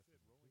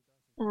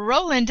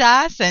Rolling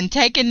Dice and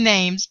Taking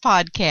Names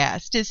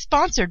podcast is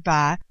sponsored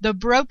by The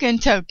Broken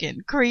Token,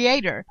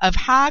 creator of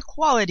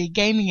high-quality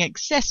gaming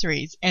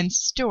accessories and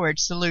storage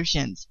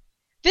solutions.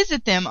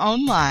 Visit them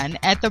online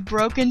at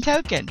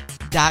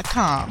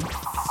thebrokentoken.com.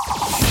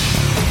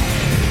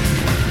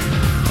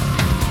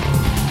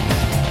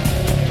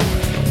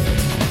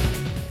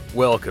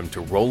 Welcome to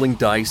Rolling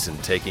Dice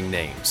and Taking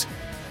Names.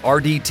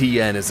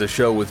 RDTN is a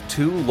show with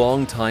two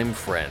longtime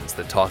friends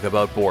that talk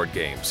about board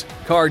games,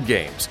 card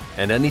games,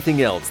 and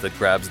anything else that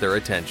grabs their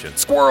attention.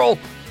 Squirrel!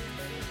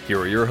 Here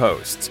are your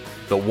hosts,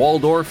 the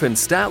Waldorf and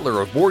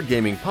Statler of board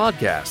gaming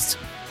podcasts,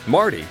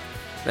 Marty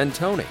and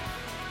Tony.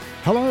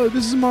 Hello,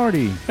 this is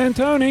Marty. And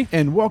Tony.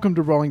 And welcome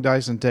to Rolling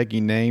Dice and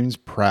Taking Names,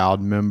 proud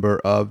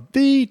member of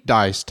the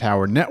Dice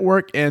Tower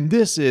Network. And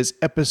this is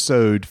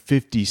episode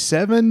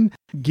 57,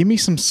 Give Me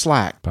Some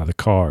Slack. By the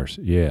Cars,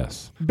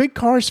 yes. Big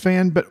Cars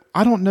fan, but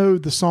I don't know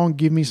the song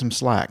Give Me Some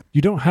Slack.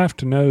 You don't have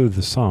to know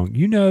the song.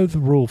 You know the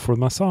rule for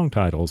my song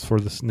titles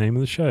for the name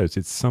of the shows.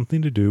 It's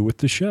something to do with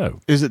the show.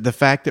 Is it the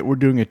fact that we're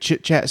doing a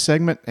chit-chat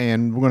segment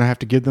and we're going to have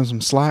to give them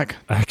some slack?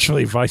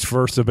 Actually, vice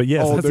versa, but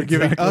yes. Oh, that's they're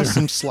exactly giving us right.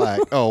 some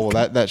slack. Oh,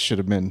 well, that should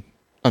have been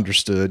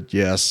understood,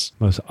 yes.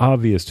 Most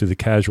obvious to the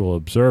casual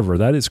observer.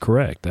 That is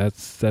correct.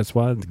 That's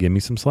why give me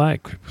some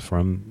slack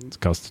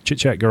because the Chit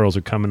Chat girls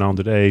are coming on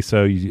today.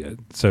 So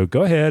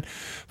go ahead,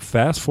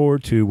 fast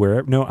forward to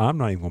wherever. No, I'm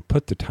not even going to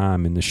put the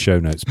time in the show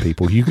notes,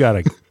 people. You got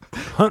to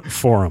hunt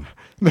for them.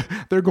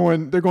 They're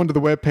going to the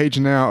webpage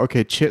now.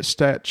 Okay, Chit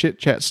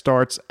Chat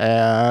starts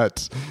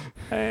at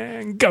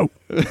and go.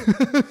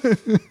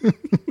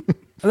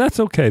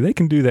 That's okay. They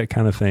can do that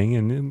kind of thing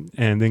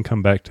and then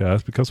come back to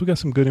us because we got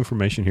some good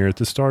information here at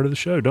the start of the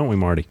show, don't we,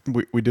 Marty?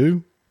 We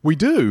do? We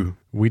do.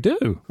 We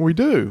do. We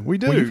do. We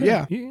do. Well,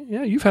 yeah.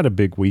 You've had a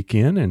big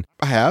weekend. And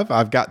I have.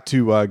 I've got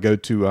to go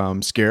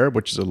to Scarab,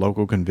 which is a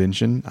local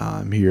convention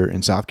here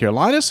in South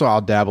Carolina. So I'll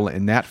dabble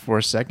in that for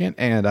a second.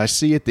 And I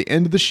see at the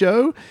end of the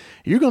show,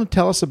 you're going to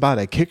tell us about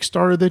a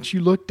Kickstarter that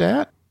you looked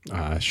at.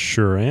 I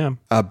sure am.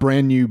 A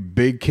brand new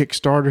big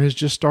Kickstarter has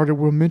just started,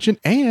 we'll mention.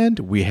 And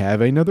we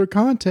have another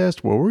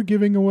contest where we're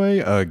giving away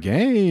a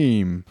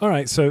game. All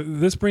right. So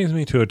this brings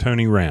me to a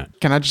Tony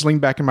rant. Can I just lean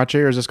back in my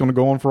chair? Is this going to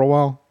go on for a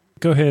while?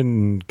 Go ahead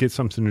and get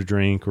something to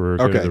drink or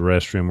go to the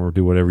restroom or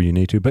do whatever you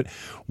need to. But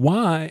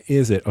why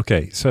is it?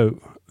 Okay, so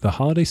the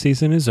holiday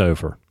season is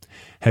over.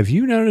 Have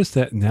you noticed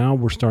that now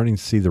we're starting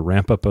to see the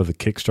ramp up of the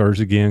Kickstarters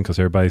again? Because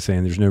everybody's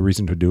saying there's no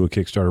reason to do a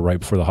Kickstarter right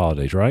before the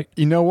holidays, right?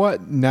 You know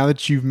what? Now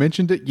that you've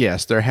mentioned it,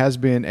 yes, there has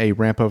been a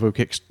ramp up of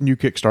new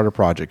Kickstarter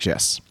projects,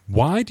 yes.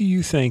 Why do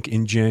you think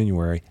in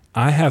January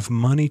I have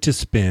money to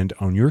spend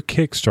on your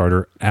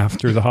Kickstarter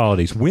after the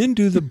holidays? When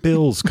do the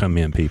bills come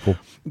in, people?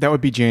 That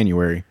would be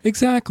January.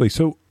 Exactly.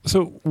 So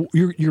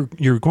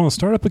you're going to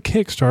start up a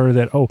Kickstarter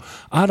that,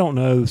 I don't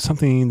know,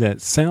 something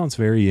that sounds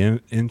very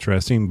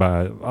interesting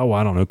by,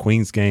 I don't know,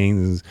 Queen's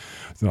Games,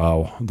 the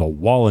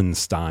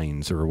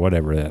Wallensteins or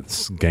whatever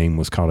that game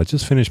was called. I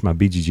just finished my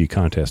BGG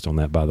contest on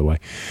that, by the way.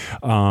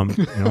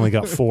 And only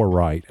got 4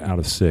 right out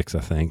of 6, I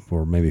think,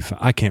 or maybe 5.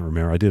 I can't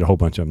remember. I did a whole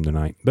bunch of them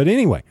tonight. But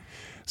anyway,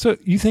 so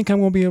you think I'm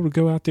going to be able to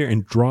go out there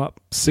and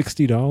drop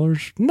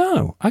 $60?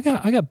 No, I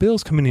got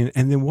bills coming in.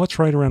 And then what's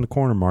right around the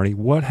corner, Marty?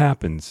 What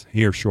happens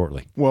here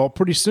shortly? Well,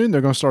 pretty soon they're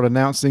going to start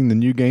announcing the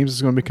new games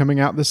that's going to be coming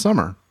out this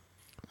summer.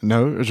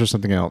 No, is there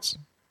something else?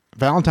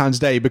 Valentine's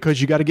Day,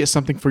 because you got to get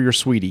something for your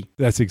sweetie.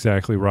 That's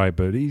exactly right.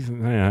 But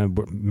even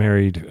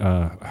married,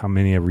 how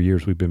many ever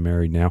years we've been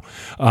married now?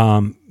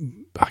 Gosh,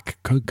 I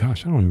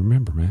don't even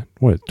remember, man.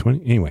 What,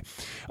 20? Anyway,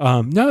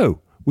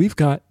 no, we've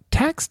got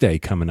tax day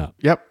coming up.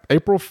 Yep,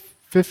 April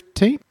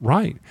 15th.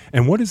 Right.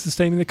 And what is the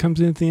statement that comes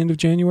in at the end of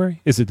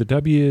January? Is it the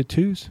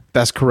W-2s?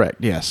 That's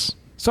correct, yes.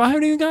 So I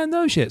haven't even gotten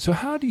those yet. So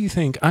how do you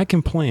think I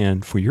can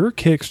plan for your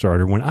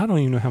Kickstarter when I don't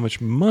even know how much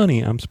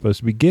money I'm supposed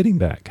to be getting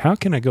back? How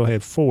can I go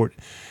ahead forward?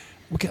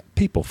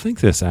 People, think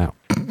this out.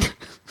 I'm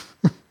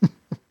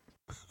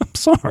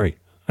sorry.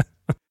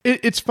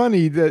 It's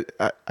funny that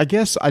I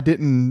guess it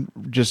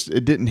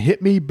didn't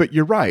hit me, but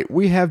you're right.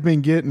 We have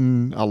been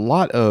getting a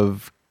lot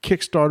of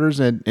Kickstarters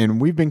and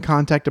we've been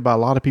contacted by a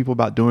lot of people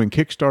about doing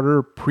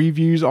Kickstarter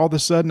previews all of a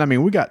sudden. I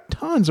mean, we got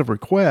tons of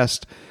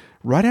requests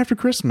right after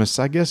Christmas.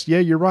 I guess, yeah,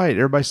 you're right.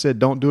 Everybody said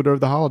don't do it over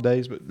the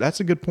holidays, but that's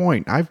a good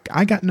point.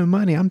 I got no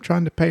money. I'm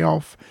trying to pay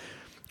off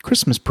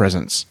Christmas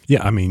presents.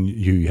 Yeah, I mean,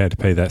 you had to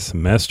pay that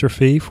semester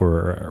fee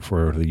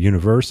for the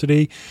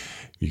university.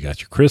 You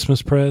got your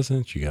Christmas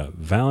presents. You got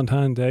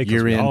Valentine's Day.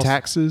 Year-end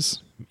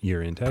taxes.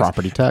 Year-end taxes.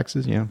 Property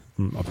taxes, yeah.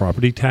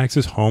 Property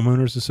taxes,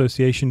 homeowners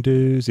association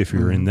dues, if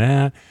you're in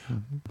that.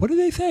 Mm-hmm. What do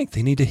they think?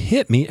 They need to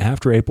hit me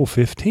after April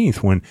 15th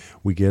when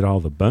we get all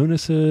the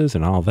bonuses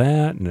and all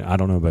that. And I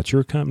don't know about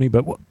your company,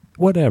 but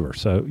whatever.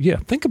 So, yeah,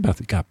 think about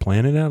the guy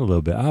planning out a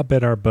little bit. I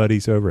bet our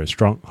buddies over at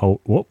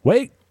Stronghold.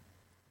 Wait.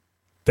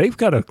 They've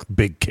got a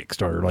big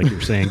Kickstarter, like you're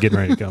saying, getting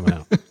ready to come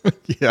out.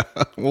 Yeah,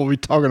 we'll be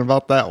talking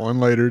about that one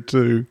later,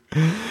 too.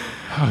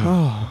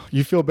 Oh,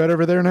 you feel better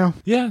over there now?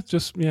 Yeah,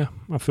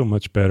 I feel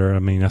much better. I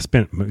mean,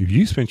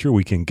 you spent your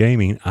weekend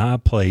gaming. I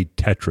played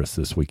Tetris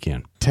this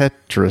weekend.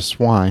 Tetris.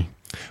 Why?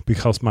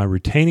 Because my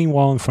retaining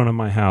wall in front of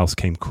my house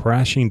came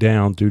crashing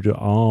down due to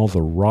all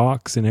the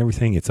rocks and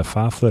everything. It's a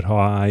 5-foot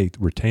high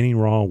retaining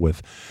wall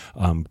with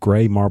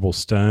gray marble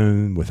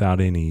stone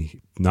without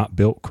any, not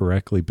built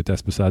correctly, but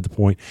that's beside the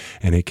point.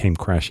 And it came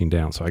crashing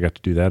down. So I got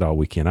to do that all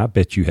weekend. I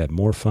bet you had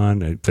more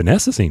fun.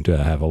 Vanessa seemed to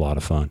have a lot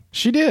of fun.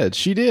 She did.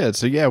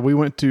 So yeah, we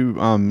went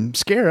to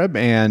Scarab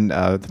and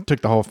took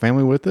the whole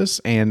family with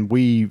us, and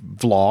we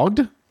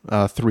vlogged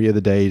 3 of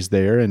the days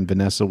there. And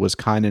Vanessa was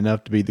kind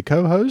enough to be the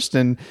co-host,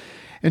 and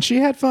she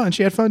had fun.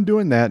 She had fun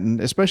doing that, and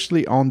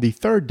especially on the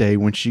 3rd day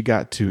when she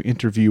got to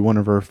interview one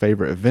of her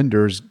favorite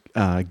vendors,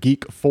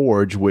 Geek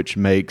Forge, which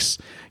makes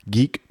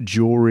geek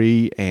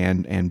jewelry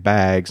and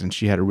bags, and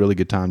she had a really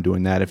good time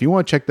doing that. If you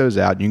want to check those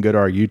out, you can go to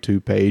our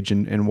YouTube page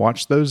and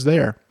watch those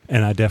there.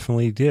 And I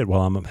definitely did.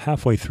 Well, I'm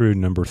halfway through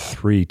number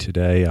 3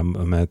 today.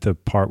 I'm at the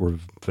part where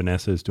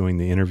Vanessa is doing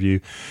the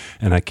interview,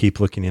 and I keep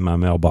looking in my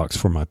mailbox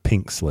for my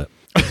pink slip.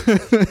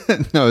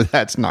 No,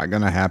 that's not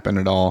going to happen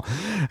at all.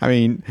 I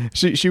mean,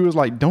 she was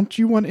like, "Don't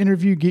you want to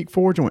interview Geek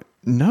Forge?" I went,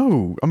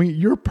 "No. I mean,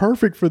 you're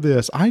perfect for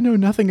this. I know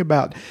nothing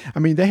about." I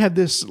mean, they had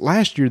this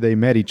last year. They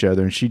met each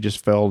other, and she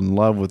just fell in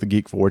love with the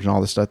Geek Forge and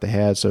all the stuff they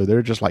had. So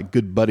they're just like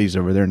good buddies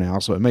over there now.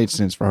 So it made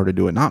sense for her to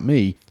do it, not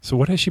me. So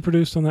what has she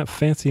produced on that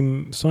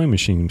fancy sewing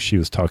machine she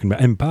was talking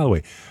about? And by the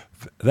way,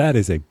 that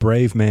is a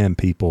brave man,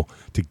 people,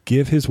 to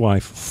give his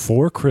wife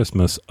for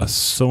Christmas a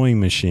sewing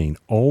machine.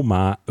 Oh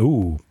my,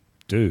 ooh.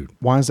 Dude.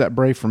 Why is that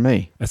brave for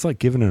me? That's like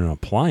giving an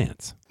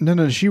appliance.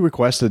 No, she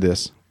requested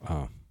this.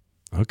 Oh,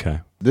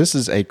 okay. This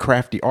is a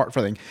crafty art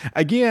thing.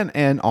 Again,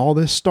 and all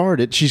this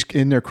started, she's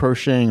in there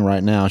crocheting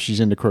right now. She's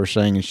into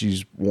crocheting and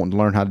she's wanting to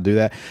learn how to do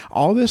that.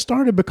 All this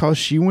started because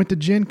she went to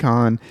Gen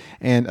Con,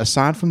 and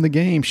aside from the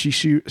game, she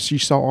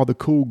saw all the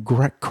cool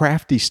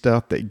crafty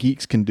stuff that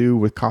geeks can do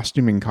with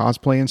costuming and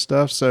cosplay and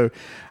stuff. So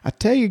I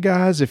tell you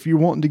guys, if you're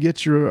wanting to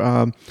get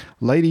your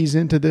ladies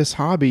into this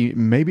hobby,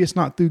 maybe it's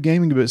not through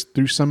gaming, but it's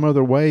through some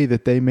other way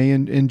that they may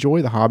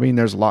enjoy the hobby. And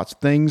there's lots of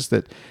things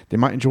that they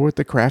might enjoy with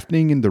the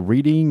crafting and the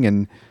reading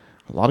and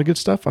a lot of good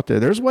stuff out there.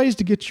 There's ways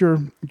to get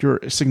your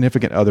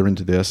significant other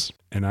into this.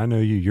 And I know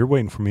you're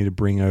waiting for me to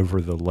bring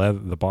over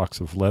the box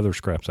of leather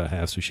scraps I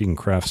have so she can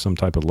craft some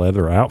type of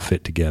leather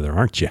outfit together,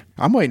 aren't you?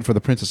 I'm waiting for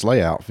the Princess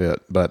Leia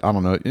outfit, but I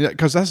don't know,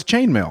 because that's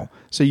chainmail.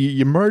 So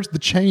you merge the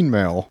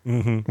chainmail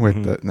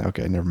with the...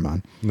 Okay, never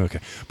mind. Okay.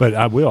 But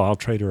I'll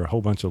trade her a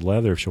whole bunch of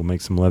leather if she'll make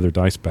some leather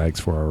dice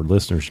bags for our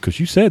listeners, because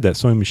you said that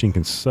sewing machine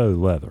can sew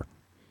leather.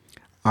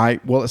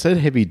 Well, it said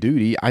heavy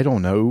duty. I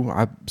don't know.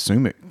 I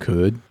assume it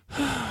could.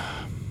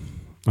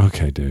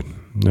 Okay, dude.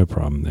 No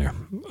problem there.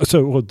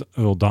 So,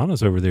 well,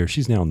 Donna's over there.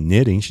 She's now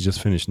knitting. She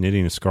just finished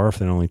knitting a scarf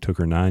that only took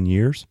her 9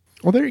 years.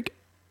 Well, there you go.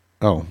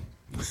 Oh.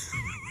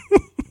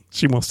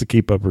 She wants to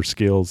keep up her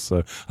skills.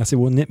 So I said,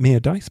 well, knit me a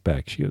dice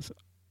bag. She goes,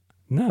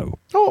 no.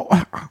 Oh,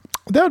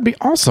 that would be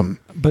awesome.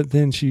 But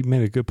then she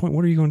made a good point.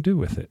 What are you going to do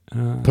with it?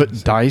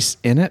 Put dice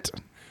in it?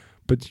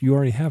 But you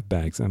already have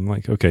bags. I'm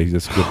like, okay,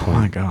 that's a good point.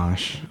 Oh, my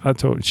gosh. I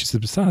told her, she said,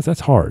 besides,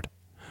 that's hard.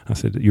 I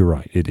said, you're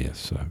right, it is.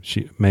 So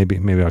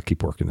maybe I'll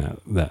keep working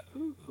that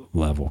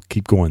level,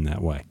 keep going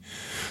that way.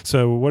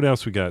 So what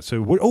else we got?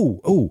 So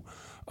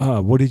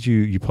what did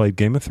you played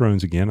Game of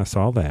Thrones again? I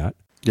saw that.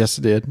 Yes,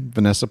 I did.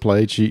 Vanessa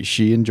played.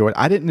 She enjoyed.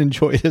 I didn't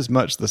enjoy it as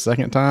much the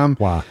second time.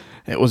 Why?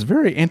 It was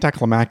very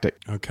anticlimactic.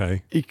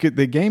 Okay.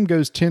 The game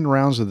goes 10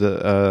 rounds of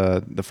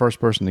the first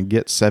person to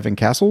get 7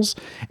 castles.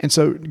 And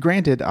so,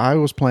 granted, I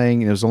was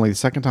playing, and it was only the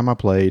second time I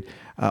played.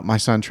 My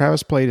son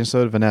Travis played, and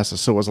so did Vanessa.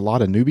 So it was a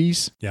lot of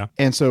newbies. Yeah.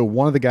 And so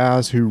one of the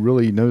guys who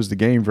really knows the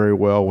game very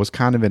well was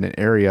kind of in an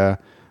area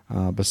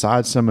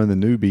besides some of the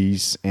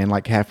newbies. And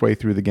like halfway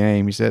through the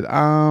game, he said,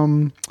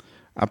 I'm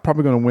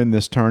probably going to win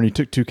this turn. He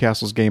took 2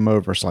 castles, game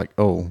over. It's like,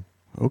 oh,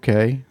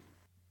 okay.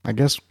 I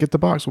guess get the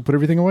box. We'll put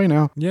everything away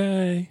now.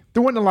 Yay.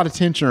 There wasn't a lot of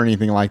tension or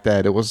anything like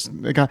that.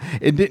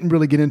 It didn't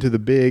really get into the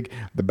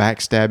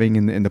backstabbing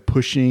and the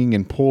pushing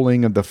and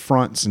pulling of the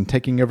fronts and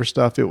taking over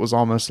stuff. It was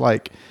almost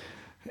like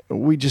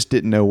we just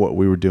didn't know what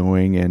we were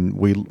doing, and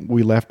we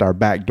left our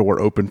back door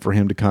open for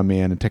him to come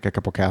in and take a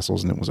couple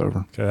castles, and it was over.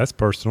 Okay, that's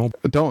personal.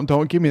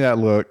 Don't give me that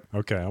look.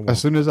 Okay, I won't. As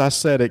soon as I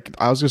said it,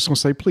 I was just going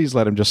to say, please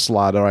let him just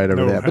slide right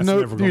over that. But no,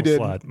 you didn't.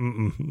 Slide.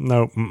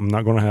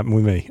 Not going to happen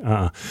with me.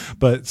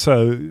 But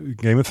so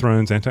Game of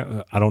Thrones. I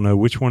don't know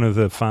which one of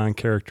the fine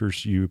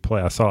characters you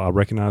play. I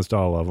recognized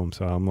all of them,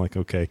 so I'm like,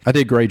 okay. I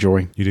did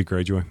Greyjoy. You did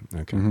Greyjoy.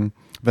 Okay. Mm-hmm.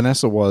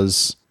 Vanessa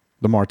was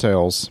the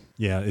Martells.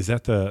 Yeah, is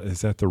that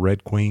the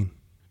Red Queen?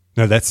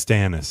 No, that's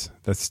Stannis.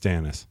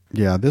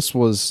 Yeah, this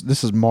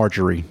is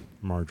Marjorie.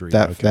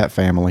 That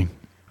family.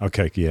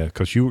 Okay, yeah,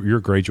 because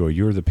you're Greyjoy.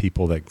 You're the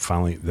people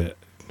that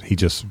he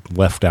just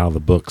left out of the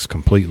books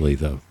completely.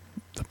 The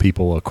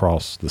people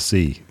across the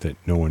sea that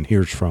no one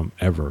hears from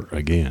ever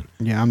again.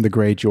 Yeah, I'm the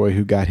Greyjoy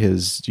who got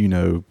his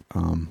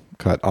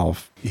cut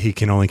off. He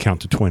can only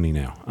count to 20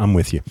 now. I'm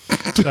with you.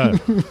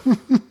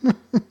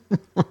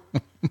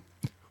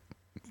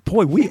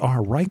 Boy, we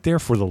are right there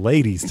for the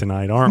ladies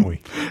tonight, aren't we?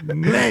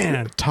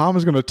 Man. Tom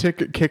is going to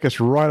kick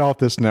us right off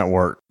this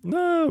network.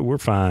 No, No, we're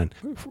fine.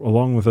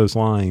 Along with those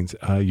lines,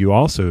 you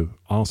also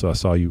I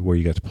saw you where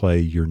you got to play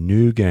your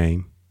new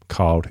game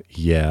called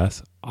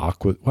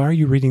Aqua. Why are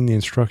you reading the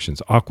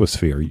instructions?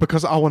 Aquasphere.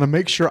 Because I want to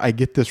make sure I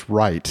get this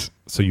right.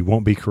 So you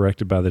won't be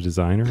corrected by the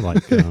designer,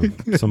 like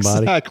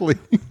somebody. Exactly.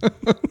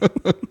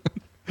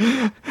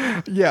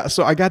 Yeah,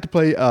 so I got to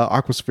play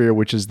Aquasphere,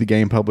 which is the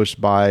game published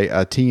by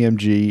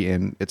TMG,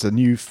 and it's a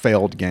new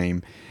failed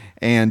game.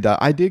 And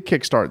I did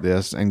kickstart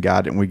this and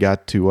got it, and we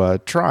got to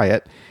try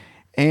it.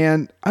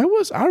 And I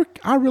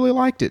really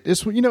liked it.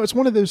 It's it's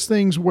one of those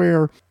things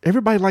where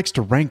everybody likes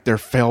to rank their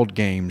failed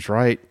games,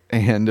 right?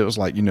 And it was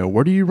like,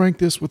 where do you rank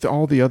this with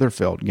all the other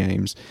failed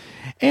games?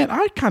 And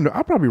I'll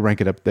probably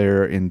rank it up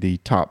there in the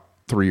top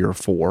 3 or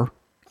 4.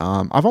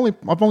 I've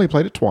only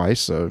played it twice,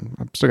 so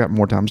I've still got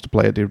more times to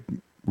play it to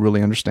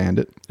really understand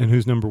it. And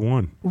who's number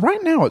 1?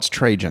 Right now, it's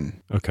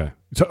Trajan. Okay.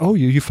 So,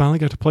 you finally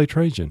got to play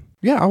Trajan.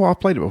 Yeah, I've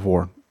played it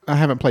before. I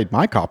haven't played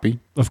my copy.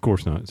 Of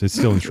course not. It's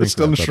still in shrink It's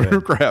still in wrap,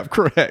 shrink wrap,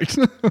 correct.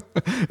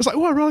 It's like,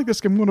 I really like this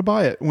game. I'm going to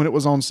buy it when it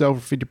was on sale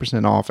for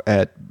 50% off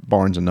at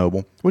Barnes &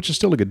 Noble, which is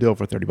still a good deal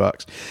for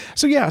 $30.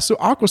 So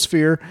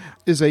Aquasphere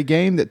is a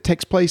game that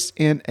takes place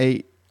in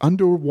a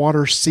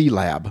underwater sea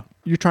lab.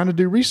 You're trying to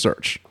do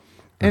research.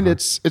 And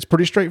it's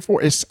pretty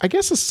straightforward. I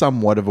guess it's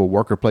somewhat of a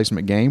worker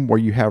placement game where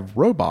you have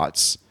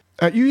robots.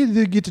 You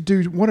either get to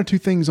do one or two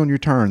things on your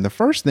turn. The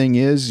first thing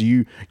is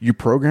you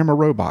program a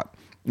robot.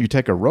 You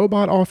take a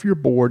robot off your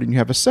board and you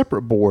have a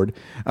separate board.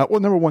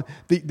 Number one,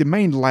 the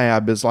main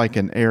lab is like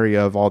an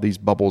area of all these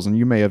bubbles, and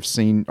you may have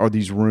seen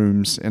these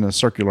rooms in a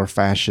circular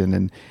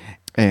fashion,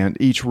 and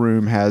each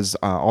room has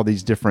all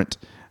these different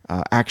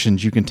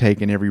actions you can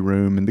take in every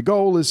room. And the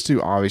goal is to,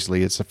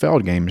 obviously, it's a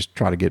failed game, is to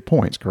try to get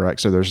points,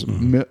 correct? So there's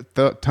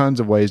tons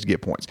of ways to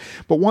get points.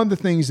 But one of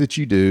the things that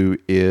you do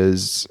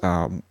is,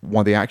 one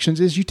of the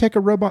actions is you take a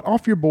robot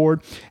off your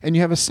board and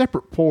you have a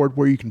separate board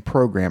where you can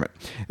program it.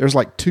 There's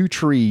like 2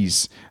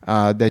 trees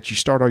that you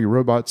start all your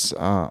robots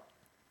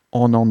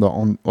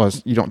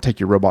you don't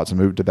take your robots and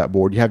move to that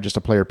board. You have just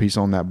a player piece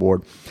on that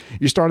board.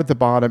 You start at the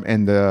bottom,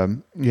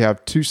 and you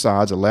have 2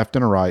 sides, a left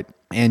and a right.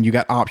 And you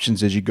got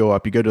options as you go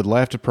up. You go to the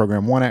left to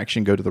program one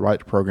action, go to the right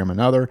to program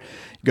another.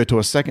 You go to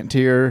a second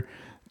tier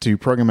to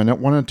program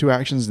one or 2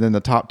 actions. Then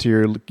the top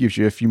tier gives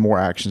you a few more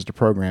actions to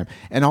program.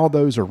 And all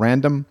those are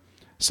random.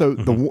 So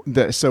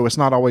so it's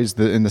not always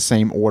in the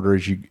same order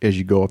as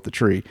you go up the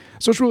tree.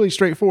 So it's really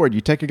straightforward.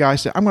 You take a guy and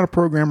say, I'm going to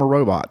program a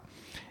robot.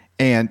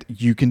 And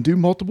you can do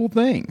multiple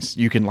things.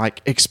 You can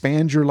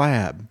expand your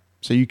lab.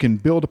 So you can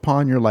build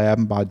upon your lab.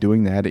 And by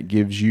doing that, it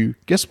gives you,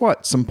 guess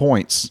what? Some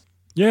points.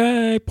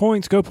 Yay,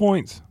 points, go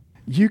points.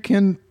 You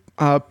can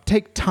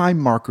take time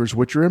markers,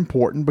 which are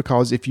important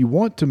because if you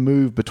want to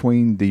move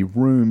between the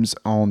rooms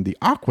on the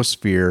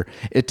Aquasphere,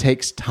 it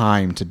takes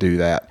time to do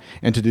that.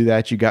 And to do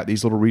that, you got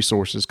these little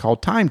resources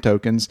called time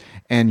tokens,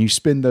 and you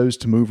spend those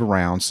to move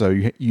around. So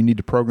you need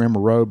to program a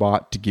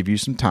robot to give you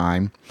some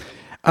time.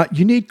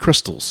 You need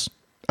crystals.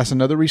 That's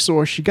another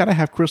resource. You got to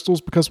have crystals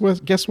because,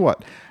 guess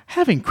what?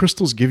 Having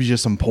crystals gives you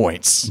some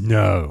points.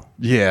 No.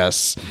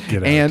 Yes.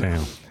 Get out of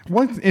town.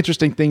 One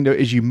interesting thing, though,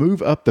 is you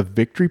move up the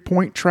victory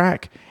point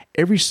track.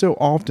 Every so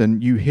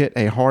often, you hit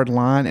a hard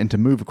line, and to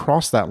move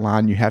across that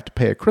line, you have to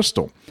pay a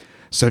crystal.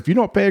 So if you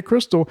don't pay a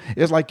crystal,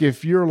 it's like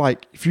if you're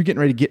getting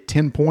ready to get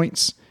 10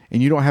 points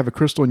and you don't have a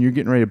crystal and you're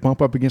getting ready to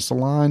bump up against the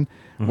line,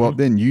 well,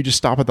 then you just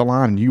stop at the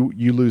line and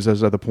you lose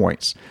those other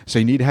points. So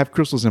you need to have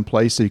crystals in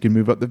place so you can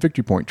move up the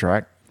victory point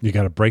track. You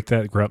got to break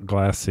that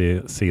glass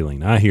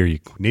ceiling. I hear you.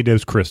 Need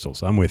those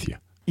crystals. I'm with you.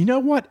 You know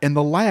what? In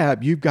the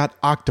lab, you've got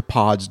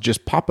octopods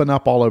just popping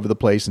up all over the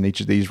place in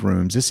each of these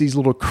rooms. It's these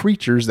little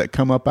creatures that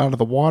come up out of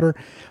the water.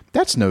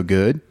 That's no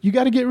good. You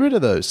got to get rid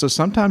of those. So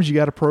sometimes you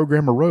got to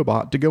program a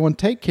robot to go and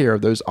take care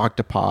of those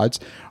octopods,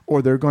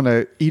 or they're going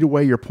to eat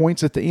away your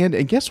points at the end.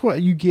 And guess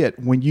what you get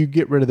when you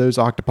get rid of those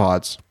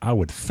octopods? I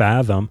would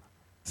fathom.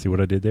 See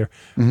what I did there?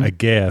 I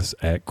guess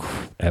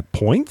at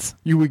points?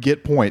 You would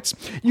get points.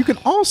 You can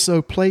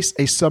also place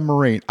a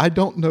submarine. I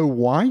don't know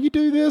why you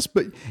do this,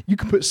 but you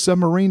can put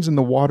submarines in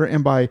the water,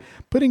 and by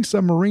putting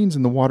submarines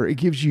in the water, it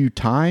gives you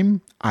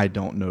time. I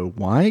don't know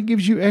why it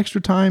gives you extra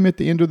time at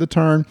the end of the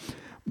turn,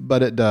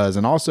 but it does.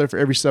 And also for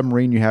every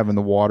submarine you have in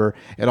the water,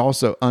 it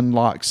also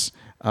unlocks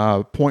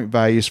point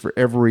values for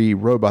every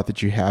robot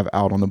that you have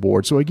out on the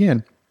board. So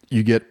again,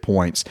 you get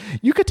points.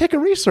 You could take a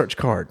research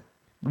card.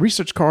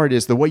 Research card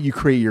is the way you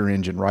create your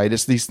engine, right?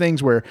 It's these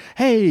things where,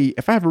 hey,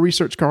 if I have a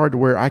research card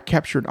where I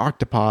capture an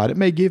octopod, it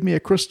may give me a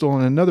crystal,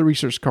 and another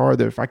research card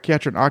that if I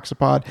capture an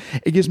octopod,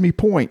 it gives me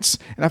points.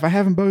 And if I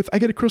have them both, I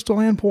get a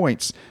crystal and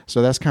points.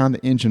 So that's kind of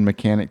the engine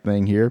mechanic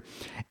thing here.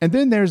 And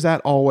then there's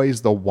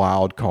always the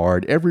wild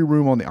card. Every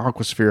room on the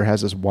Aquasphere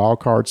has this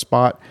wild card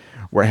spot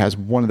where it has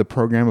one of the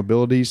program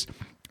abilities.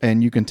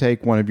 And you can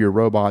take one of your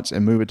robots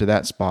and move it to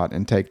that spot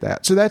and take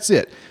that. So that's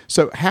it.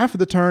 So half of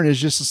the turn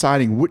is just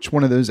deciding which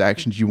one of those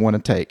actions you want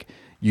to take.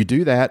 You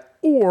do that,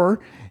 or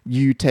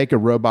you take a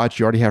robot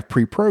you already have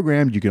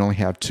pre-programmed. You can only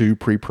have 2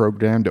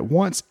 pre-programmed at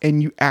once,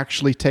 and you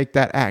actually take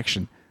that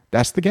action.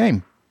 That's the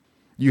game.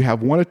 You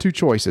have one of 2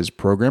 choices: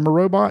 program a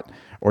robot,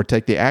 or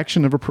take the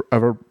action of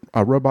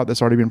a robot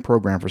that's already been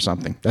programmed for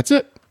something. That's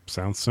it.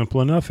 Sounds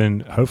simple enough,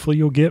 and hopefully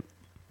you'll get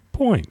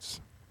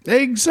points.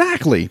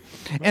 Exactly.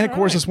 And of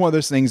course, it's one of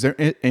those things. They're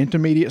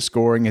intermediate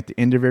scoring at the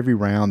end of every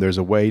round. There's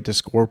a way to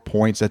score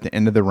points at the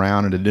end of the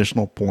round and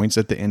additional points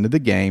at the end of the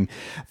game.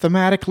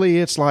 Thematically,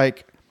 it's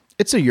like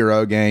it's a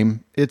Euro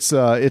game. It's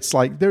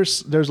like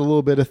there's a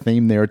little bit of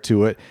theme there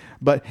to it,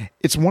 but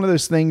it's one of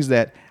those things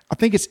that I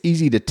think it's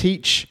easy to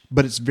teach,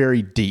 but it's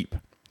very deep.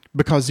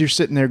 Because you're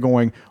sitting there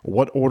going,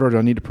 what order do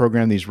I need to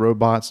program these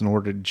robots in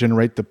order to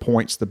generate the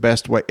points the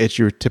best way? It's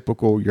your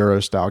typical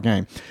Euro-style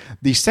game.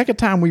 The second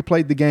time we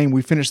played the game,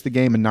 we finished the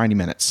game in 90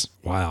 minutes.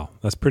 Wow,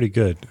 that's pretty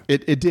good.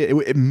 It did.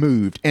 It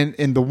moved. And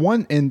in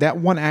that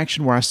one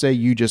action where I say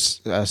you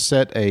just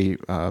set a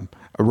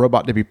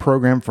robot to be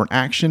programmed for an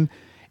action,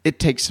 it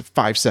takes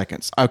 5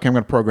 seconds. Okay, I'm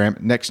going to program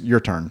it. Next, your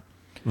turn.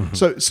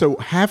 Mm-hmm. So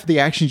half the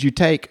actions you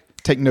take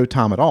no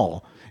time at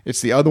all.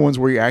 It's the other ones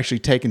where you're actually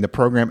taking the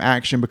program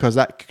action because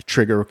that could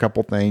trigger a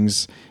couple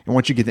things. And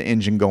once you get the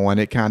engine going,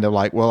 it kind of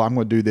like, well, I'm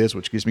going to do this,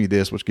 which gives me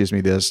this,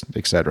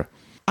 etc.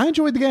 I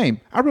enjoyed the game.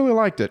 I really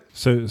liked it.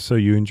 So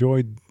you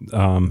enjoyed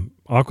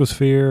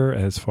Aquasphere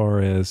as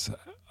far as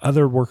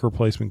other worker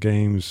placement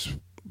games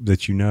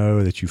that you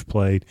know that you've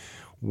played.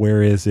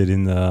 Where is it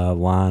in the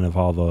line of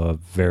all the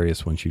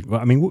various ones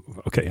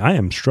okay, I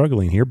am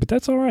struggling here, but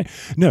that's all right.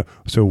 No,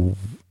 so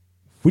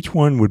which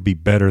one would be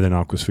better than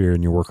Aquasphere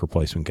in your worker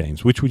placement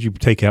games? Which would you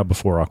take out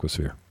before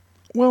Aquasphere?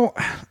 Well,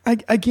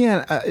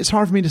 again, it's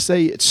hard for me to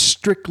say it's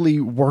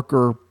strictly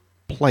worker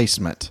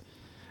placement.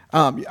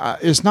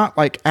 It's not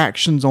like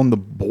actions on the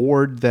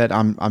board that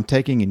I'm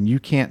taking and you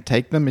can't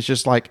take them. It's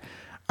just like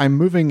I'm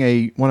moving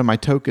one of my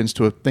tokens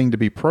to a thing to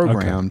be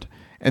programmed. Okay.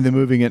 And then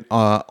moving it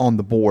on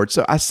the board.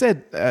 So I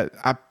said,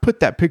 I put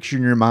that picture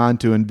in your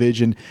mind to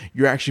envision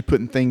you're actually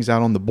putting things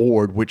out on the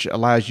board, which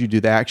allows you to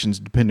do the actions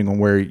depending on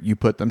where you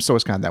put them. So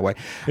it's kind of that way.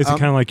 Is it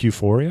kind of like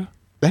Euphoria?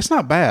 That's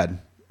not bad.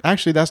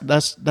 Actually,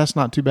 that's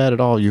not too bad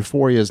at all.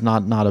 Euphoria is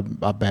not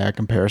a bad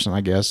comparison, I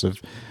guess, of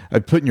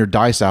putting your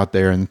dice out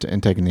there and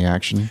taking the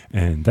action.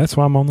 And that's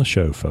why I'm on the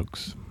show,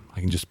 folks. I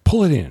can just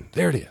pull it in.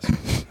 There it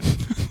is.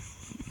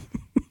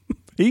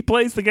 He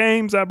plays the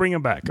games, I bring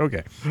him back.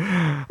 Okay.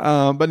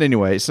 But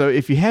anyway, so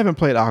if you haven't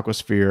played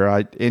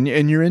Aquasphere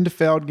and you're into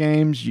Feld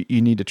games,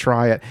 you need to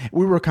try it.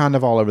 We were kind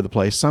of all over the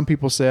place. Some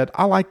people said,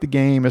 I like the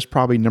game. It's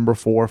probably number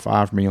 4 or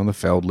 5 for me on the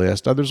Feld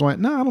list. Others went,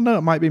 no, I don't know.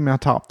 It might be my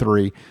top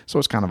 3. So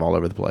it's kind of all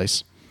over the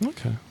place.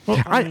 Okay.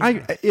 Well,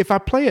 if I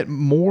play it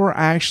more,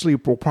 I actually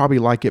will probably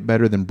like it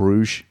better than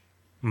Bruges.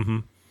 Mm-hmm.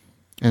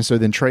 And so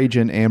then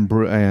Trajan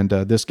and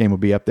this game will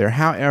be up there.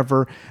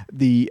 However,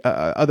 the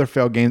other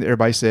Feld game that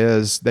everybody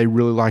says they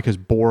really like is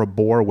Bora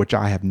Bora, which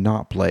I have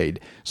not played.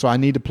 So I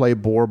need to play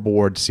Bora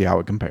Bora to see how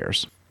it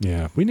compares.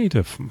 Yeah, we need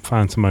to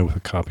find somebody with a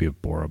copy of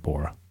Bora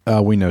Bora.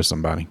 We know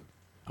somebody.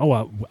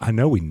 Oh, I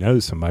know we know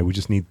somebody. We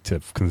just need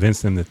to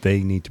convince them that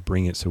they need to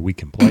bring it so we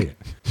can play it.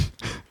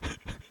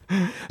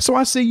 So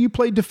I see you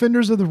played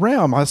Defenders of the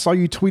Realm. I saw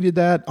you tweeted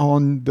that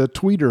on the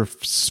Twitter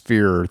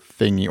sphere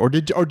thingy, or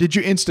did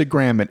you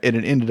Instagram it and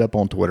it ended up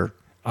on Twitter?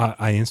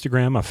 I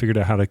Instagram. I figured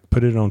out how to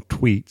put it on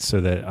tweets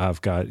so that I've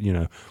got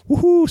 60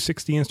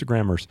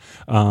 Instagrammers.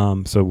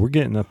 So we're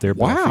getting up there.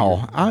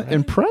 Wow,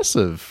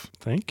 impressive!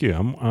 Thank you.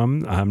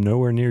 I'm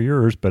nowhere near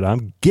yours, but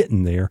I'm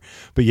getting there.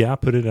 But yeah, I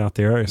put it out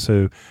there.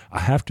 So I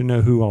have to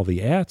know who all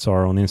the @s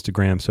are on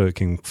Instagram so it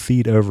can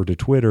feed over to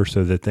Twitter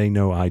so that they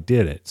know I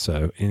did it.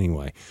 So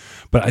anyway,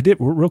 but I did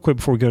real quick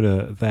before we go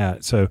to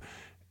that. So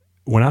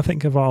when I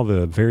think of all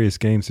the various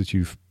games that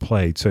you've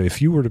played, so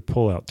if you were to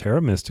pull out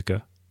Terra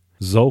Mystica,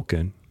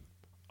 Tzolk'in,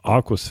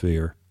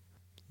 Aquasphere,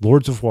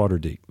 Lords of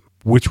Waterdeep,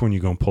 which one are you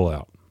going to pull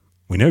out?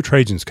 We know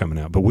Trajan's coming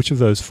out, but which of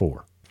those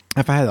 4?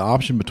 If I had the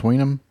option between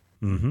them,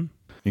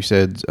 you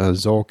said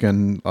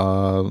Tzolk'in,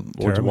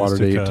 Lords of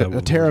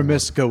Waterdeep, Terra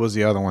Mystica was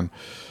the other one.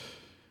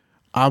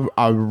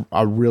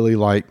 I really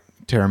like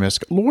Terra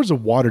Mystica. Lords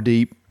of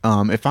Waterdeep.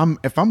 If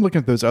I'm looking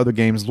at those other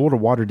games, Lord of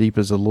Waterdeep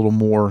is a little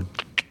more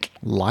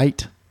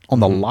light. On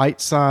the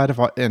light side,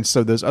 and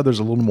so those others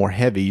are a little more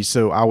heavy.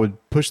 So I would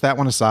push that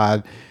one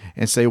aside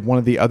and say one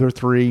of the other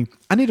 3.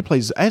 I need to play.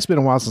 It's been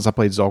a while since I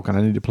played Tzolk'in.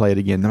 I need to play it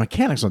again. The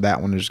mechanics on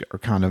that one are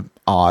kind of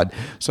odd.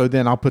 So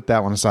then I'll put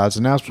that one aside.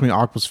 So now it's between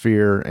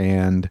Aquasphere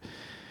and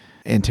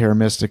Terra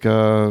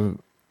Mystica.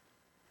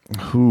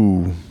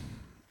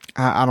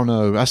 I don't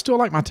know. I still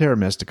like my Terra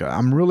Mystica.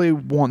 I'm really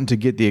wanting to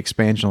get the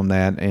expansion on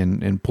that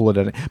and pull it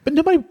at it. But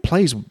nobody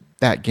plays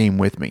that game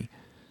with me.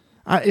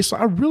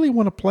 I really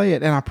want to play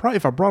it, and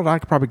if I brought it, I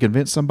could probably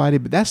convince somebody,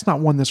 but that's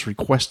not one that's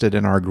requested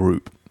in our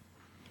group.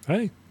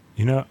 Hey,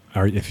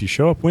 if you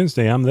show up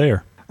Wednesday, I'm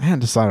there. I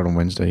hadn't decided on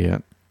Wednesday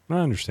yet. I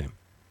understand.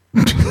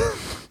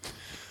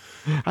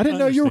 I didn't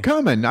know you were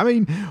coming. I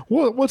mean,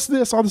 what's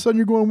this? All of a sudden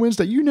you're going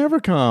Wednesday. You never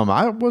come.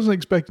 I wasn't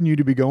expecting you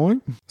to be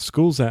going.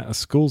 School's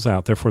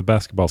out, therefore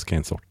basketball's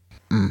canceled.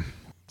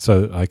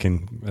 So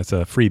that's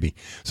a freebie.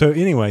 So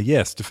anyway,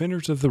 yes,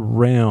 Defenders of the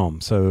Realm.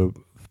 So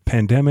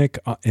Pandemic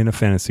in a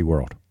fantasy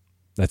world.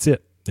 That's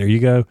it. there you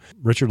go.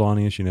 Richard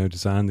Launius,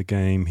 designed the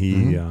game.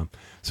 He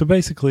so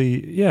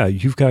basically,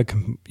 you've got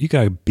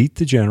to beat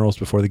the generals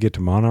before they get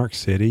to Monarch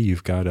City.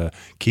 You've got to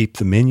keep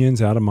the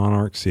minions out of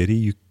Monarch City.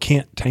 You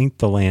can't taint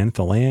the land. If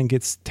the land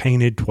gets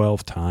tainted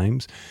 12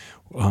 times,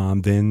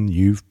 then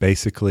you've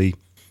basically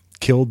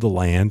killed the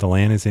land. The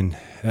land is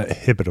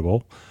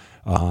uninhabitable.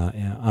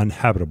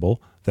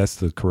 That's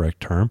the correct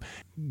term.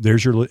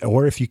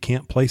 Or if you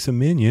can't place a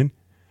minion,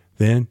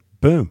 then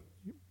boom,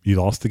 you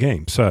lost the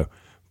game. So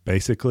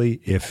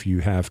basically, if you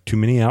have too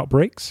many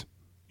outbreaks,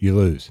 you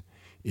lose.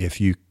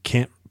 If you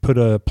can't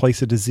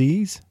place a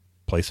disease,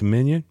 place a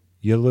minion,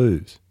 you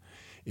lose.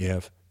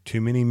 If too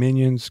many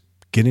minions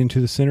get into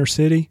the center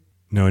city,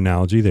 no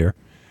analogy there.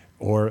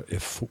 Or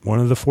if one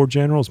of the 4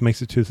 generals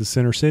makes it to the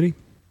center city,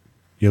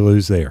 you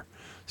lose there.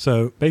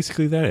 So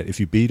basically if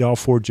you beat all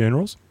 4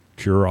 generals,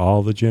 cure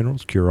all the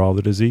generals, cure all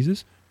the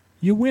diseases,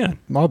 you win.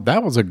 Well,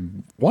 that was a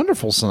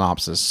wonderful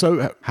synopsis.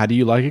 So how do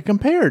you like it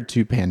compared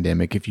to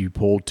Pandemic? If you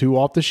pulled 2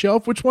 off the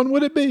shelf, which one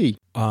would it be?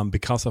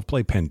 Because I've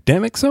played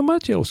Pandemic so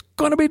much, it was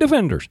going to be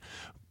Defenders.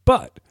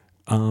 But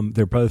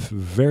they're both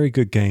very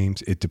good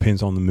games. It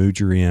depends on the mood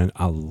you're in.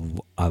 I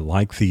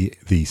like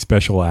the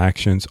special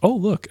actions. Oh,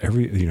 look,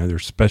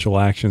 there's special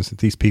actions that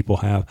these people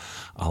have.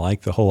 I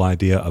like the whole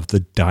idea of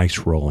the dice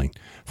rolling,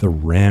 the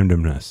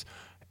randomness.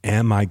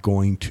 Am I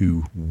going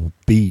to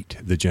beat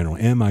the general?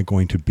 Am I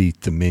going to beat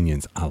the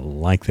minions? I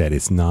like that.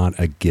 It's not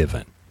a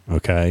given.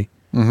 Okay.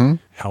 Mm-hmm.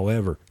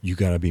 However, you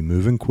got to be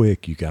moving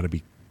quick. You got to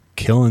be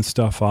killing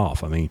stuff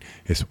off. I mean,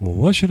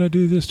 what should I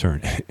do this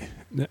turn?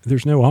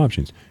 There's no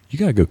options. You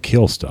got to go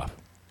kill stuff,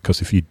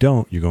 because if you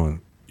don't, the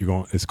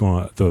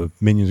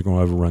minions are going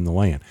to overrun the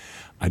land.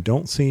 I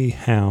don't see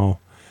how,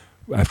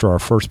 after our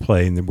first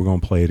play, and then we're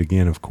going to play it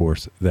again, of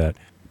course, that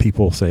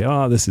people say,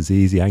 "Oh, this is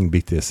easy. I can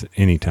beat this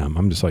anytime."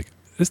 I'm just like,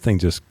 this thing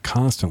just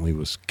constantly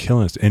was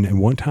killing us. And at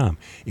one time,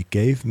 it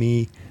gave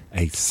me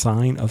a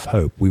sign of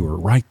hope. We were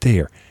right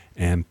there,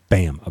 and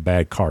bam, a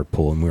bad card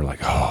pull, and we were like,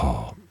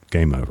 oh,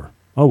 game over.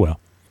 Oh, well.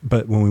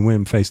 But when we went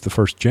and faced the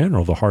first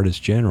general, the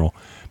hardest general,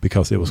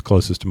 because it was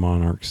closest to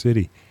Monarch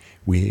City,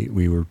 we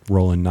were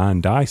rolling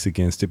 9 dice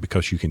against it,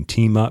 because you can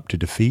team up to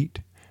defeat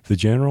the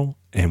general.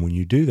 And when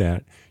you do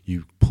that,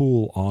 you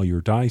pull all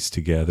your dice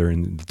together,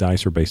 and the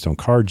dice are based on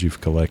cards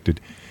you've collected.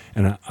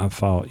 And I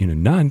thought,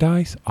 9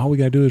 dice, all we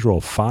got to do is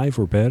roll 5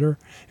 or better,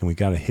 and we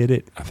got to hit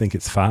it. I think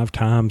it's 5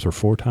 times or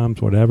 4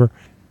 times, whatever.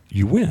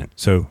 You win.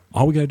 So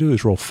all we got to do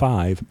is roll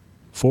 4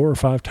 or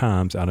 5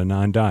 times out of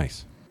 9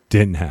 dice.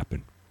 Didn't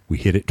happen. We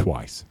hit it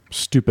twice.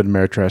 Stupid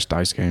Ameritrash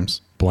dice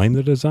games. Blame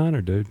the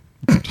designer, dude.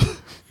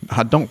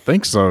 I don't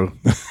think so.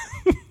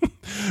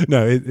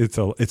 No,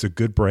 it's a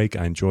good break.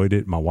 I enjoyed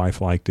it. My wife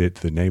liked it.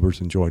 The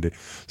neighbors enjoyed it.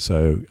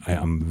 So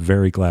I'm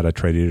very glad I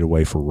traded it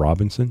away for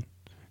Robinson.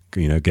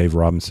 Gave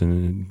Robinson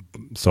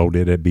and sold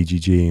it at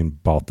BGG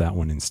and bought that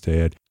one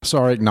instead.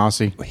 Sorry,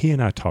 Ignacy. He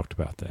and I talked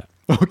about that.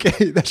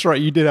 Okay, that's right.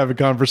 You did have a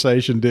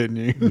conversation, didn't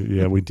you?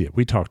 Yeah, we did.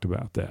 We talked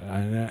about that.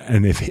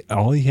 And if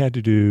all he had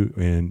to do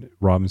in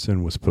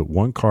Robinson was put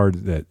one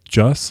card that,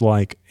 just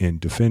like in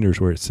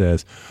Defenders where it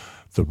says,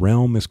 the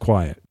realm is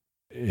quiet.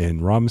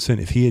 In Robinson,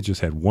 if he had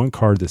just had one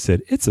card that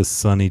said, it's a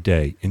sunny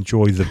day,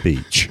 enjoy the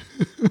beach.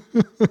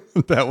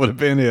 That would have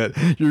been it.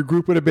 Your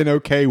group would have been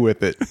okay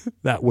with it.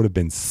 That would have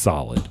been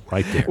solid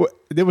right there. Well,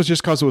 it was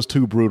just because it was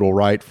too brutal,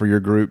 right, for your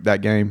group,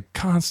 that game?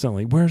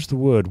 Constantly. Where's the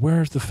wood?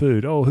 Where's the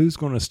food? Oh, who's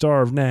going to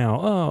starve now?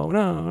 Oh,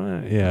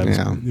 no. Yeah,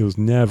 it was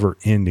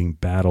never-ending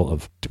battle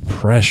of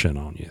depression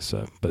on you.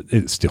 So, but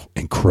it's still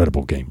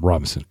incredible game.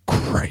 Robinson,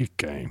 great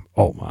game.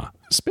 Oh, my.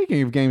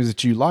 Speaking of games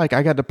that you like,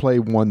 I got to play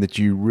one that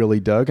you really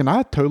dug, and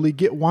I totally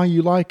get why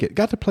you like it.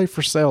 Got to play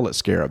For Sale at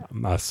Scarab.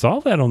 I saw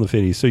that on the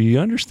video, so you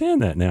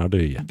understand that now,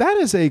 do you? That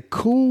is a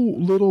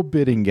cool little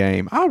bidding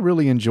game. I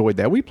really enjoyed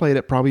that. We played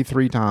it probably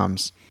 3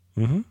 times.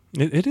 Mm-hmm.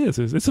 It is.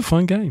 It's a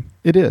fun game.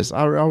 It is.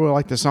 I really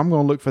like this. I'm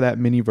going to look for that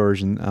mini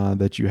version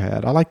that you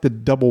had. I like the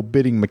double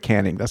bidding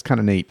mechanic. That's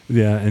kind of neat.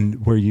 Yeah,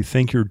 and where you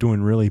think you're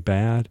doing really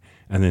bad,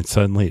 and then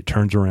suddenly it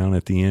turns around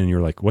at the end, and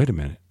you're like, wait a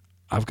minute.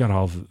 I've got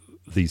all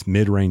these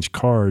mid-range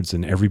cards,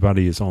 and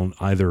everybody is on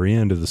either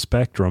end of the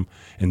spectrum,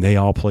 and they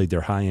all played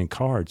their high-end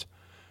cards.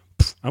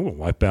 I'm going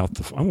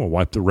to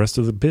wipe the rest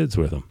of the bids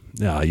with them.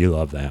 Yeah, you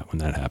love that when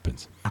that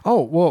happens.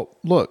 Oh, well,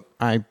 look,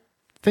 I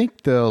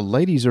think the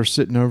ladies are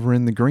sitting over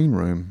in the green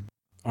room.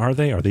 Are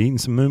they? Are they eating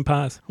some moon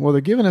pies? Well,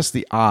 they're giving us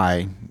the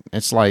eye.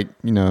 It's like,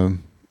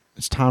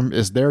 it's time.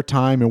 It's their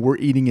time, and we're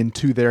eating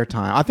into their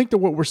time. I think that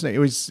what we're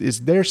saying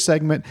is their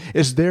segment,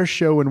 it's their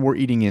show, and we're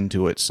eating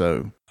into it.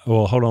 So,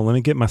 well, hold on. Let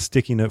me get my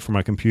sticky note from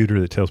my computer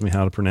that tells me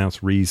how to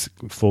pronounce Ree's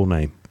full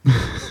name.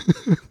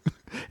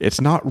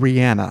 It's not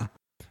Rihanna.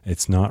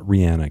 It's not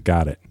Rihanna.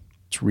 Got it.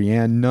 It's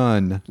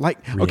Rhiannon.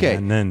 Rhiannon.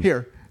 Okay,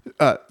 here.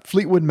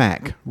 Fleetwood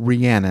Mac.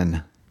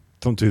 Rhiannon.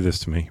 Don't do this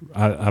to me.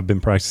 I've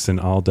been practicing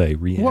all day.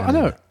 Rhiannon. Well, I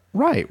know.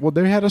 Right. Well,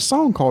 they had a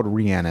song called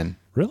Rhiannon.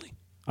 Really?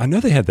 I know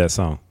they had that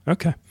song.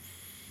 Okay.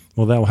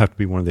 Well, that will have to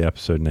be one of the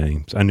episode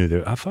names. I knew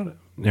that. I thought it.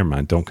 Never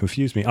mind. Don't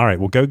confuse me. All right.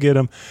 We'll go get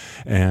them,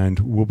 and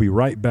we'll be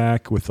right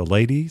back with the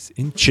ladies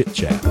in Chit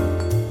Chat.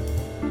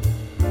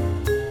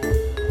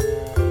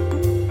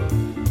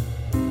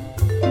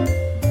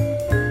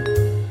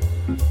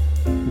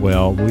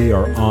 Well, we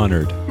are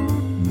honored.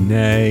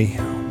 Nay,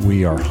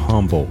 we are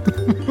humbled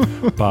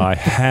by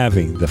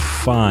having the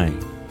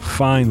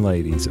fine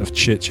ladies of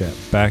Chit Chat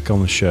back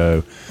on the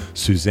show.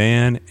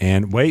 Suzanne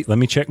and, wait, let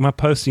me check my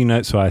posting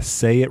notes so I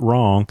say it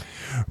wrong.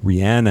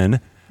 Rhiannon.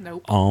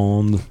 Nope.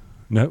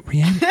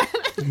 Rhiannon?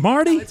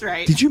 Marty? That's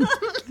right. Did you?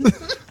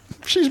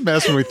 She's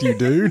messing with you,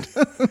 dude.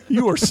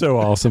 You are so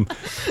awesome.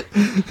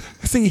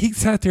 See, he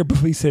sat there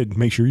before he said,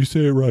 make sure you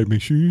say it right.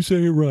 Make sure you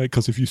say it right.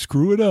 Because if you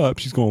screw it up,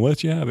 she's going to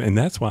let you have it. And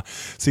that's why.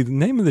 See, the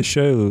name of the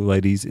show,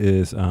 ladies,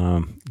 is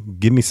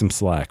Give Me Some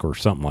Slack or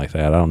something like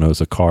that. I don't know. It's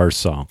a Cars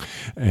song.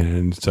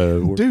 And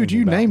so, Dude,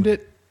 you named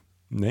it.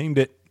 Named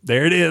it.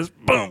 There it is.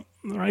 Boom.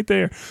 Right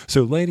there.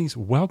 So, ladies,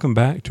 welcome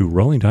back to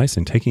Rolling Dice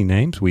and Taking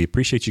Names. We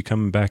appreciate you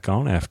coming back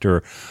on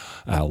after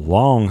a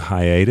long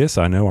hiatus.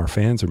 I know our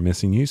fans are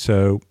missing you.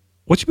 So,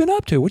 what you been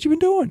up to? What you been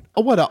doing?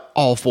 Oh, what an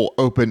awful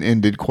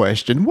open-ended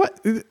question.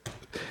 What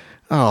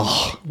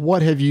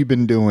have you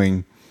been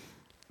doing?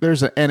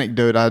 There's an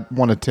anecdote I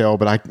want to tell,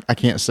 but I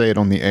can't say it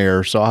on the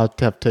air, so I'll have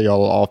to tell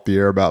y'all off the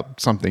air about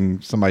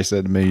something somebody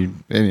said to me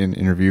in an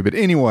interview. But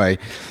anyway,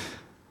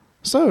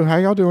 so how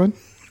y'all doing?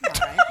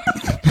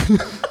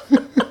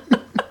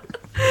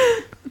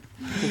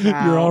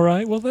 Wow. You're all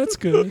right? Well, that's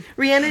good.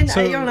 Rhiannon,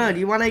 I don't know. Do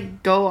you want to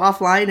go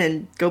offline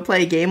and go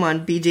play a game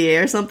on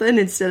BGA or something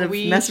instead of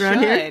mess around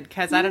here?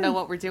 Because I don't know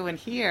what we're doing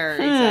here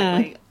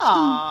exactly.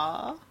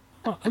 Aww.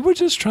 We're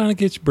just trying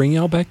to bring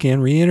y'all back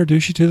in,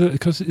 reintroduce you to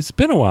because it's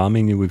been a while. I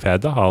mean, we've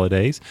had the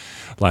holidays.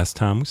 Last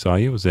time we saw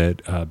you was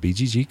at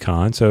BGG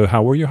Con. So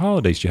how were your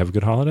holidays? Did you have a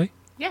good holiday?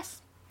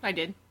 Yes, I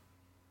did.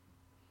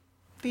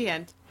 The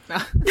end. No,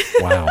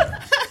 Wow.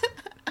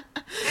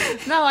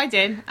 no I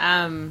did.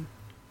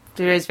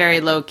 It was very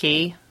low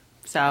key,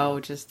 so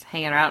just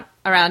hanging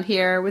around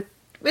here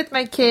with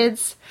my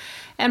kids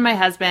and my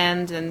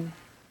husband, and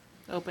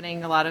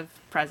opening a lot of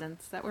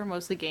presents that were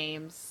mostly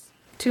games.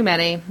 Too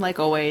many, like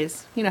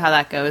always. You know how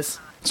that goes.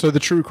 So the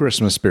true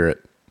Christmas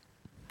spirit.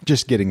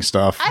 Just getting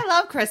stuff. I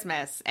love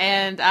Christmas,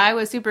 and I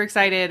was super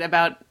excited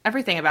about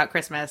everything about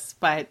Christmas,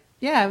 but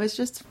yeah, it was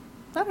just,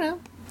 I don't know,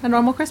 a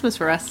normal Christmas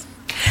for us.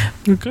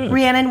 Good.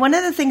 Rhiannon, one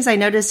of the things I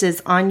noticed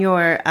is on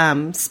your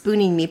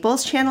Spooning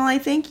Meeples channel, I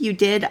think, you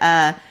did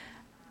a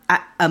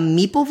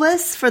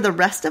Meeplevis for the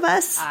rest of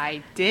us.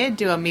 I did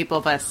do a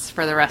Meeplevis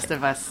for the rest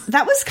of us.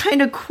 That was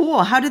kind of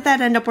cool. How did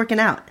that end up working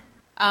out?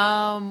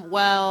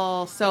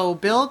 Well, so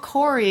Bill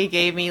Corey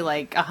gave me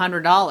like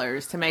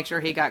 $100 to make sure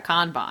he got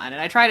Kanban,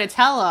 and I tried to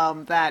tell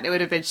him that it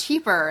would have been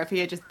cheaper if he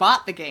had just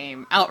bought the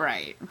game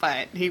outright,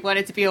 but he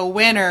wanted to be a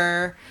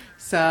winner,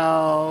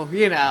 so,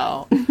 you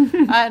know.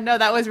 No,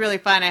 that was really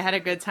fun. I had a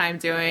good time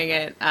doing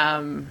it.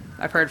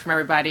 I've heard from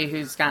everybody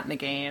who's gotten the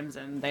games,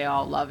 and they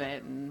all love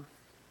it, and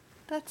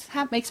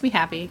that makes me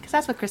happy, because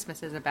that's what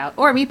Christmas is about,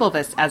 or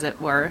Meeplevis, as it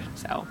were,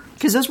 so.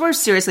 Because those were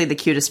seriously the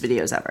cutest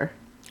videos ever.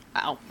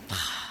 Wow.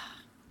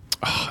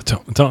 Oh,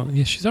 don't.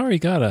 Yeah, she's already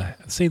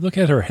got see, look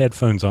at her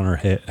headphones on her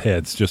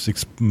heads just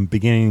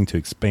beginning to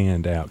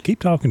expand out. Keep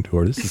talking to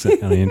her. This is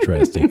kind of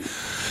interesting.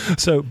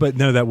 So, but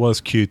no, that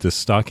was cute. The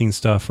stocking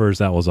stuffers,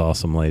 that was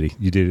awesome, lady.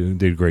 You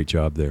did a great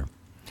job there.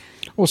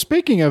 Well,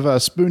 speaking of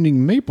Spooning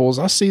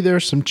Meeples, I see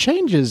there's some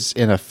changes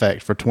in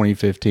effect for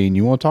 2015.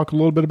 You want to talk a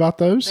little bit about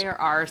those? There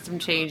are some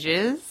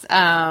changes.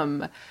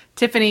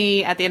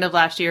 Tiffany, at the end of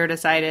last year,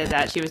 decided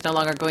that she was no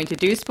longer going to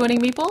do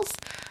Spooning Meeples.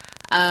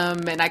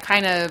 And I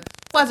kind of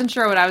wasn't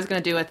sure what I was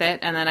going to do with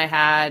it. And then I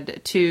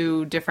had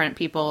two different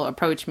people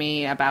approach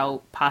me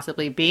about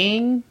possibly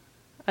being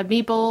a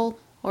meeple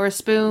or a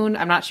spoon.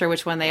 I'm not sure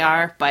which one they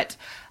are, but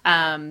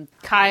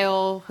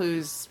Kyle,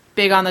 who's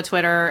big on the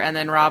Twitter, and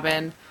then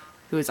Robin,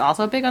 who is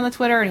also big on the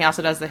Twitter, and he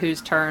also does the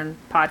Whose Turn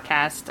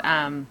podcast.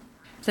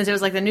 Since it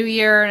was like the new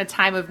year and a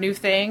time of new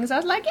things, I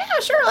was like, yeah,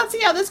 sure, let's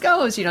see how this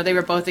goes. You know, they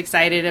were both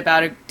excited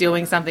about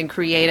doing something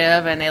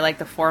creative, and they like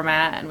the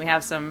format, and we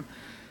have some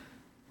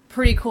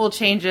pretty cool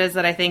changes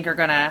that I think are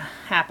going to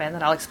happen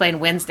that I'll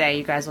explain Wednesday.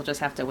 You guys will just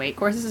have to wait. Of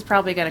course, this is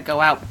probably going to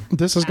go out.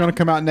 This is going to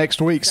come out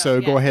next week, so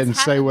yeah, go ahead and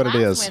say what it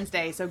is.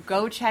 Wednesday, so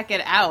go check it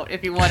out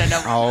if you want to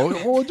know.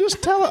 Oh, well,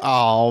 just tell it.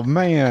 Oh,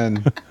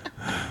 man.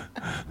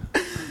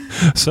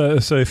 So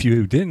if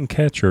you didn't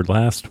catch her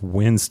last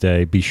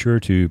Wednesday, be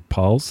sure to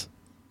pause,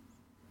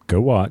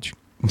 go watch,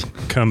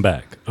 come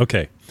back.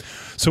 Okay.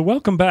 So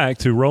welcome back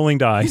to Rolling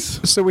Dice.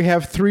 So we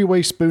have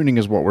three-way spooning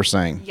is what we're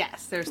saying.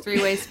 Yes, there's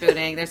three-way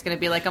spooning. There's going to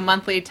be like a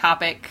monthly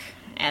topic,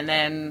 and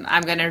then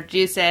I'm going to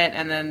introduce it,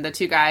 and then the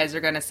two guys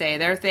are going to say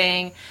their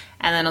thing,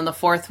 and then on the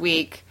fourth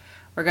week,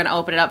 we're going to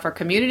open it up for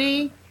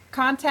community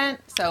content.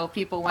 So if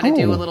people want to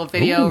do a little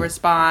video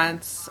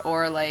response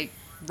or like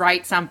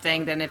write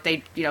something, then if they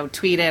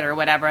tweet it or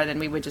whatever, then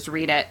we would just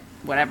read it,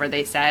 whatever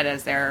they said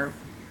as their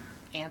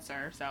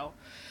answer. So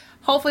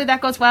hopefully that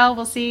goes well.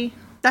 We'll see.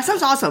 That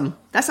sounds awesome.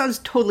 That sounds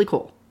totally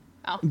cool.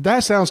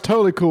 That sounds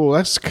totally cool.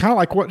 That's kind of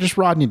like what just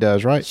Rodney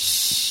does, right?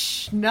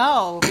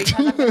 No, because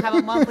I'm going to have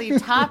a monthly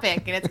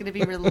topic, and it's going to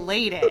be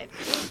related.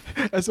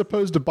 As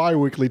opposed to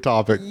bi-weekly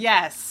topic.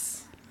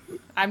 Yes.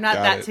 I'm not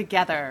Got that it.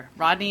 together.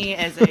 Rodney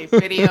is a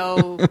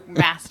video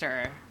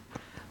master.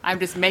 I'm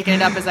just making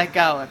it up as I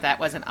go, if that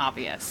wasn't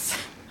obvious.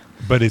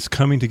 But it's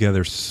coming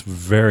together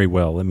very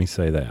well, let me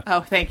say that.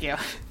 Oh, thank you.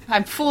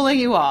 I'm fooling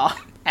you all.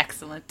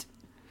 Excellent.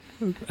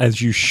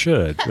 As you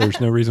should.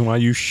 There's no reason why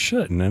you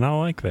shouldn't, and I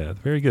like that.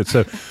 Very good.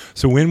 So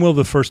when will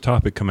the first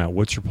topic come out?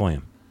 What's your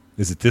plan?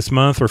 Is it this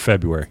month or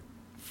February?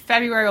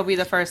 February will be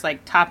the first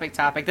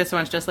topic. This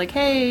one's just like,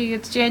 hey,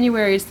 it's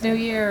January, it's the new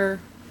year.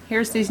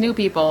 Here's these new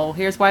people.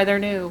 Here's why they're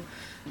new.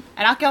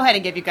 And I'll go ahead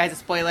and give you guys a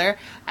spoiler.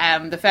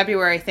 The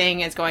February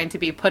thing is going to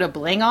be put a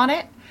bling on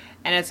it,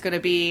 and it's going to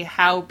be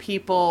how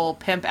people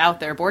pimp out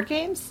their board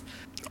games.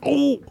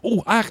 I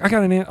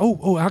got an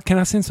answer. Can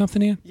I send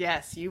something in?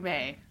 Yes, you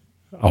may.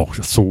 Oh,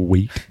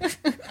 sweet.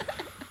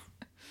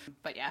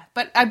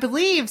 But I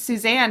believe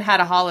Suzanne had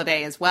a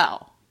holiday as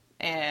well.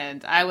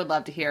 And I would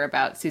love to hear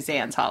about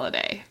Suzanne's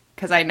holiday,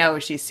 because I know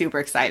she's super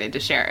excited to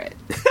share it.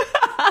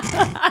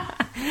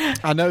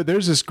 I know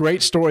there's this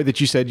great story that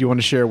you said you want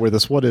to share with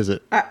us. What is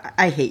it?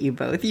 I hate you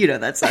both. You know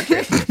that's not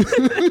true.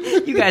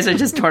 You guys are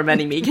just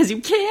tormenting me because you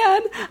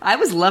can. I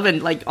was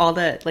loving all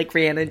the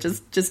Rhiannon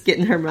just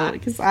getting her moment,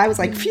 because I was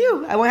like,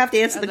 phew, I won't have to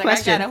answer the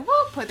question. I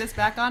gotta put this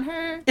back on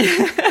her.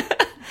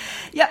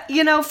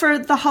 Yeah, for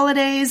the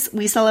holidays,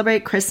 we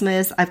celebrate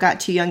Christmas. I've got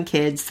 2 young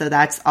kids, so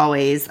that's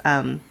always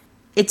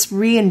it's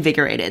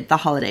reinvigorated the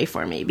holiday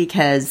for me,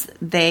 because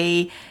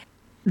they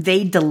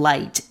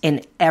delight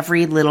in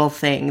every little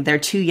thing. They're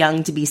too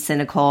young to be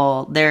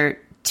cynical. They're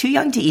too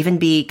young to even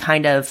be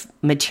kind of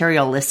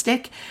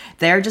materialistic.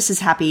 They're just as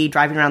happy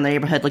driving around the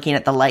neighborhood looking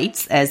at the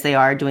lights as they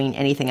are doing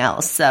anything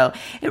else. So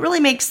it really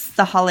makes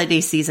the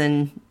holiday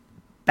season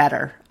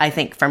better, I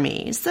think, for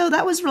me. So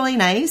that was really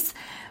nice.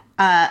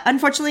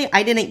 Unfortunately,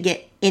 I didn't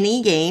get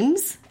any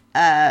games,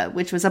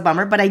 which was a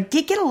bummer, but I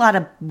did get a lot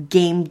of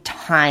game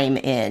time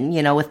in,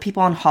 with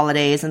people on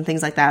holidays and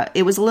things like that.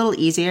 It was a little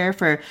easier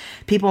for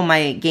people in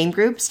my game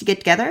groups to get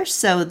together.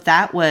 So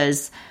that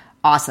was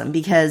awesome,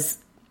 because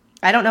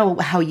I don't know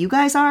how you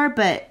guys are,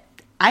 but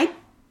I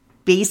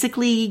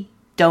basically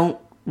don't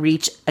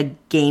reach a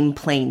game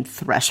playing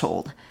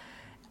threshold,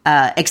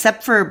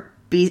 except for,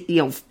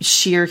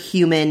 sheer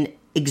human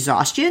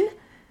exhaustion,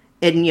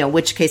 in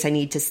which case I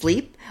need to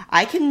sleep.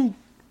 I can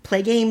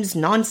play games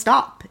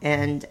nonstop,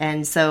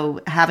 and so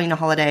having a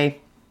holiday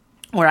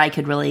where I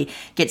could really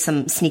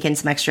sneak in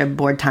some extra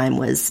board time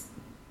was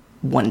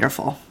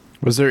wonderful.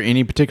 Was there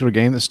any particular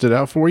game that stood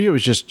out for you? It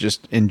was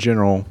just in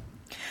general.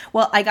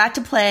 Well, I got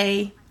to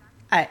play.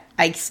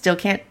 I still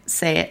can't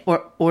say it.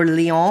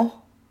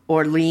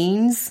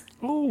 Orleans.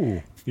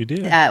 Oh, you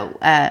did.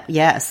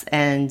 Yes,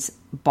 and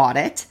bought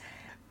it.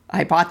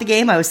 I bought the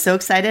game. I was so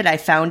excited. I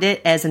found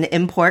it as an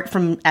import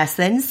from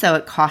Essen, so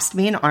it cost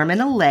me an arm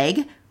and a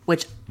leg,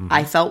 which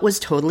I felt was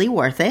totally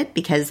worth it,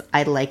 because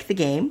I like the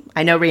game.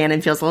 I know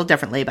Rhiannon feels a little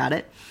differently about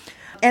it.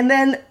 And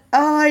then,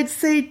 I'd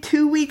say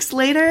 2 weeks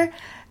later,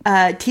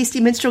 Tasty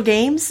Minstrel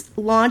Games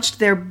launched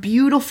their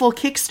beautiful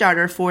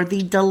Kickstarter for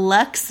the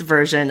deluxe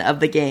version of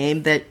the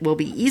game that will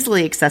be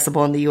easily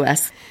accessible in the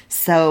US.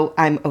 So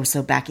I'm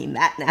also backing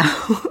that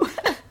now,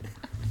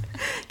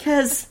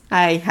 because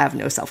I have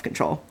no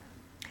self-control.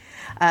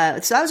 So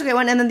that was a great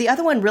one. And then the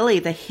other one, really,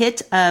 the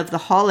hit of the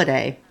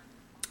holiday,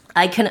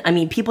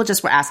 people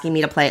just were asking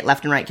me to play it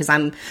left and right, because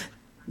I'm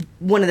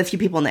one of the few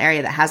people in the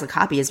area that has a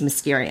copy, is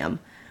Mysterium.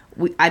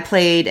 I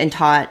played and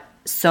taught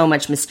so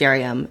much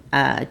Mysterium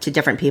to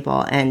different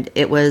people, and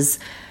it was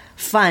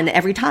fun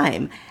every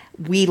time.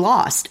 We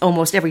lost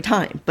almost every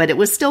time, but it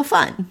was still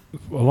fun.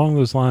 Along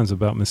those lines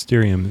about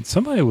Mysterium,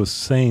 somebody was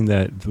saying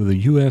that the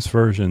U.S.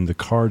 version, the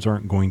cards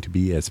aren't going to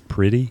be as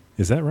pretty.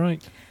 Is that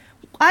right?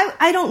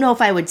 I don't know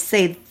if I would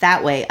say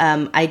that way.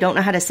 I don't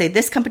know how to say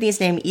this company's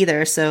name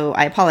either, so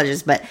I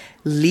apologize. But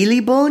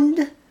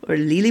Lillibund,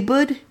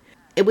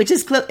 which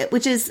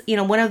is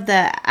one of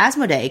the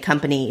Asmodee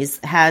companies,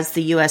 has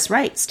the U.S.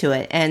 rights to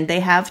it, and they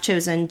have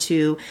chosen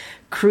to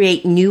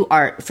create new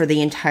art for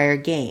the entire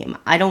game.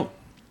 I don't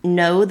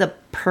know the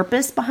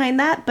purpose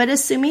behind that, but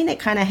assuming it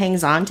kind of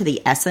hangs on to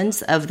the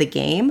essence of the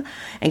game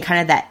and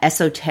kind of that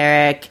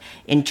esoteric,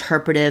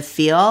 interpretive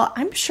feel,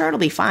 I'm sure it'll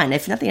be fine.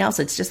 If nothing else,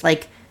 it's just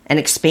like an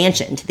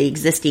expansion to the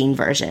existing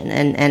version,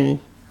 and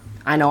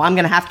I know I'm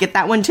going to have to get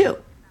that one too.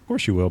 Of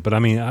course you will, but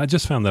I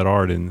just found that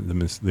art in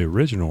the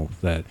original.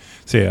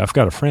 I've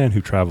got a friend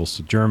who travels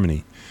to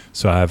Germany,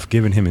 so I've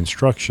given him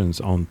instructions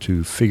on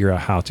to figure out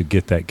how to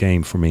get that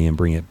game for me and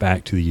bring it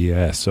back to the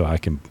U.S. so I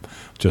can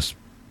just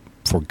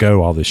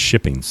forgo all this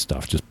shipping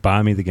stuff. Just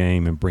buy me the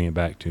game and bring it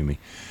back to me.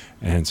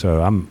 And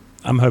so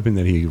I'm hoping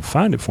that he'll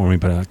find it for me,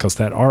 but because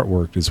that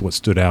artwork is what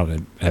stood out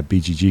at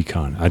BGG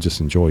Con. I just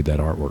enjoyed that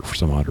artwork for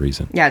some odd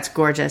reason. Yeah, it's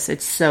gorgeous.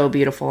 It's so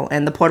beautiful.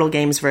 And the Portal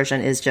Games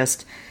version is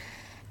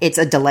it's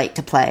a delight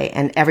to play.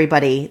 And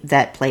everybody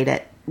that played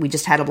it, we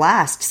just had a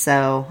blast.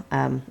 So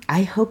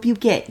I hope you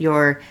get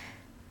your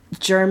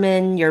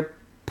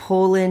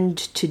Poland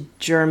to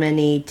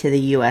Germany to the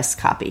U.S.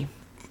 copy.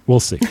 We'll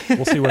see.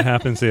 We'll see what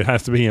happens. It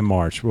has to be in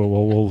March.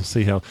 We'll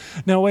see how.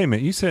 Now, wait a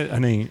minute. You said,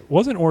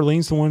 wasn't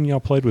Orleans the one y'all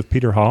played with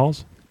Peter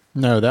Halls?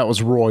 No, that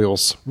was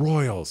Royals.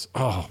 Royals.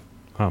 Oh,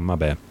 my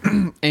bad.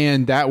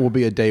 And that will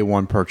be a day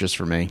one purchase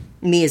for me.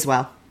 Me as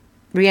well.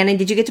 Rhiannon,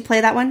 did you get to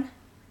play that one?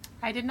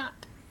 I did not.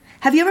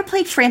 Have you ever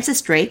played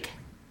Francis Drake?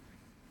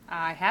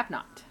 I have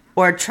not.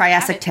 Or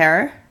Triassic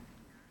Terror?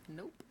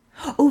 Nope.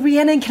 Oh,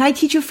 Rhiannon, can I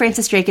teach you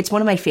Francis Drake? It's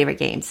one of my favorite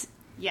games.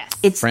 Yes.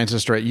 It's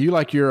Francis Drake. You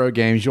like Euro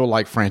games, you'll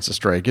like Francis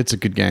Drake. It's a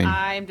good game.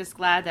 I'm just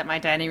glad that my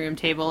dining room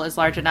table is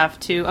large enough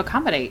to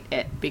accommodate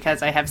it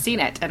because I have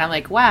seen it and I'm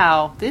like,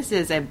 wow, this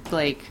is a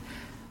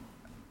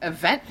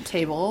event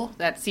table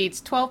that seats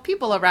 12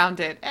 people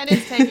around it and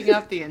it's taking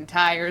up the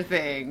entire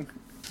thing.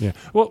 Yeah.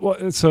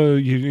 Well, so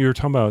you're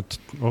talking about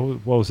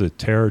what was it?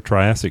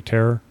 Triassic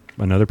Terror,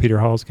 another Peter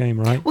Hall's game,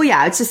 right? Well,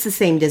 yeah, it's just the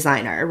same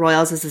designer.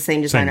 Royals is the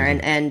same designer,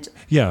 and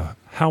yeah.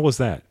 How was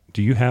that?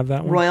 Do you have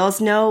that one?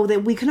 Royals know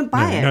that we couldn't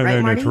buy it,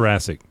 right, Marty? No,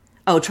 Jurassic.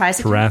 Oh,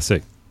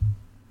 Jurassic.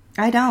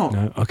 I don't.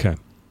 No, okay.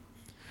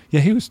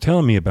 Yeah, he was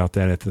telling me about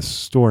that at the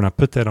store, and I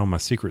put that on my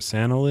Secret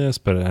Santa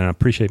list. And I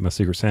appreciate my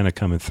Secret Santa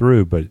coming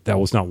through, but that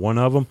was not one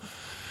of them.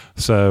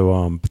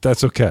 So, but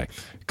that's okay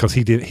because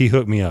he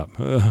hooked me up.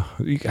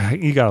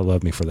 You gotta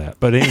love me for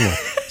that. But anyway,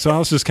 so I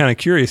was just kind of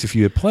curious if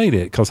you had played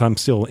it because I'm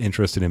still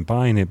interested in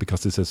buying it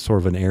because it's a sort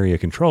of an area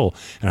control,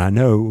 and I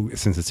know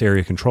since it's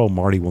area control,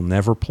 Marty will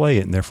never play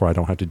it, and therefore I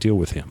don't have to deal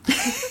with him.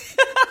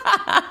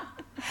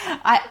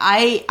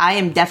 I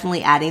am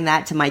definitely adding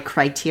that to my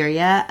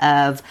criteria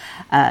of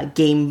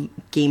game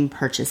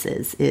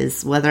purchases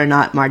is whether or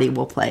not Marty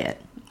will play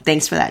it.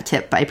 Thanks for that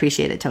tip. I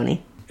appreciate it,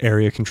 Tony.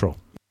 Area control.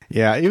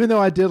 Yeah, even though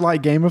I did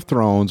like Game of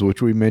Thrones,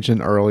 which we mentioned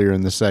earlier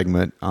in the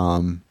segment,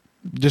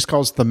 just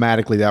because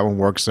thematically that one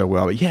works so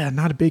well. But yeah,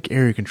 not a big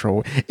area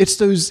control. It's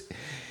those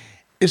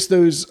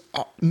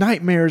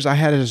nightmares I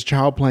had as a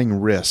child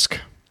playing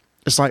Risk.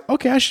 It's like,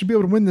 okay, I should be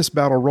able to win this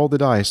battle. Roll the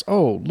dice.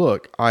 Oh,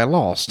 look, I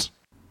lost.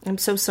 I'm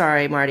so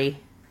sorry, Marty.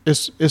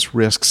 It's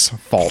Risk's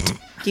fault.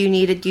 Do you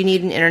need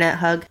an internet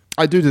hug?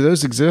 I do. Do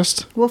those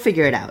exist? We'll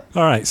figure it out.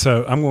 All right,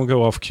 so I'm going to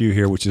go off cue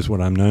here, which is what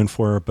I'm known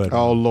for. But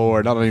oh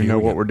Lord, I don't even know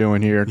what we're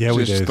doing here. Yeah,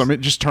 we do.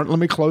 Let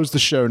me close the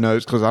show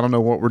notes because I don't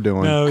know what we're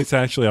doing. No, it's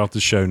actually off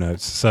the show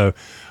notes. So,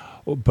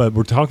 but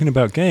we're talking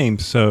about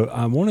games. So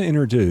I want to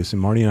introduce,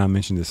 and Marty and I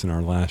mentioned this in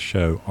our last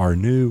show, our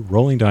new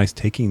Rolling Dice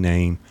Taking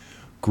Name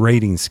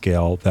grading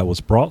scale that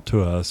was brought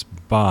to us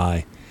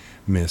by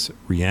Miss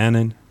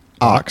Rhiannon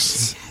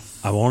Ox.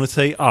 I want to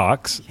say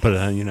ox, but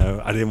I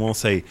didn't want to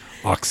say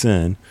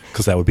oxen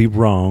because that would be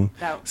wrong.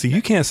 See,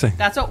 you can't say.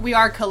 That's what we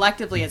are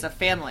collectively as a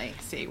family.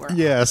 See,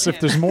 Yes, if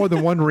there's more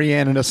than one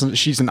Rhiannon,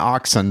 she's an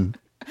oxen.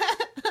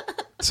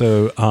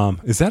 So,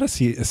 is that a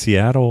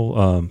Seattle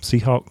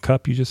Seahawk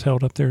cup you just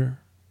held up there,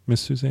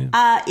 Miss Suzanne?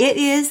 It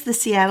is the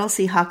Seattle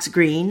Seahawks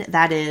green.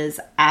 That is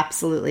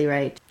absolutely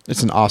right.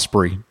 It's an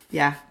Osprey.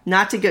 Yeah,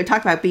 not to go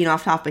talk about being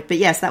off topic, but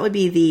yes, that would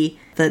be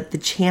the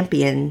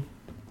champion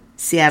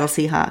Seattle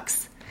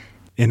Seahawks.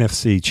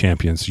 NFC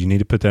champions. You need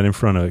to put that in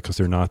front of it because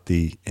they're not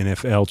the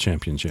NFL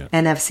champions yet.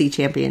 NFC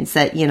champions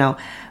that,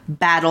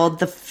 battled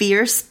the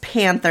fierce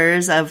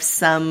Panthers of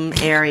some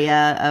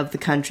area of the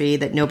country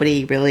that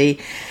nobody really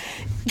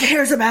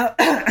cares about.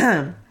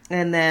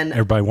 And then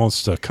everybody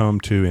wants to come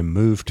to and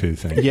move to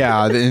things.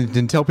 Yeah,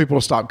 then tell people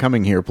to stop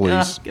coming here,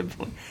 please. Good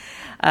point.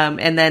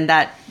 And then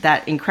that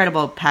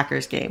incredible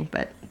Packers game.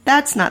 But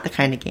that's not the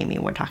kind of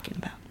gaming we're talking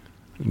about.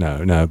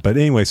 No. But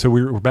anyway, so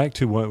we're back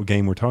to what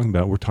game we're talking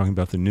about. We're talking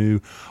about the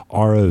new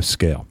RO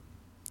scale.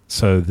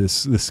 So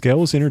this scale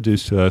was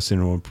introduced to us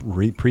in a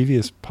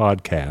previous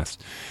podcast,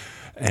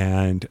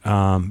 and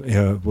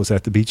it was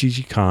at the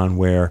BGG Con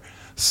where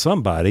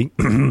somebody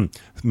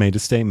made a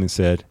statement and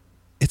said,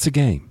 it's a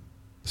game.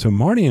 So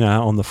Marty and I,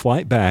 on the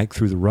flight back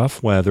through the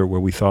rough weather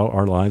where we thought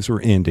our lives were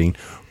ending,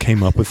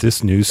 came up with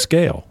this new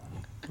scale.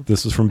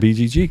 This is from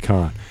BGG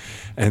Con.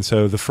 And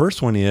so the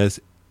first one is,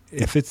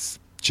 if it's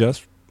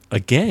just a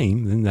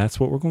game, then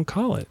that's what we're going to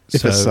call it.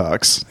 If it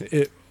sucks.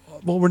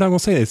 Well, we're not going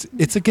to say it.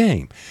 It's a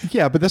game.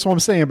 Yeah, but that's what I'm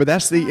saying. But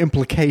that's the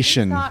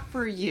implication. It's not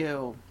for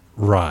you.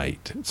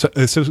 Right. So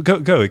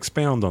go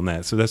expound on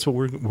that. So that's what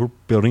we're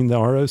building the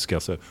RO scale.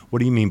 So what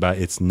do you mean by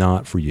it's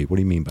not for you? What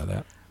do you mean by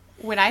that?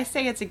 When I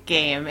say it's a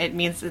game, it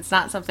means it's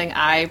not something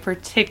I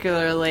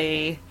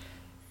particularly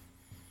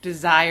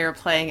desire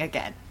playing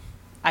again.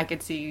 I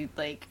could see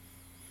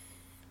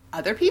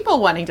other people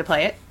wanting to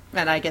play it,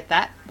 and I get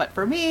that. But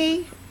for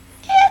me,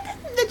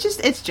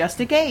 it's just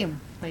a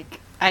game.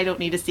 I don't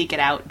need to seek it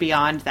out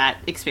beyond that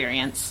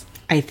experience.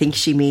 I think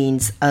she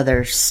means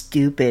other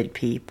stupid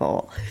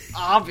people.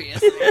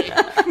 Obviously.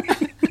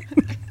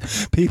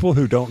 People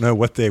who don't know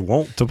what they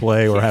want to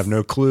play or have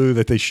no clue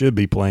that they should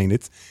be playing.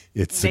 It's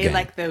a game. They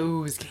like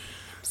those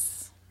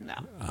games. No.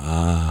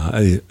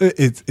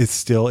 It's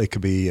still, it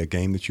could be a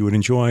game that you would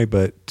enjoy,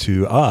 but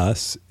to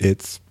us,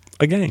 it's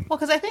a game. Well,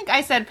 because I think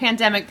I said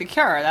Pandemic the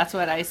Cure. That's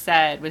what I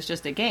said was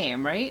just a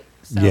game, right?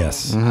 So,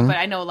 yes. Mm-hmm. But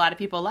I know a lot of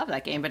people love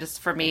that game. But just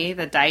for me,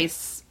 the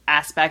dice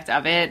aspect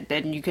of it,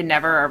 then you can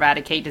never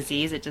eradicate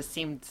disease. It just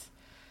seemed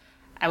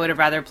I would have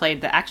rather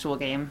played the actual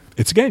game.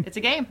 It's a game. It's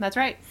a game. That's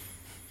right.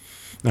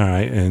 All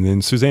right. And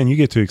then, Suzanne, you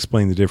get to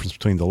explain the difference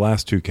between the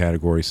last two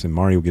categories, and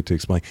Marty will get to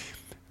explain.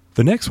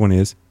 The next one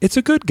is, it's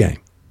a good game.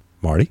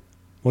 Marty,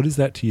 what is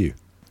that to you?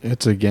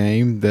 It's a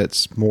game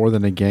that's more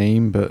than a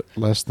game, but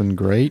less than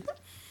great.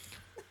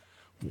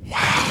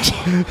 Wow.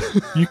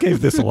 You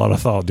gave this a lot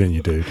of thought, didn't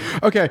you, dude?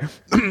 Okay.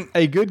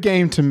 A good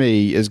game to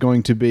me is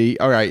going to be,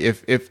 all right,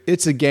 if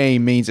it's a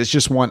game means it's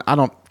just one, I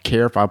don't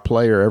care if I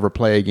play or ever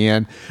play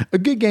again. A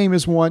good game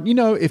is one,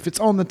 if it's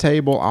on the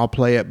table, I'll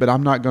play it, but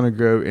I'm not going to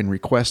go and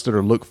request it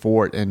or look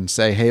for it and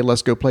say, hey,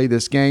 let's go play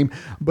this game.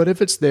 But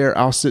if it's there,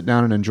 I'll sit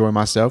down and enjoy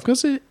myself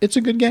because it's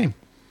a good game.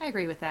 I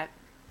agree with that.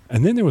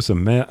 And then there was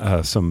some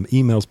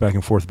emails back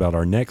and forth about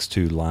our next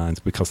two lines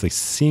because they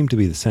seem to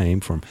be the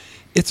same, from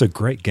it's a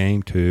great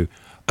game to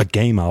a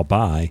game I'll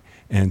buy.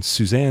 And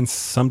Suzanne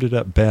summed it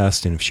up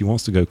best. And if she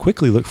wants to go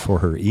quickly look for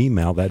her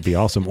email, that'd be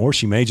awesome. Or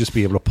she may just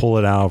be able to pull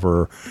it out of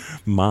her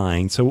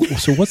mind. So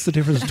what's the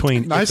difference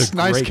between nice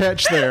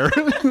catch there?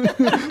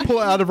 Pull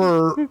it out of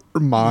her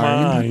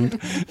mind.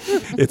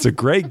 It's a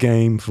great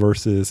game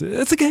versus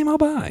it's a game I'll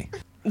buy.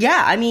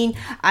 Yeah, I mean,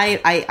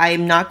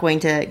 I'm not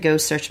going to go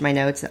search my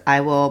notes.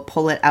 I will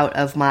pull it out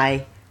of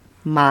my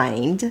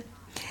mind.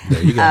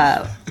 There you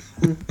go.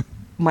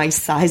 My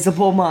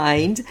sizable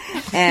mind.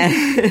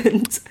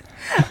 And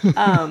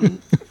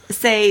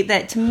say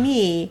that to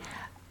me,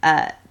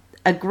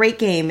 a great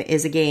game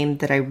is a game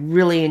that I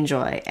really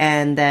enjoy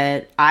and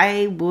that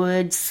I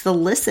would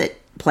solicit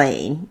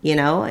playing.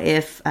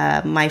 If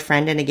my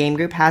friend in a game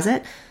group has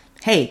it,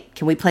 hey,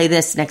 can we play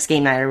this next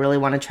game night? I really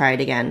want to try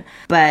it again.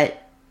 But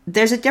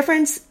there's a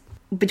difference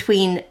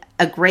between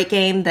a great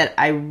game that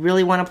I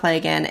really want to play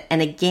again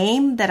and a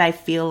game that I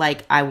feel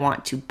like I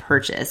want to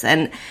purchase.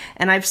 And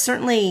I've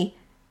certainly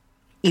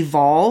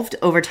evolved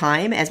over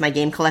time as my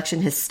game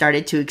collection has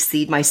started to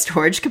exceed my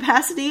storage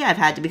capacity. I've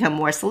had to become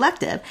more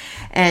selective.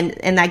 And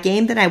that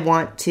game that I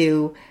want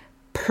to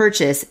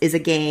purchase is a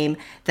game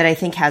that I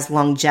think has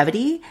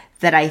longevity,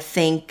 that I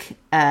think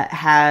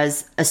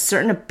has a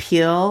certain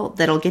appeal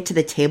that'll get to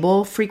the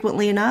table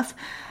frequently enough,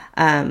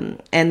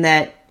 and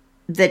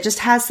that just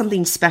has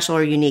something special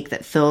or unique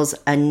that fills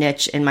a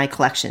niche in my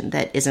collection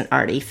that isn't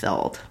already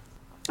filled.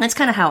 That's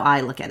kind of how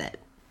I look at it.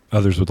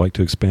 Others would like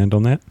to expand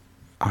on that?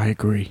 I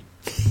agree.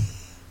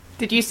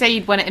 Did you say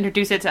you'd want to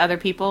introduce it to other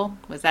people?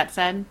 Was that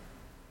said?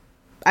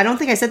 I don't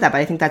think I said that, but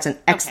I think that's an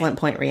excellent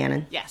point,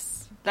 Rhiannon.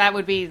 Yes. That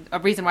would be a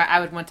reason why I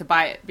would want to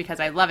buy it,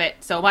 because I love it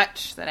so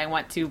much that I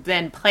want to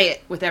then play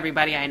it with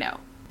everybody I know.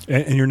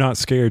 And you're not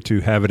scared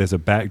to have it as a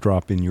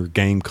backdrop in your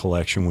game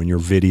collection when you're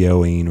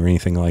videoing or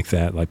anything like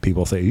that? Like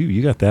people say, ooh,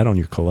 you got that on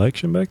your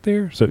collection back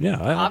there? So, yeah,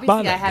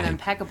 obviously I have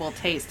impeccable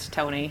taste,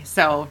 Tony.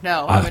 So,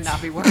 no, I would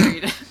not be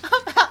worried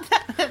about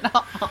that at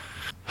all.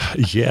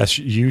 Yes,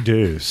 you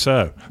do.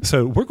 So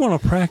we're going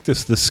to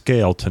practice the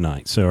scale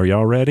tonight. So are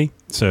y'all ready?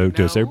 So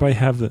does everybody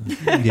have the...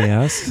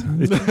 Yes. For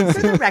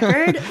the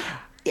record...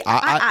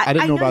 I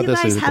didn't know about this.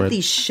 I know you guys have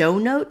these show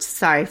notes.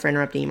 Sorry for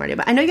interrupting you, Marty,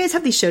 but I know you guys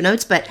have these show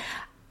notes, but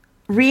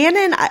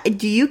Rhiannon,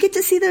 do you get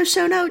to see those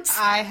show notes?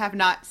 I have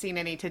not seen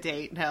any to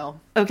date, no.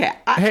 Okay.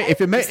 Hey,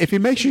 if he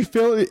makes you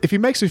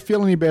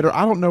feel any better,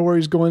 I don't know where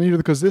he's going either,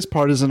 because this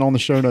part isn't on the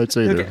show notes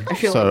either.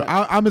 Okay, so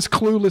I'm as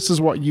clueless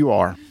as what you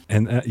are.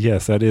 And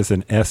yes, that is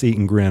an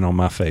S-eating grin on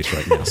my face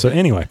right now. So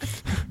anyway,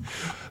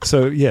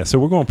 so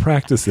we're going to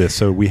practice this.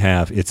 So we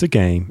have, it's a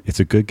game, it's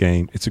a good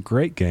game, it's a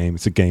great game,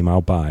 it's a game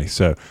I'll buy.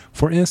 So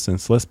for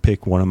instance, let's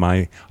pick one of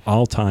my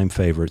all-time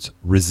favorites,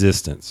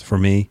 Resistance. For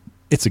me,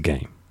 it's a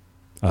game.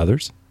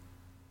 Others?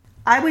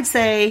 I would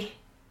say...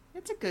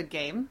 It's a good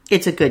game.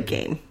 It's a good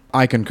game.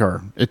 I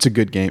concur. It's a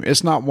good game.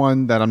 It's not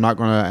one that I'm not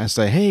going to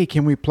say, hey,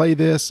 can we play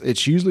this?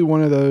 It's usually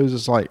one of those,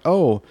 it's like,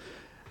 oh,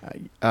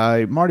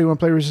 Marty, want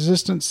to play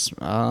Resistance?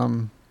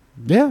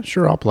 Yeah,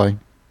 sure, I'll play.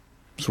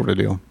 Sort of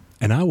deal.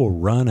 And I will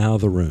run out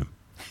of the room.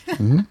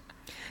 Mm-hmm.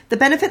 The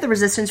benefit the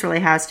Resistance really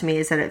has to me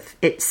is that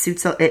it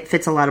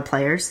fits a lot of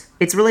players.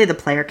 It's really the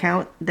player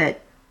count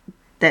that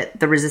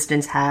the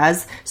Resistance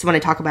has. So when I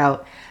talk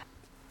about,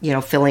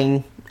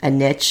 filling a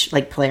niche,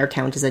 like player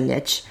count is a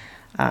niche.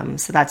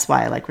 So that's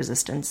why I like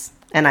Resistance.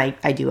 And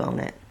I do own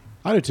it.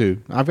 I do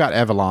too. I've got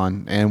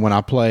Avalon, and when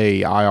I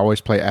play, I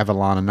always play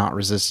Avalon and not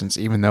Resistance,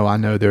 even though I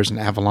know there's an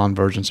Avalon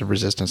version of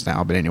Resistance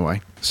now. But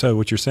anyway. So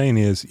what you're saying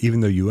is,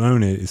 even though you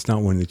own it, it's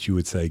not one that you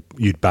would say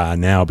you'd buy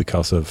now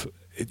because of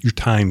your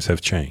times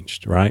have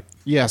changed, right?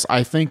 Yes,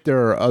 I think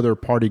there are other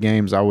party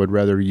games I would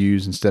rather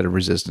use instead of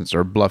Resistance,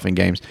 or bluffing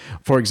games.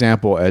 For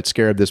example, at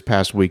Scarab this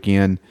past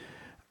weekend,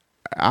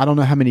 I don't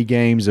know how many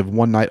games of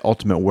One Night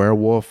Ultimate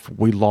Werewolf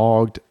we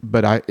logged,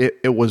 but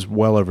it was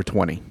well over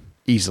 20,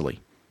 easily.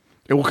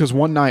 Because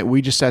one night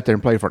we just sat there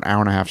and played for an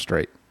hour and a half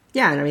straight.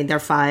 Yeah, and I mean, they're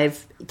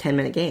 5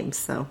 10-minute games,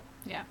 so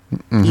yeah,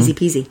 Easy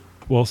peasy.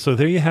 Well, so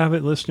there you have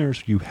it,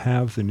 listeners. You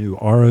have the new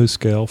RO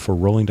scale for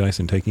rolling dice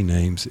and taking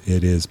names.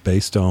 It is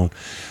based on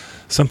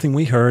something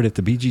we heard at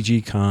the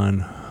BGG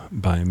Con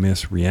by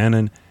Miss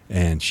Rhiannon,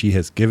 and she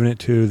has given it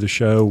to the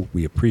show.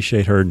 We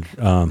appreciate her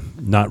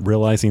not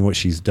realizing what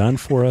she's done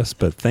for us,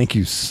 but thank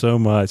you so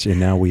much. And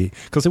now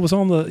because it was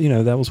on the,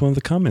 that was one of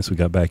the comments we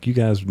got back. You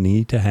guys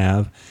need to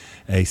have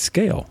a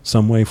scale,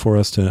 some way for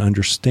us to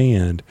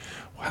understand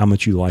how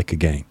much you like a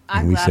game. I'm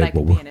and we glad said, I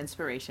can be an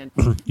inspiration.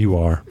 you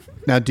are.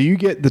 Now, do you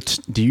get the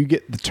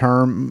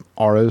term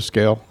RO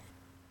scale?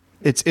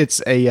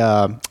 It's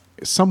a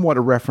somewhat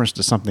a reference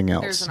to something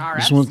else. There's an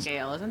This RF one's-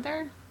 scale, isn't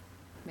there?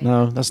 Maybe.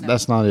 No,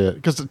 that's not it.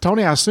 Because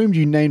Tony, I assumed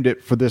you named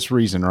it for this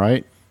reason,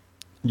 right?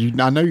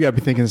 I know you got to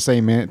be thinking the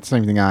same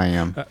thing I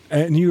am.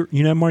 And you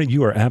know, Marty,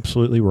 you are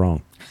absolutely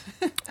wrong.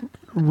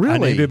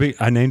 Really?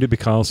 I named it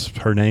because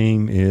her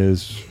name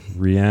is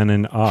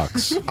Rhiannon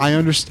Ox. I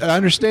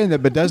understand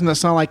that, but doesn't that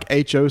sound like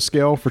HO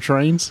scale for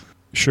trains?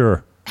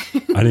 Sure.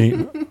 I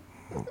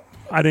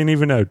didn't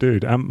even know,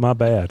 dude. My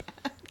bad.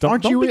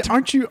 Aren't you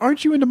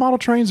into model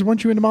trains?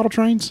 Weren't you into model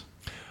trains?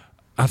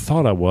 I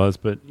thought I was,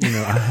 but I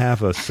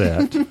have a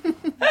set.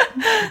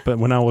 But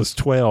when I was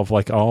 12,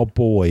 like all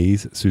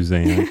boys,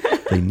 Suzanne,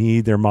 they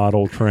need their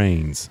model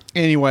trains.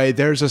 Anyway,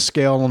 there's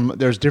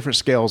different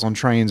scales on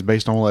trains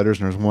based on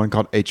letters, and there's one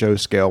called HO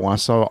scale. When I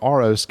saw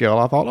RO scale,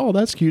 I thought, oh,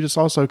 that's cute. It's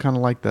also kind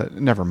of like that.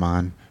 Never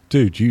mind.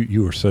 Dude,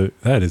 you were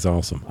that is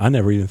awesome. I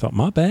never even thought,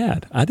 my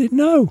bad. I didn't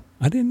know.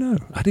 I didn't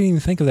even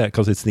think of that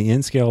because it's the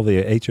N scale,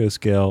 the HO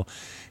scale,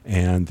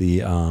 and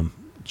the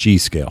G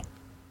scale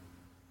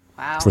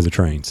Wow. for the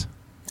trains.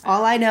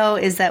 All I know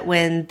is that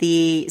when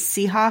the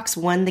Seahawks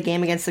won the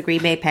game against the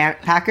Green Bay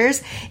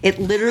Packers, it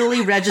literally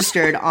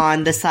registered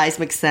on the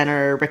Seismic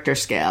Center Richter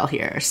scale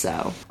here.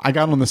 So I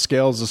got on the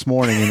scales this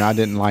morning, and I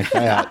didn't like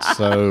that.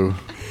 So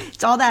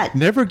it's all that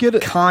never get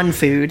it. con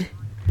food.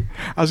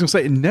 I was gonna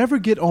say, never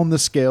get on the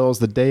scales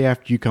the day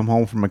after you come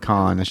home from a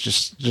con. It's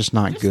just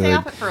not Just good. stay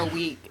off it for a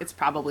week. It's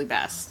probably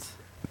best.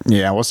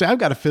 Yeah, well, see, I've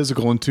got a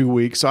physical in 2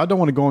 weeks, so I don't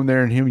want to go in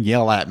there and him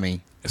yell at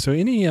me. So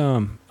any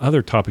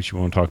other topics you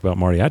want to talk about,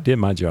 Marty? I did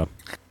my job.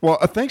 Well,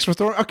 thanks for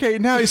throwing. Okay,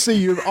 now you see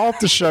you're off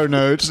the show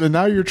notes, and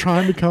now you're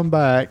trying to come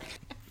back.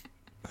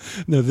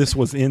 No, this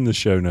was in the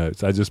show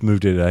notes. I just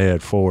moved it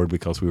ahead forward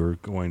because we were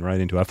going right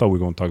into it. I thought we were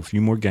going to talk a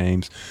few more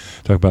games,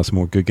 talk about some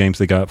more good games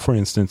they got. For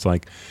instance,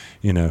 like,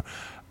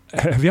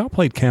 have y'all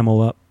played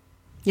Camel Up?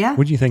 Yeah.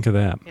 What do you think of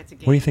that? It's a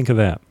game. What do you think of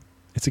that?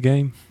 It's a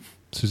game,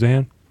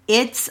 Suzanne?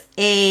 It's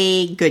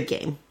a good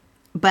game,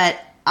 but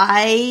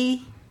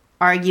I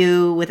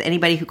argue with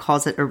anybody who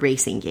calls it a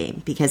racing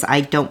game because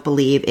I don't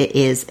believe it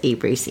is a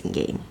racing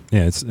game.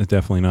 Yeah, it's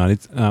definitely not.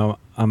 It's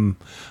I'm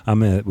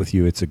with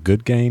you. It's a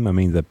good game. I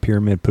mean, the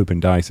pyramid poop and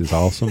dice is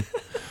awesome.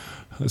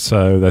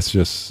 So that's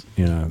just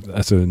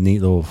that's a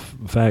neat little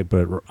fact.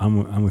 But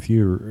I'm with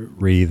you,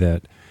 Ree,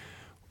 that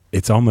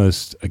it's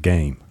almost a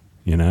game.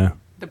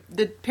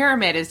 The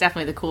pyramid is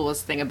definitely the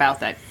coolest thing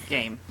about that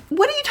game.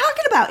 What are you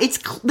talking about? It's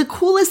the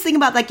coolest thing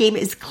about that game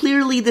is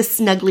clearly the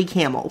snuggly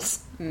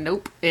camels.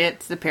 Nope,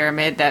 it's the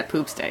pyramid that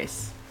poops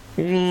dice.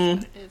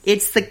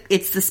 It's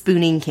the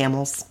spooning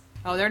camels.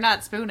 Oh, they're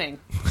not spooning.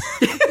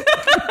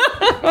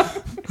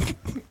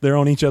 They're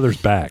on each other's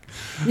back.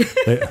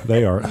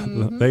 They are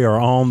they are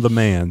on the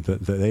man.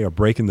 They are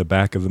breaking the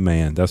back of the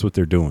man. That's what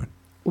they're doing.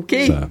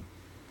 Okay. So,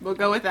 We'll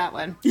go with that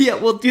one. Yeah,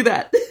 we'll do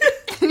that.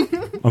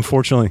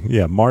 unfortunately,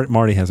 yeah,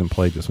 Marty hasn't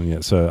played this one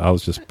yet, so I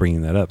was just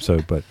bringing that up. So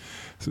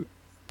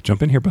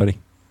jump in here, buddy.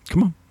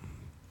 Come on.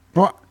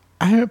 Well,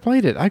 I haven't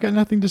played it. I got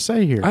nothing to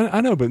say here.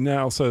 I know, but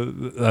now, so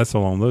that's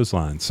along those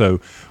lines. So,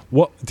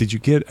 what did you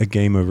get a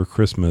game over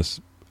Christmas?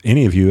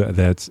 Any of you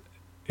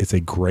it's a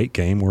great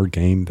game or a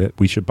game that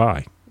we should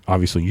buy?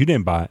 Obviously, you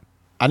didn't buy it.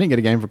 I didn't get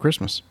a game for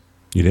Christmas.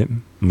 You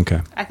didn't? Okay.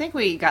 I think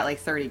we got like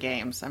 30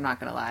 games. I'm not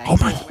going to lie. Oh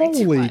my! It was way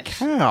too Holy much.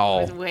 cow!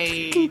 It was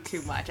way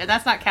too much. And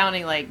that's not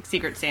counting like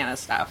Secret Santa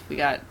stuff. We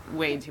got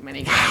way too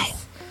many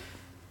games.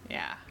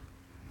 Yeah.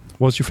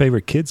 What's your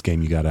favorite kids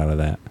game you got out of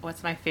that?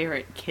 What's my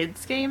favorite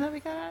kids game that we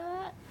got out of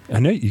that? I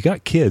know you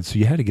got kids, so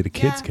you had to get a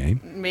kids Yeah,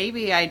 game.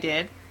 Maybe I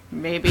did.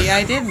 Maybe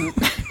I didn't.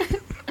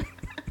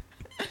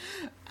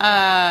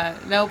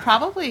 No,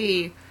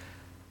 probably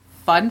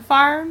Fun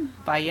Farm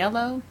by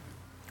Yellow.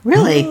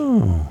 Really?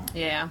 Oh.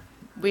 Yeah.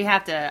 We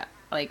have to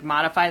like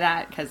modify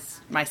that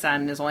because my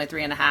son is only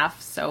 3.5.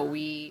 So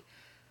we,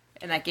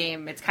 in that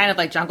game, it's kind of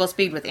like Jungle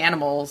Speed with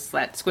animals,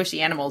 that squishy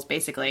animals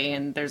basically.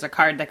 And there's a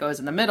card that goes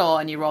in the middle,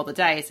 and you roll the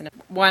dice. And if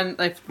one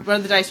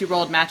of the dice you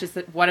rolled matches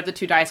one of the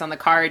two dice on the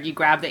card, you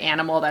grab the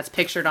animal that's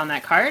pictured on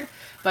that card.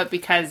 But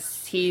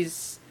because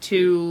he's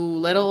too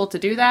little to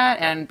do that,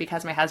 and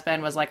because my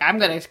husband was like, "I'm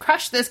going to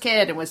crush this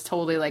kid," and was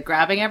totally like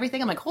grabbing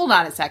everything, I'm like, "Hold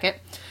on a second."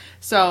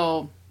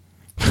 So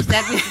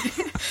instead, he's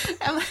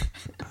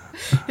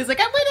like,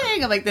 "I'm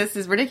winning." I'm like, "This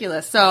is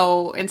ridiculous."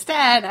 So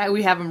instead,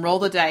 we have him roll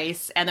the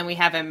dice, and then we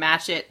have him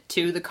match it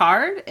to the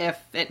card if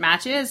it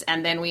matches,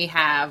 and then we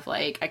have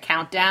like a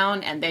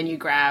countdown, and then you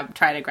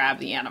try to grab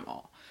the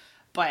animal.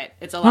 But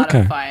it's a lot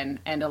of fun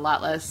and a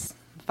lot less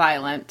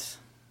violent,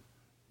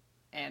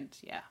 and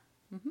yeah.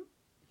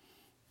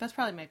 That's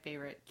probably my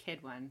favorite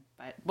kid one.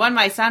 But one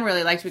my son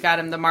really liked, we got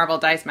him the Marvel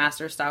Dice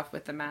Master stuff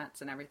with the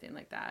mats and everything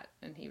like that,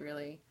 and he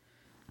really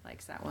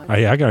likes that one.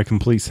 I got a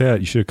complete set.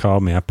 You should have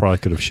called me. I probably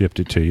could have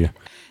shipped it to you.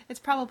 It's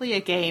probably a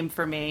game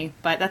for me,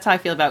 but that's how I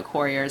feel about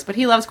Couriers. But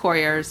he loves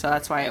Couriers, so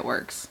that's why it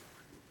works.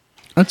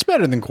 It's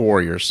better than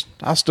Warriors.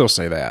 I'll still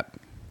say that.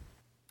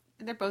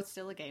 They're both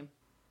still a game.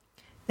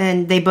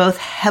 And they both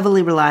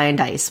heavily rely on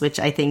dice, which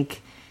I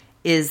think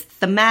is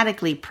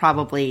thematically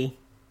probably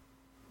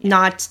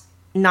not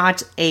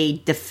a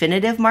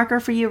definitive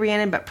marker for you,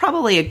 Rhiannon, but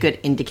probably a good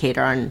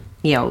indicator on,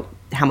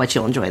 how much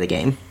you'll enjoy the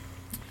game.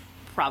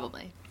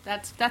 Probably.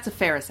 That's a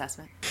fair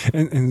assessment.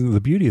 And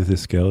the beauty of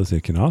this scale is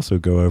it can also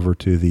go over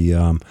to the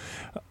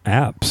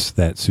apps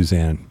that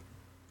Suzanne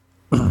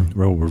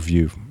will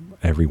review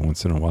every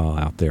once in a while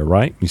out there,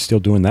 right? You're still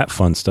doing that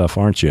fun stuff,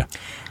 aren't you?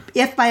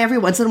 If by every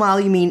once in a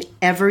while you mean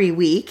every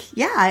week,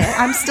 yeah,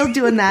 I'm still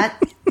doing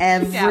that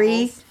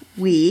every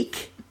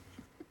week.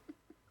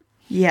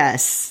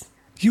 Yes.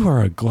 You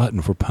are a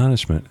glutton for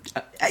punishment.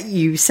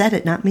 You said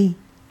it, not me.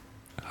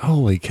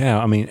 Holy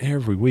cow. I mean,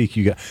 every week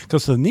you got,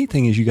 because the neat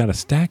thing is you got to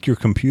stack your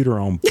computer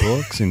on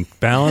books and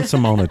balance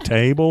them on a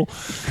table.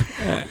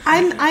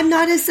 I'm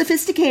not as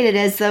sophisticated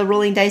as the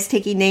Rolling Dice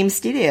Taking Names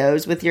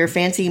Studios with your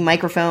fancy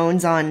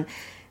microphones on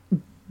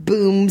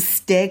boom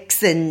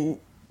sticks and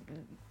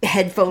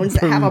headphones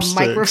that have a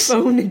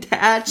microphone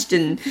attached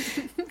and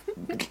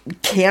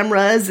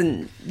cameras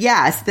and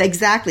yes,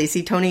 exactly.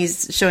 See,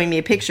 Tony's showing me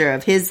a picture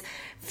of his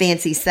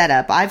fancy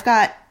setup. I've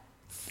got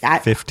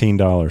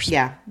 $15.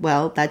 Yeah,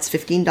 well, that's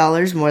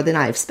 $15 more than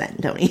I've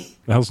spent, Tony.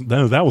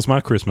 That was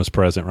my Christmas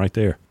present right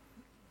there.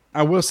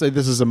 I will say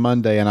this is a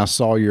Monday, and I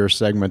saw your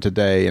segment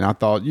today, and I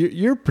thought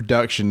your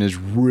production is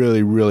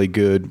really, really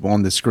good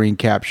on the screen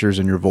captures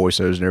and your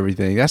voiceovers and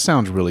everything. That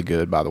sounds really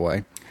good, by the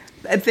way.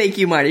 Thank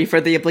you, Marty, for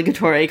the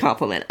obligatory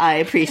compliment. I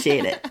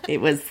appreciate it.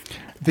 It was...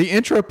 The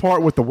intro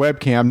part with the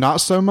webcam, not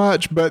so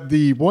much, but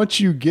once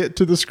you get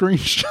to the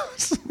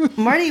screenshots.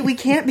 Marty,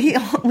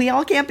 we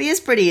all can't be as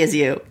pretty as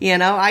you.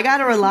 I got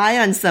to rely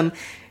on some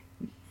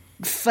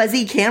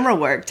fuzzy camera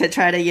work to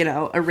try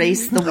to,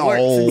 erase the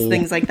warts and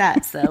things like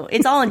that. So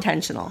it's all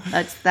intentional.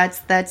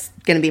 That's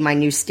going to be my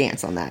new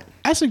stance on that.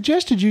 I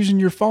suggested using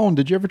your phone.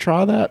 Did you ever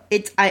try that?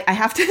 I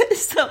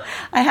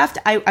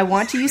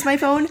want to use my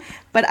phone,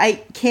 but I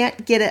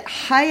can't get it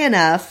high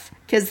enough.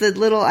 Because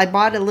I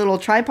bought a little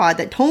tripod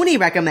that Tony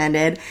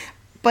recommended,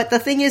 but the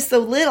thing is so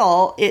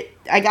little,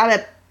 I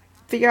gotta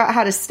figure out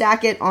how to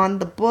stack it on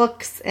the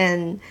books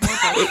and.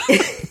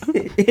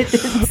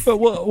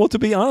 Well, to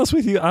be honest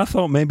with you, I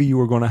thought maybe you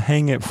were going to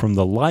hang it from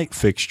the light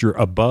fixture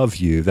above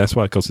you. That's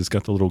why, because it's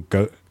got the little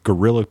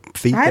gorilla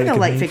feet. I have no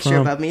light fixture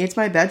above me. It's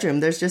my bedroom.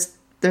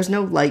 There's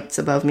no lights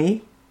above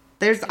me.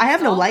 I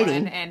have no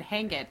lighting. And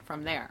hang it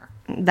from there.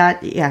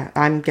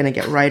 I'm gonna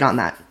get right on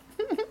that.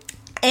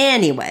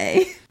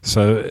 Anyway.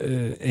 So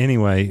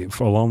anyway,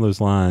 along those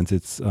lines,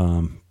 it's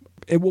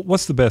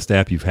what's the best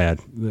app you've had?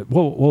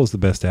 What was the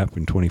best app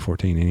in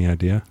 2014? Any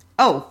idea?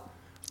 Oh,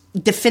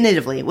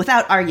 definitively,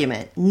 without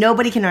argument,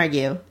 nobody can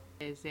argue.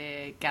 Is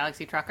it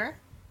Galaxy Trucker?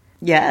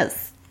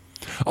 Yes.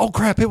 Oh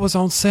crap! It was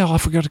on sale. I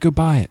forgot to go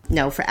buy it.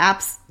 No, for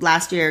apps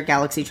last year,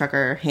 Galaxy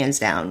Trucker, hands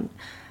down,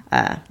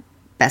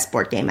 best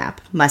board game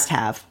app, must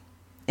have,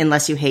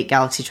 unless you hate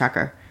Galaxy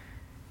Trucker,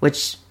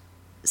 which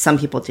some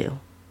people do.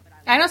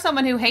 I know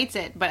someone who hates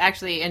it, but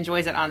actually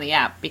enjoys it on the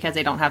app because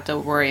they don't have to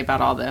worry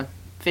about all the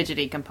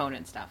fidgety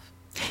component stuff.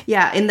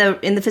 Yeah, in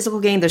the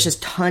physical game, there's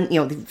just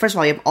first of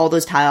all, you have all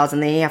those tiles,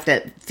 and then you have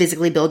to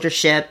physically build your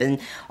ship and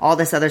all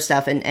this other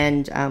stuff,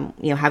 and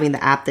having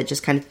the app that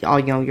just kind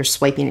of, you're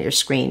swiping at your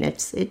screen,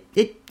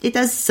 it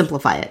does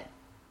simplify it.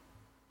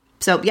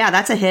 So yeah,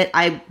 that's a hit.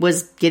 I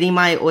was getting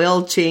my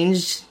oil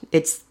changed.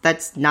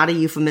 That's not a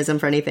euphemism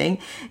for anything,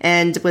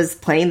 and was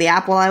playing the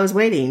app while I was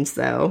waiting.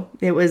 So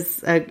it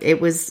was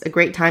a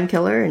great time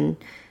killer, and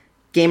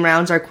game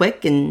rounds are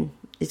quick, and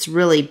it's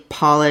really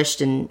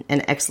polished and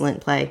excellent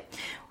play.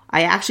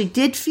 I actually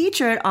did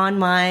feature it on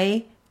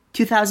my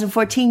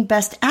 2014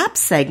 Best App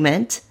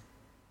segment.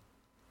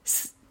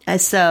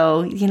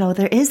 So,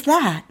 there is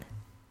that.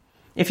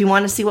 If you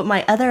want to see what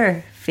my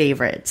other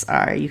favorites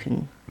are, you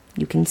can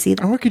see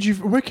them.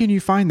 Where can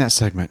you find that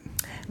segment?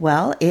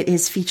 Well, it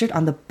is featured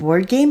on the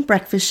Board Game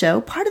Breakfast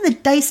Show, part of the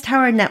Dice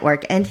Tower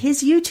Network, and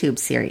his YouTube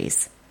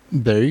series.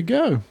 There you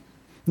go.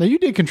 Now, you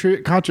did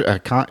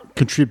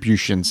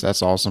contributions.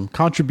 That's awesome.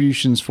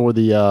 Contributions for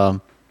the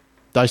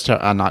Dice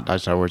Tower, not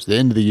Dice Tower Awards, the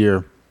end of the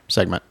year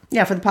segment.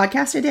 Yeah, for the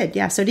podcast, I did.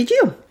 Yeah, so did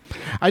you.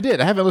 I did.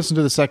 I haven't listened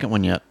to the second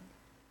one yet.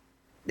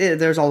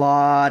 There's a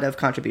lot of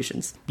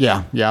contributions.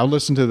 Yeah. I'll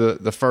listen to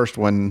the first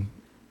one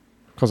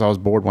because I was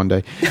bored one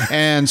day.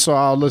 And so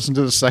I'll listen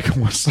to the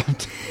second one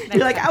sometime.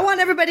 You're like, I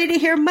want everybody to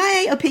hear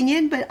my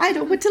opinion, but I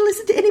don't want to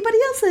listen to anybody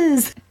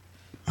else's.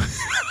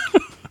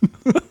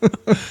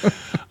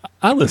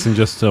 I listen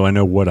just so I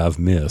know what I've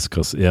missed,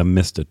 because I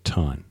missed a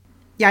ton.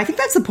 Yeah, I think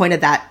that's the point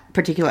of that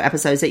particular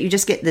episode, is that you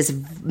just get this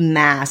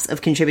mass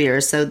of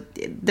contributors. So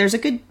there's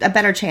a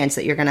better chance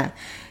that you're going to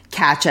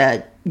catch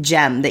a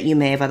gem that you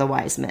may have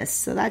otherwise missed.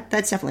 So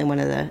that's definitely one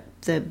of the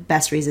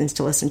best reasons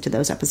to listen to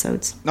those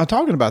episodes. Now,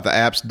 talking about the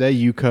apps today,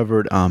 you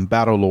covered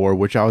Battle Lore,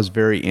 which I was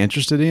very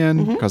interested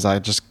in because I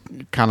just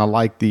kind of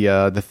liked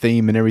the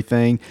theme and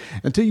everything,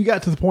 until you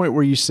got to the point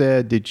where you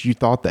said that you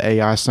thought the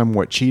AI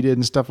somewhat cheated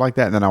and stuff like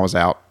that, and then I was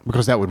out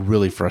because that would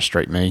really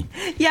frustrate me.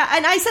 Yeah,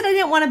 and I said I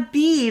didn't want to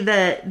be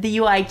the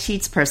UI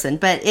cheats person,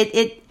 but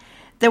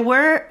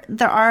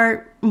there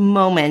are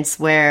moments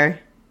where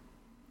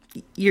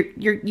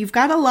you've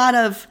got a lot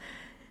of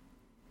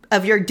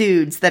your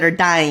dudes that are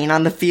dying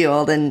on the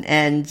field,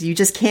 and you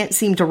just can't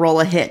seem to roll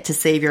a hit to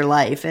save your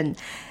life. And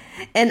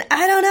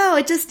I don't know,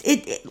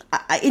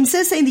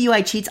 instead of saying the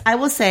UI cheats, I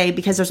will say,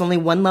 because there's only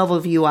one level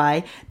of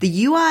UI,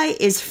 the UI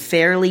is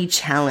fairly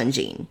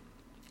challenging.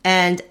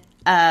 And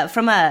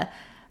from an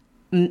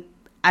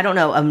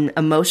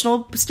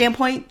emotional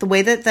standpoint, the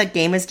way that the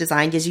game is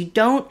designed is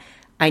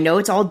I know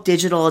it's all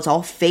digital, it's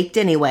all faked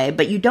anyway,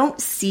 but you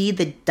don't see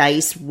the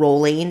dice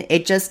rolling.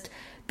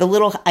 The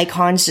little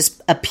icons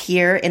just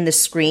appear in the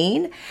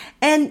screen,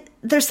 and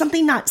there's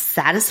something not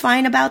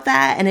satisfying about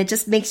that, and it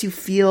just makes you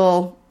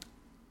feel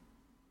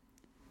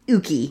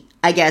ooky,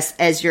 I guess,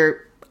 as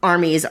your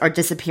armies are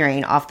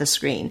disappearing off the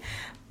screen.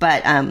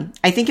 But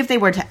I think if they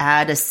were to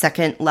add a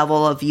second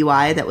level of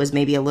UI that was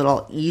maybe a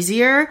little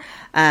easier,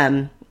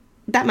 that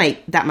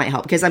might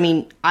help. Because, I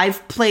mean,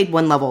 I've played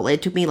one level.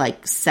 It took me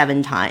like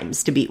 7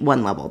 times to beat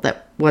one level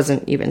that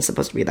wasn't even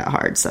supposed to be that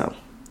hard. So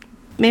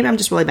maybe I'm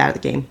just really bad at the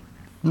game.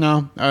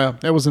 No,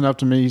 that was enough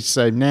to me to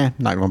say, nah,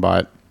 not going to buy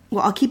it.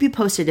 Well, I'll keep you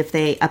posted if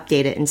they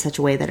update it in such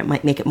a way that it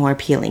might make it more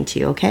appealing to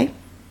you, okay?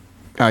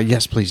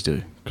 Yes, please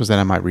do. Because then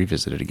I might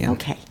revisit it again.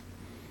 Okay.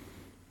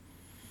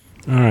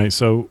 All right,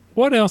 so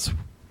what else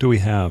do we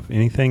have?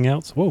 Anything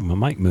else? Whoa, my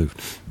mic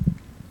moved.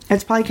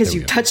 That's probably because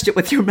you touched it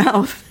with your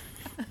mouth.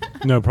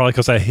 No, probably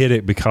because I hit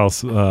it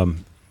because, we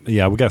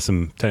got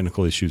some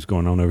technical issues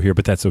going on over here,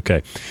 but that's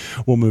okay.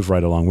 We'll move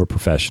right along. We're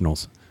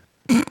professionals.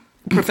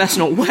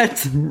 Professional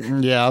what?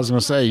 Yeah, I was going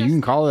to say, you can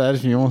call it that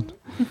if you want.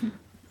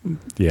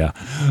 Yeah.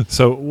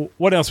 So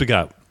what else we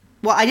got?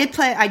 Well, I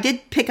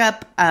did pick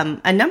up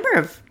a number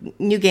of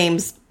new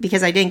games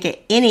because I didn't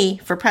get any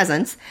for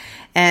presents.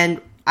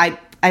 And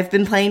I've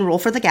been playing Roll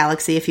for the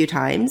Galaxy a few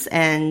times,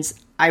 and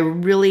I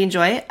really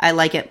enjoy it. I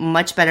like it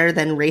much better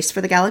than Race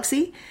for the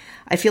Galaxy.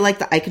 I feel like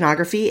the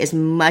iconography is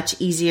much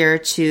easier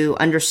to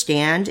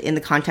understand in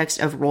the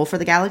context of Roll for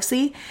the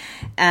Galaxy.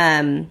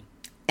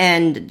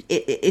 And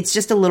it's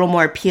just a little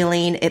more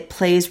appealing. It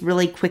plays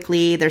really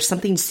quickly. There's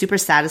something super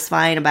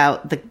satisfying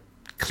about the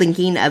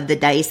clinking of the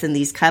dice in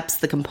these cups.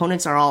 The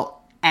components are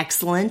all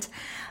excellent.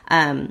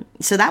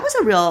 So that was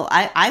a real,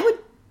 I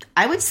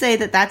would say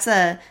that's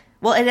it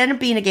ended up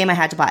being a game I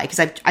had to buy because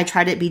I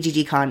tried it at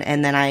BGG Con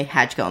and then I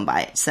had to go and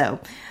buy it. So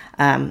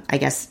I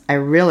guess I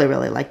really,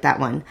 really liked that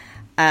one.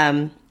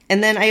 And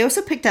then I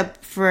also picked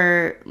up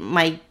for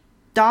my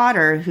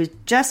daughter who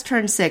just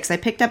turned 6, I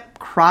picked up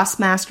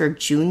Crossmaster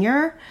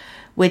Junior,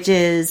 which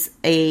is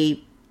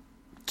a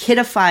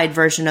kidified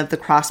version of the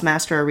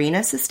Crossmaster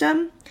Arena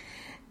system.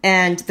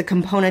 And the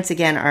components,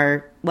 again,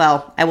 are,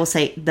 well, I will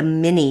say the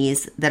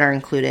minis that are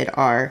included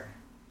are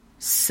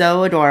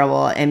so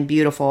adorable and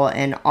beautiful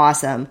and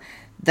awesome.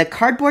 The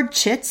cardboard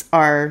chits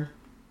are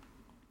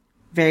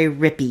very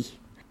rippy,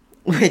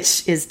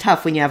 which is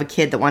tough when you have a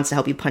kid that wants to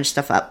help you punch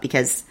stuff up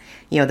because,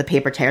 the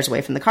paper tears away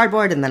from the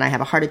cardboard and then I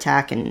have a heart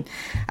attack and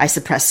I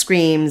suppress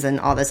screams and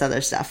all this other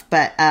stuff.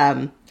 But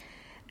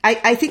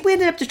I think we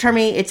ended up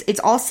determining it's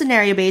all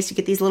scenario based. You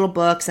get these little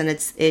books and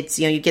it's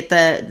you get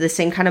the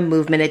same kind of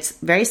movement. It's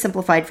very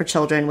simplified for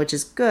children, which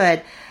is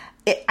good.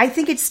 I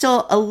think it's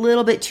still a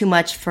little bit too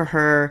much for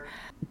her,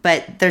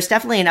 but there's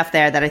definitely enough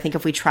there that I think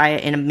if we try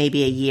it in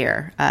maybe a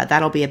year,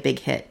 that'll be a big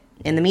hit.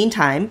 In the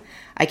meantime,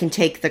 I can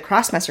take the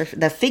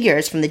the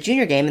figures from the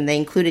junior game, and they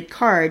included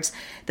cards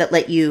that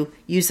let you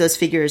use those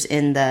figures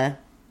in the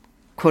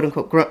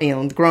quote-unquote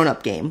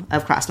grown-up game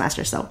of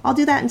Crossmaster. So I'll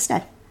do that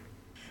instead.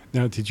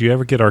 Now, did you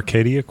ever get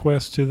Arcadia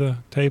Quest to the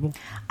table?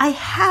 I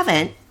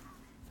haven't,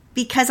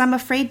 because I'm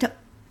afraid to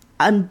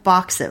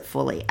unbox it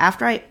fully.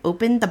 After I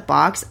opened the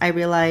box, I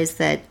realized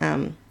that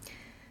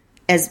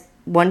as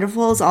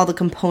wonderful as all the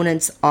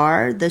components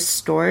are, the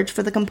storage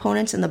for the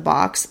components in the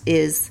box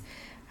is,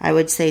 I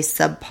would say,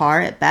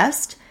 subpar at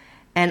best.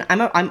 And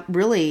I'm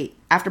really,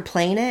 after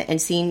playing it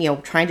and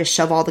seeing, trying to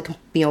shove all the,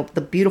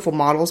 the beautiful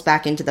models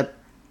back into the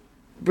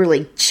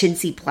really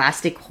chintzy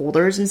plastic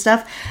holders and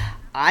stuff,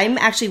 I'm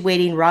actually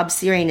waiting. Rob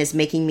Searing is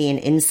making me an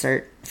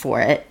insert for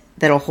it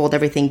that'll hold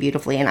everything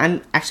beautifully. And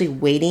I'm actually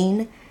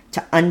waiting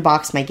to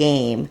unbox my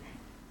game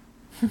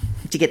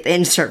to get the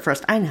insert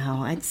first. I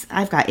know.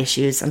 I've got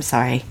issues. I'm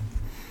sorry.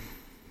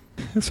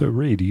 So,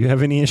 Ree, do you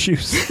have any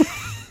issues?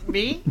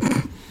 Me?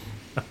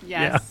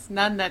 Yes,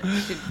 none that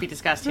should be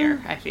discussed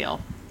here, I feel,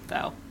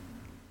 though.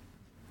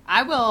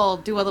 I will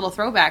do a little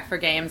throwback for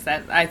games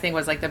that I think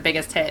was, the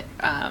biggest hit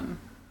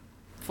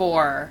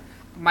for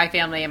my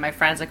family and my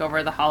friends,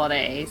 over the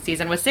holiday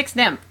season was Six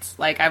Nymphs.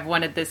 I've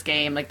wanted this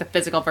game, the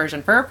physical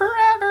version for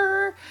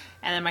forever.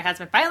 And then my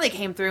husband finally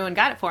came through and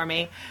got it for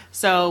me.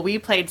 So we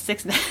played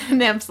Six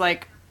Nymphs,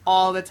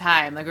 all the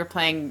time. We're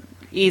playing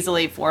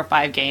easily 4 or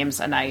 5 games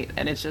a night,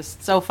 and it's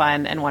just so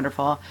fun and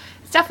wonderful.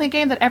 It's definitely a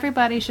game that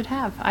everybody should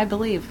have, I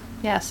believe.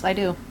 Yes, I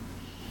do.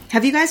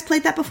 Have you guys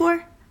played that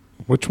before?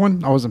 Which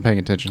one? I wasn't paying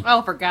attention.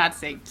 Oh, for God's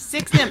sake.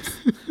 Six Nymphs.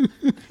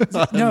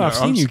 No, I've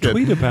seen I'm you just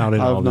kidding. tweet about it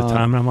I've all the not.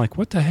 time, and I'm like,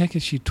 what the heck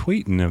is she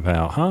tweeting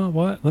about? Huh?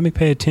 What? Let me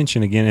pay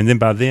attention again. And then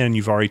by then,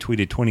 you've already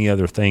tweeted 20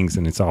 other things,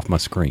 and it's off my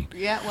screen.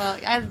 Yeah, well,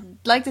 I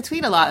like to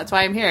tweet a lot. That's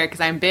why I'm here, because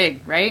I'm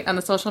big, right? On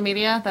the social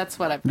media. That's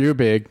what I'm... You're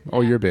big.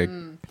 Oh, you're big.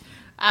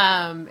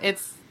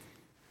 It's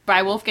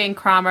by Wolfgang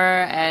Kramer,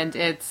 and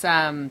it's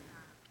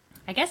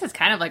I guess it's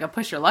kind of like a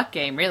push your luck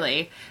game,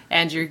 really.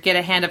 And you get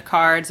a hand of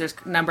cards. There's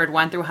numbered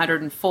 1 through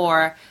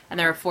 104, and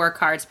there are 4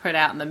 cards put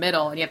out in the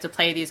middle, and you have to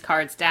play these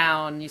cards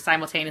down. You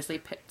simultaneously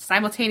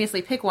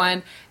pick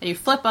one, and you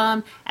flip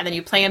them, and then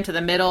you play them to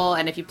the middle.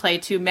 And if you play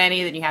too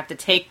many, then you have to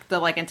take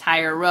the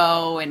entire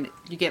row, and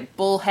you get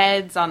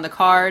bullheads on the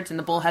cards, and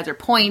the bullheads are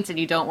points, and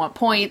you don't want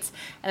points.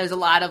 And there's a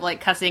lot of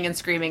cussing and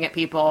screaming at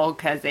people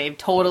because they've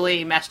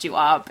totally messed you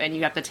up, and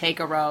you have to take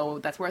a row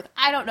that's worth,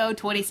 I don't know,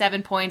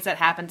 27 points. That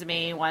happened to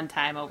me one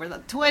time over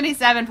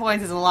 27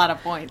 points is a lot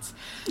of points.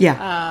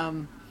 Yeah.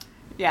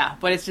 Yeah,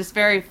 but it's just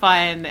very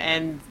fun,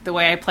 and the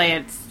way I play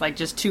it's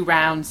just 2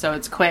 rounds, so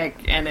it's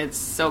quick, and it's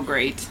so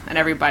great, and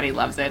everybody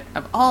loves it,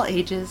 of all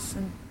ages.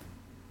 And...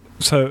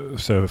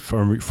 So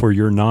for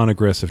your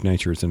non-aggressive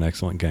nature, it's an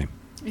excellent game.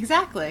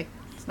 Exactly.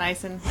 It's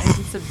nice and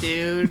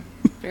subdued,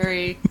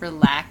 very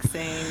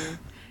relaxing,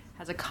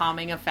 has a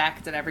calming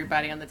effect on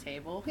everybody on the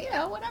table.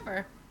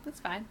 Whatever. That's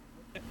fine.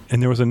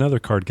 And there was another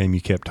card game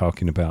you kept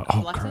talking about.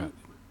 Oh, Bluxen? crap.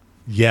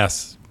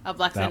 Yes.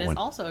 Bluxen that is one.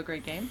 also a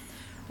great game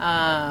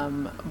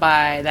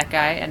by that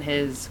guy and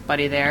his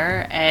buddy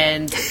there.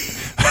 And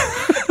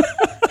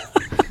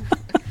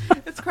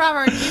it's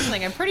Kramer and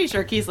Kiesling. I'm pretty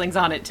sure Kiesling's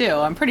on it, too.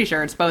 I'm pretty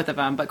sure it's both of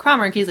them. But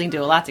Kramer and Kiesling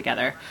do a lot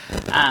together.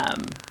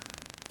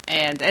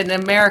 And in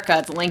America,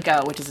 it's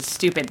Linko, which is a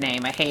stupid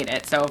name. I hate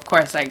it. So, of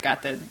course, I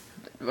got the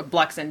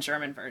Bluxen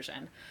German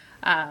version.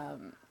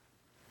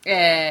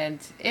 And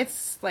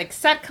it's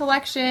set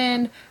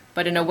collection,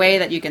 but in a way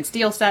that you can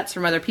steal sets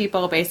from other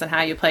people based on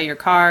how you play your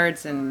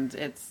cards. And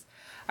it's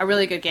a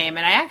really good game.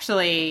 And I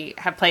actually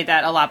have played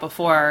that a lot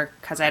before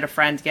because I had a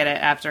friend get it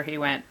after he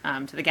went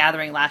to the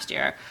Gathering last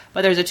year.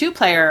 But there's a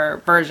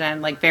 2-player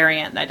version,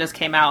 variant that just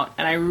came out.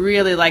 And I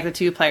really like the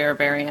 2-player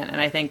variant. And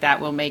I think that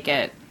will make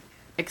it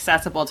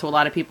accessible to a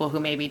lot of people who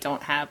maybe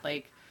don't have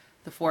the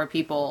 4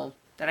 people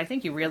that I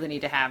think you really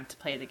need to have to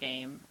play the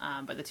game.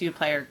 But the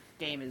 2-player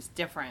game is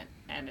different,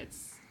 and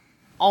it's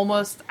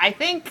almost, I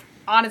think,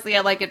 honestly,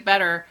 I like it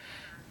better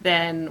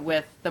than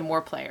with the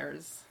more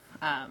players.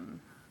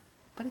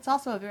 But it's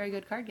also a very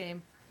good card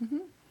game.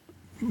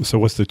 Mm-hmm. So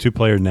what's the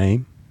 2-player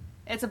name?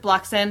 It's a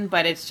Bluxen,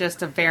 but it's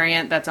just a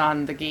variant that's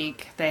on the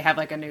Geek. They have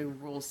a new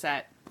rule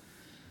set.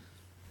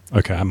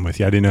 Okay, I'm with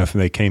you. I didn't know if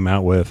they came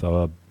out with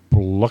a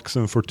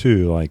Bluxen for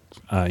 2, I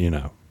don't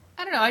know.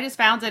 I just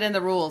found it in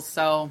the rules,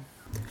 so...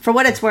 For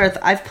what it's worth,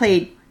 I've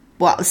played...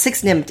 Well,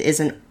 Six Nimmt is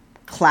a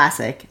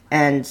classic,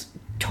 and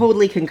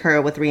totally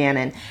concur with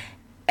Rhiannon.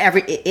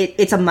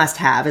 It's a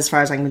must-have as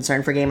far as I'm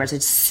concerned for gamers.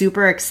 It's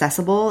super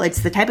accessible.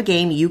 It's the type of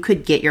game you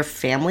could get your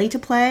family to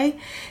play,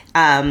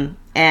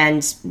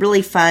 and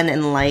really fun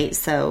and light,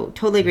 so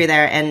totally agree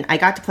there. And I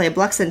got to play a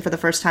Bluxen for the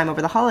first time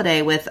over the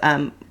holiday with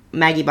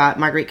Maggie Bot,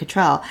 Marguerite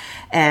Cottrell,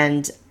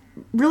 and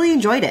really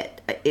enjoyed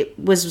it. It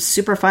was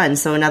super fun.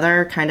 So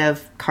another kind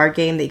of card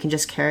game that you can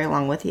just carry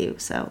along with you.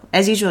 So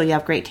as usual, you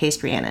have great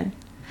taste, Rhiannon.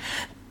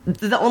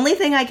 The only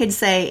thing I could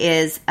say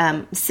is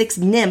Six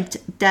Nimmt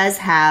does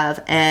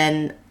have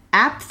an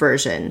app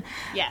version.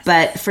 Yes.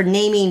 But for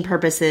naming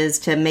purposes,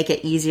 to make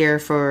it easier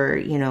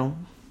for,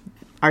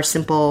 our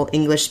simple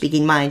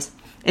English-speaking minds,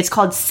 it's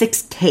called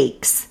Six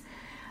Takes.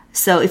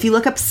 So if you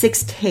look up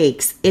Six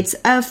Takes, it's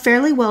a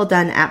fairly well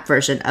done app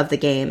version of the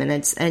game, and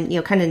it's kind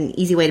of an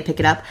easy way to pick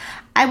it up.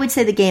 I would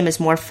say the game is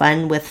more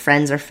fun with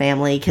friends or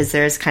family because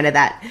there's kind of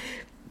that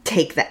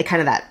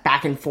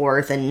back and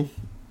forth and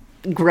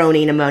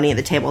groaning and moaning at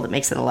the table that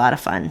makes it a lot of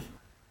fun.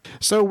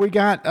 So we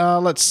got,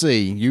 let's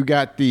see, you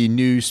got the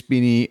new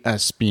spinning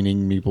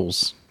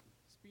meeples.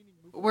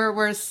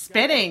 We're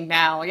spinning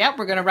now. Yep,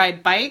 we're going to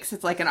ride bikes.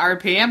 It's like an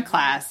RPM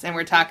class, and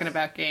we're talking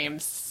about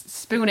games.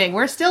 Spooning.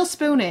 We're still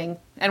spooning,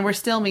 and we're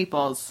still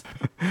meeples.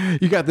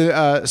 You got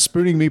the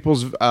Spooning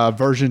Meeples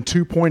version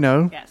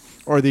 2.0. Yes.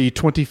 Or the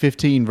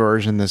 2015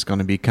 version that's going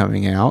to be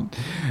coming out.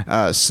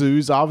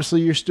 Suze,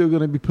 obviously you're still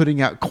going to be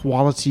putting out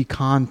quality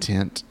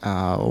content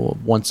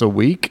once a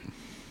week.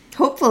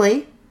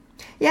 Hopefully.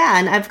 Yeah,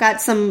 and I've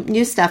got some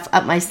new stuff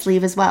up my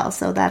sleeve as well,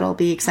 so that'll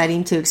be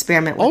exciting to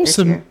experiment with this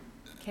year.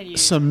 Can you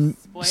some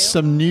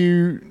spoil?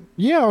 new...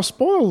 Yeah, I'll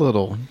spoil a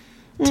little.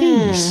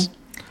 Tease.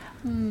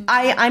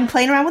 I'm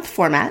playing around with the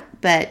format,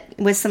 but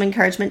with some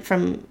encouragement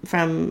from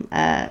some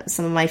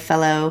of my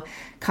fellow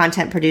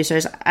content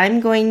producers, I'm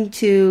going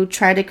to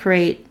try to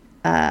create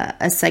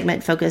a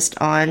segment focused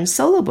on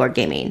solo board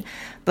gaming,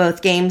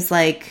 both games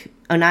like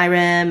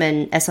Onirim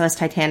and SOS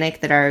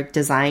Titanic that are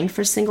designed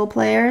for single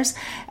players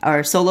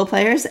or solo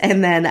players,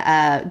 and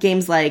then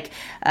games like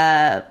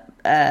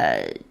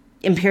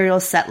Imperial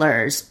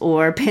Settlers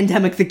or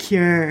Pandemic: The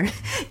Cure,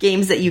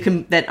 games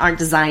that aren't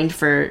designed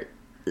for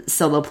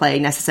solo play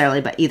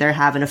necessarily, but either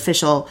have an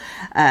official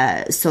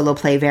solo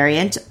play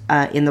variant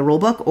in the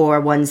rulebook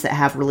or ones that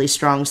have really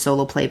strong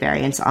solo play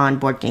variants on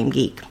Board Game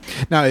Geek.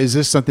 Now, is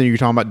this something you're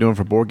talking about doing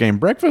for Board Game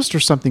Breakfast or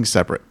something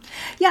separate?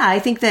 Yeah, I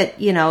think that,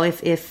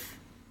 if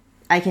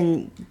I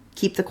can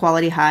keep the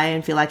quality high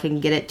and feel like I can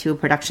get it to a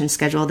production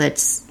schedule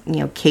that's,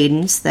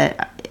 cadence,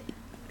 that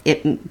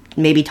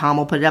maybe Tom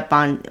will put it up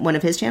on one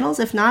of his channels.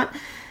 If not,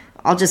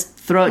 I'll just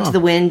throw it to the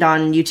wind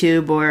on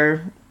YouTube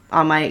or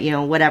on my,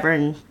 whatever,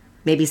 and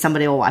maybe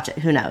somebody will watch it.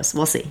 Who knows?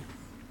 We'll see.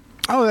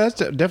 Oh, that's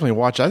definitely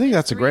watch. I think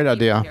that's a great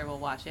idea. Here, we'll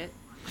watch it.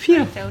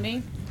 Phew.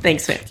 Tony?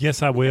 Thanks, Finn.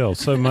 Yes, I will.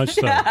 So much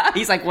so.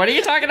 He's like, what are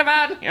you talking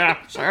about? Yeah,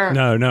 sure.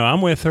 No,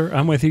 I'm with her.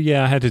 I'm with you.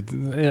 Yeah, I had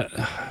to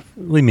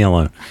leave me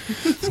alone.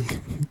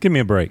 Give me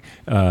a break.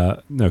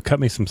 No, cut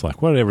me some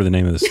slack. Whatever the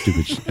name of the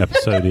stupid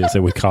episode is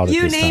that we called it.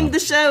 You this named time. the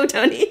show,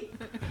 Tony.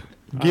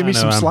 Give me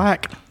some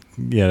slack.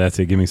 Yeah, that's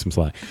it. Give me some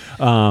slack.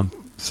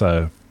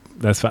 So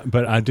that's fine.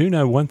 But I do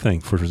know one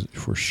thing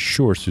for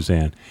sure,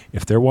 Suzanne.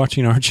 If they're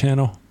watching our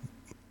channel,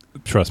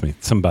 trust me,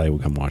 somebody will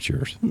come watch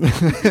yours.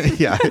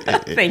 Yeah.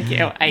 Thank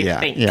you. I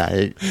think.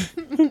 Yeah.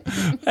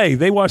 Hey,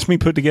 they watched me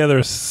put together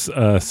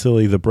a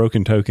silly The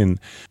Broken Token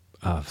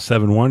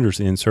Seven Wonders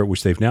insert,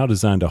 which they've now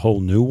designed a whole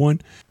new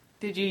one.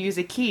 Did you use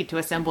a key to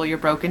assemble your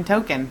broken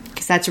token?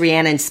 Because that's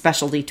Rhiannon's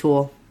specialty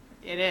tool.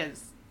 It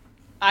is.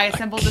 I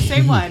assembled the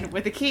same one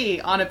with a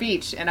key on a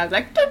beach, and I was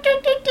like, doot,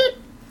 doot, doot,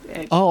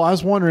 doot. Oh, I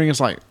was wondering. It's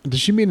like, does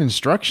she mean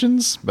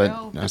instructions? But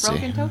No, the I see.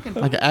 broken token.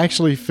 Like an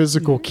actually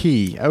physical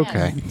key.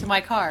 Okay. Yes, to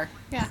my car.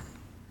 Yeah.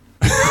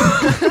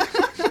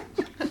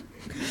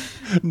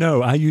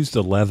 No, I used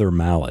a leather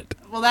mallet.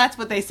 Well, that's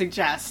what they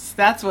suggest.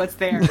 That's what's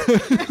there.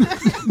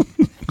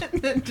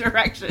 The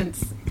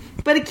directions.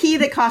 But a key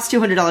that costs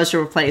 $200 to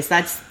replace,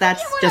 that's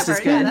just as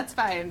good. Yeah, that's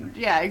fine.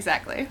 Yeah,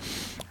 exactly.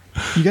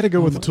 You got to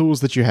go with the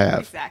tools that you have.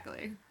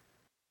 Exactly.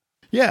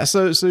 Yeah,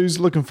 so Sue's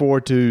looking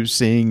forward to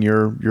seeing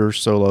your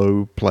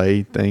solo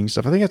play thing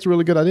stuff. I think that's a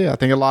really good idea. I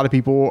think a lot of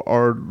people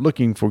are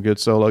looking for good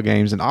solo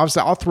games, and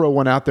obviously I'll throw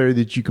one out there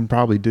that you can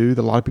probably do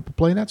that a lot of people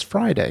play, and that's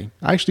Friday.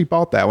 I actually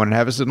bought that one and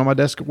have it sitting on my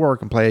desk at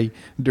work and play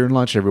during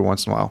lunch every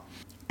once in a while.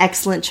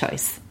 Excellent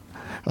choice.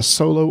 A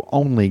solo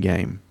only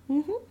game.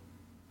 Mm-hmm.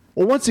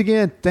 Well, once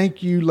again,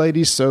 thank you,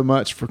 ladies, so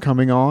much for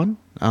coming on.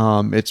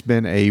 It's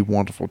been a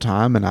wonderful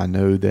time, and I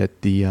know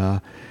that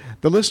the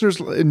listeners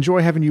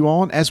enjoy having you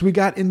on. As we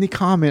got in the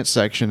comment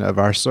section of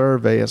our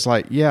survey, it's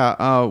like, when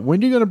are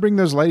you going to bring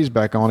those ladies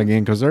back on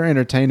again? Because they're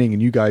entertaining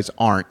and you guys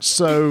aren't.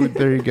 So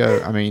there you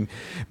go. I mean,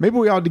 maybe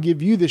we ought to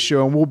give you this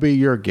show and we'll be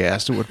your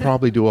guest. It would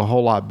probably do a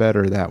whole lot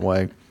better that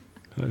way.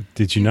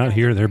 Did you not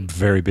hear? They're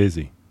very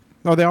busy.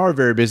 No, they are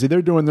very busy.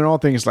 They're doing their own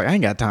thing. It's like, I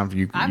ain't got time for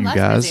you I'm less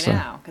guys. busy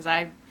now because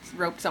I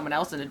roped someone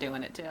else into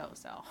doing it too.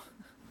 So.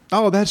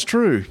 Oh, that's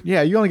true.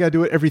 Yeah, you only got to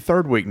do it every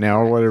third week now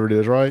or whatever it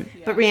is, right?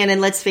 Yeah. But Rhiannon,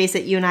 let's face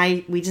it, you and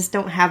I, we just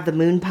don't have the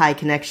moon pie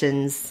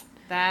connections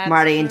That's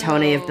Marty and true.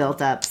 Tony have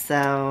built up.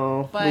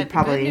 So But we'd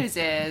probably... the good news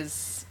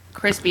is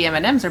crispy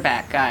M&Ms are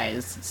back,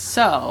 guys.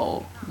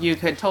 So you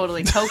could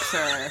totally coax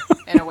her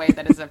in a way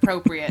that is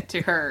appropriate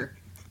to her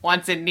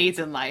wants and needs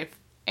in life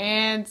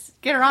and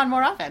get her on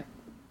more often.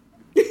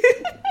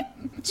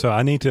 So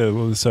I need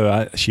to.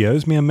 She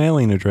owes me a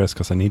mailing address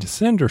because I need to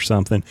send her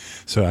something.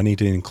 So I need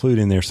to include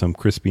in there some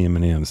crispy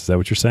M&Ms. Is that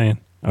what you're saying?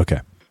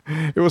 Okay.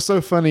 It was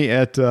so funny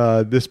at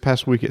this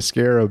past week at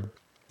Scarab.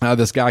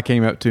 This guy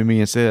came up to me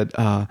and said,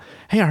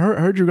 hey, I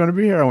heard you're going to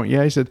be here. I went,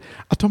 yeah. He said,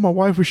 I told my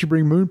wife we should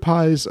bring moon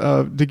pies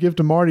to give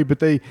to Marty, but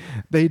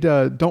they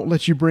don't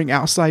let you bring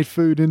outside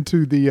food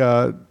into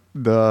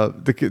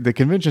the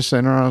convention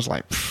center. And I was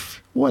like,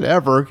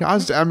 whatever.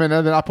 And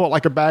then I put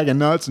like a bag of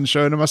nuts and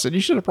showed him. I said, you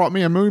should have brought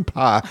me a moon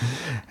pie.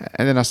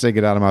 And then I said,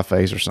 get out of my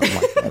face or something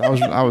like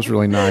that. I was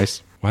really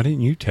nice. Why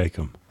didn't you take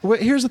them? Well,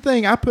 here's the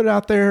thing. I put it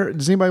out there.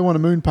 Does anybody want a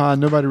moon pie?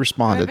 And nobody It would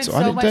responded. have been So I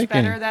so didn't much take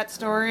better, any. that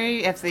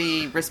story, if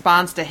the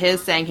response to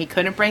his saying he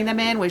couldn't bring them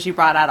in was you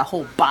brought out a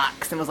whole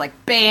box and was like,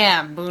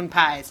 bam, moon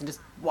pies, and just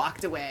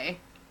walked away.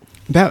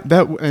 That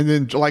and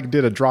then like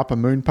did a drop a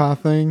moon pie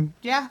thing.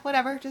 Yeah,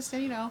 whatever. Just,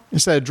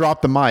 Instead of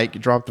drop the mic,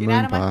 drop the get moon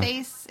out of my pie.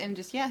 face and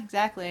just, yeah,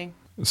 exactly.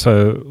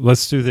 So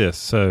let's do this.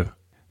 So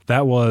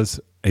that was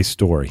a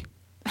story.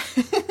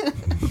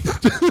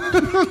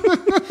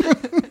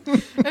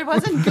 It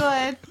wasn't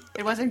good.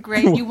 It wasn't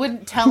great. You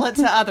wouldn't tell it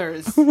to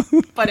others,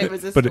 but it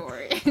was a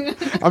story.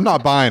 I'm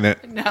not buying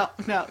it. No,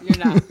 you're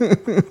not.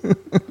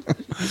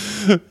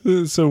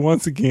 So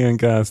once again,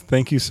 guys,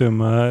 thank you so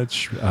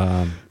much.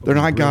 They're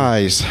not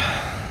guys.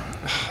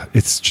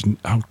 It's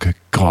good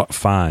God,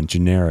 fine,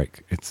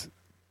 generic. It's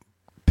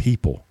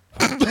people.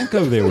 Don't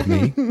go there with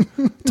me.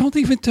 Don't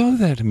even do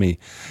that to me.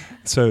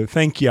 So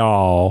thank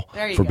y'all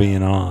for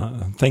being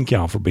on. Thank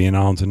y'all for being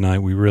on tonight.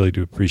 We really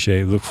do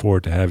appreciate it. Look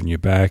forward to having you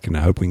back, and I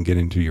hope we can get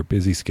into your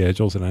busy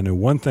schedules. And I know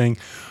one thing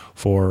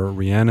for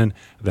Rhiannon,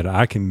 that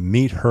I can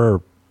meet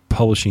her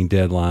publishing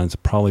deadlines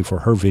probably for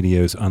her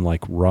videos,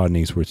 unlike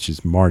Rodney's, which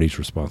is Marty's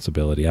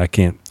responsibility. I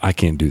can't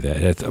do that.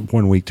 That's a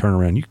 1 week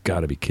turnaround. You got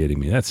to be kidding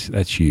me. That's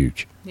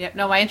huge. Yep.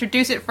 No, I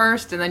introduce it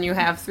first, and then you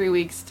have 3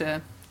 weeks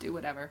to do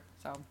whatever.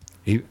 So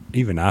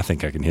Even I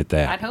think I can hit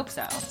that. I'd hope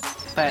so,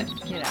 but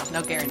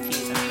no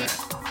guarantees. I'm sure.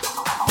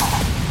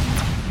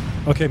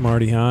 Okay,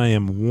 Marty, I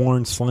am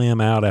worn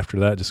slam out after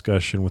that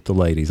discussion with the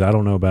ladies. I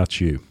don't know about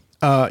you.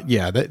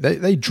 Yeah,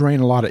 they drain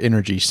a lot of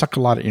energy, suck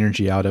a lot of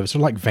energy out of us.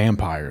 They're like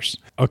vampires.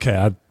 Okay,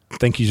 I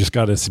think you just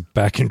got us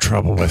back in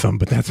trouble with them,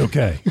 but that's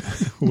okay.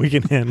 We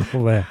can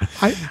handle that.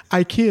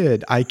 I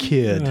kid.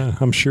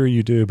 I'm sure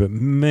you do, but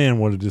man,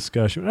 what a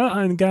discussion.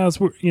 And guys,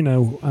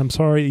 I'm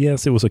sorry.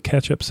 Yes, it was a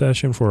catch-up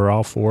session for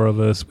all four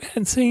of us. We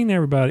hadn't seen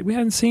everybody. We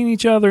hadn't seen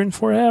each other in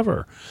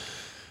forever.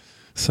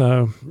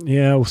 So,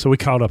 so we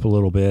caught up a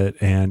little bit,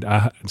 and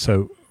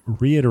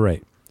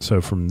reiterate. So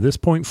from this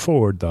point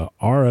forward, the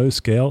RO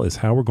scale is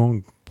how we're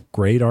going to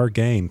grade our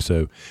game.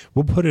 So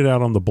we'll put it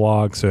out on the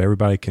blog so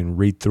everybody can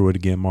read through it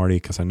again, Marty,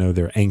 because I know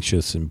they're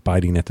anxious and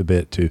biting at the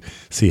bit to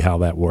see how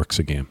that works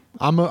again.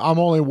 I'm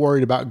only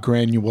worried about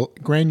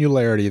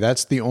granularity.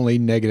 That's the only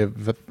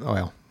negative.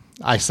 Well,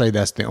 I say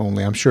that's the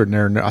only. I'm sure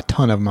there are a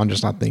ton of them. I'm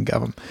just not thinking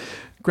of them.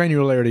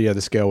 Granularity of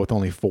the scale with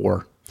only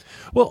 4.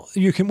 Well,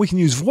 we can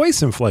use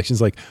voice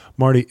inflections like,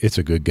 Marty, it's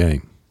a good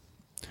game.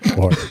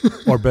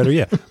 Or better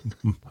yet,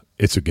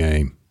 it's a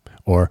game.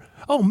 Or,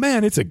 oh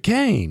man, it's a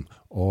game.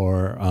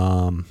 Or,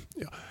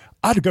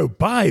 I'd go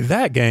buy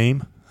that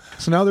game.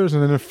 So now there's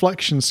an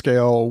inflection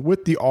scale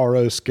with the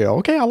RO scale.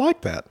 Okay, I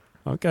like that.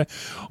 Okay.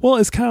 Well,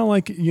 it's kind of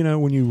like,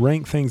 when you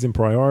rank things in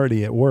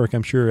priority at work,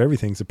 I'm sure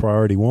everything's a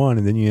priority 1,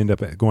 and then you end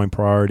up going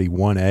priority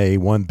 1A,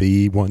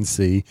 1B,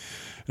 1C,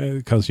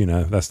 because,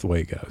 that's the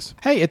way it goes.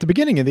 Hey, at the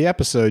beginning of the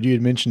episode, you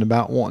had mentioned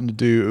about wanting to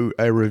do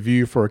a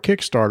review for a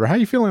Kickstarter. How are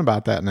you feeling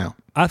about that now?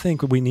 I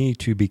think we need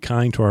to be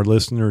kind to our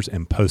listeners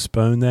and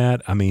postpone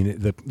that. I mean,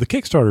 the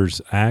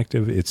Kickstarter's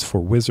active. It's for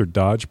Wizard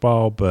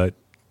Dodgeball, but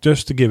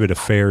just to give it a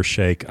fair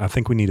shake, I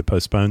think we need to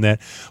postpone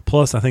that.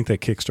 Plus, I think that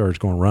Kickstarter is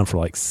going to run for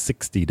like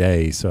 60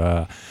 days.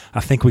 So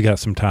I think we got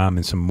some time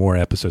and some more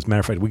episodes. Matter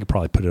of fact, we could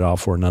probably put it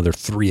off for another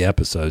 3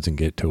 episodes and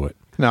get to it.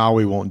 No,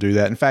 we won't do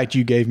that. In fact,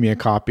 you gave me a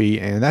copy,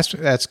 and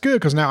that's good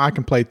because now I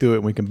can play through it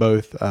and we can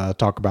both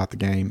talk about the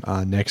game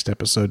next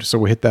episode. So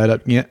we'll hit that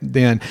up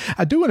then.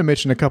 I do want to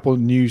mention a couple of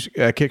new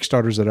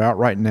Kickstarters that are out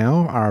right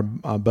now. Our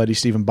buddy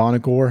Stephen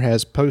Bonagor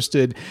has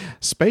posted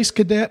Space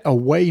Cadet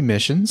Away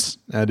Missions.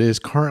 That is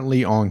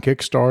currently on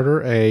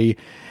Kickstarter,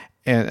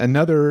 and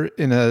another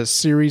in a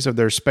series of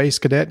their Space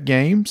Cadet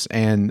games,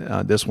 and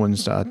this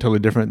one's totally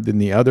different than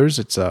the others.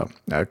 It's a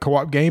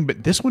co-op game,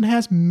 but this one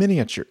has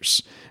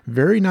miniatures,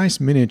 very nice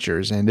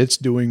miniatures, and it's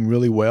doing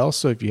really well.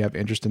 So if you have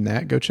interest in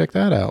that, go check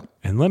that out.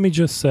 And let me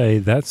just say,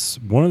 that's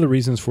one of the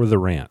reasons for the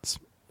rants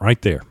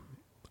right there.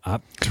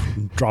 I'm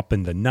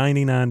dropping the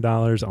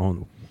 $99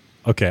 on.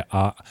 Okay,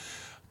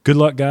 good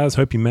luck, guys.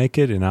 Hope you make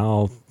it, and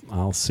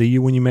I'll see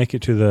you when you make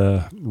it to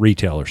the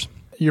retailers.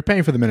 You're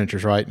paying for the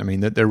miniatures, right? I mean,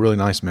 they're really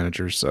nice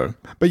miniatures. So,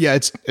 but yeah,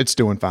 it's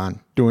doing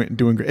fine,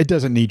 doing great. It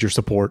doesn't need your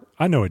support.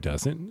 I know it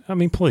doesn't. I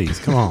mean, please,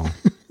 come on,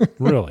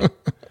 really.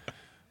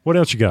 What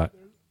else you got?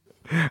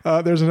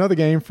 There's another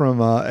game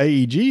from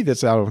AEG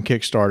that's out on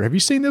Kickstarter. Have you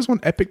seen this one,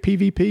 Epic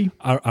PvP?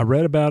 I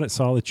read about it,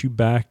 saw that you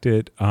backed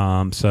it,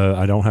 so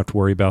I don't have to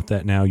worry about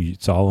that now.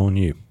 It's all on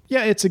you.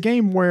 Yeah, it's a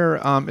game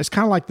where it's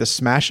kind of like the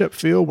Smash Up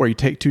feel where you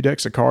take 2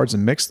 decks of cards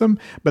and mix them,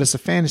 but it's a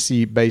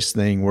fantasy-based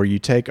thing where you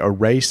take a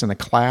race and a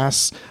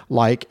class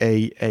like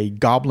a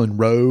goblin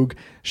rogue,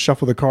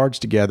 shuffle the cards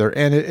together,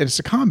 and it's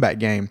a combat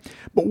game.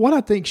 But what I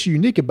think is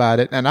unique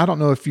about it, and I don't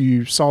know if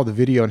you saw the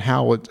video and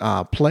how it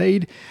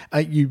played,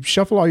 you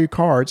shuffle all your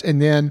cards,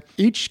 and then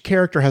each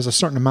character has a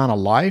certain amount of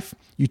life.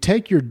 You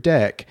take your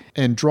deck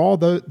and draw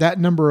that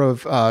number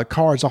of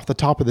cards off the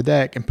top of the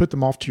deck and put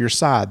them off to your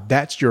side.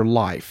 That's your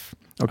life.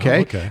 Okay?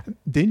 Oh, okay.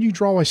 Then you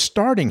draw a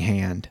starting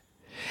hand,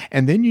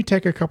 and then you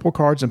take a couple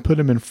cards and put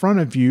them in front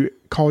of you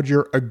called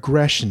your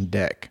aggression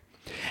deck.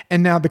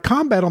 And now the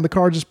combat on the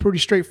cards is pretty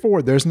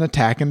straightforward. There's an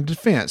attack and a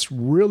defense,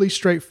 really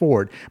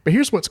straightforward. But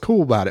here's what's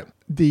cool about it.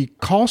 The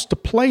cost to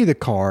play the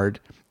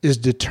card is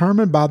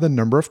determined by the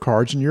number of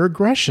cards in your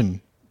aggression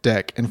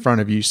deck in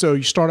front of you. So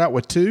you start out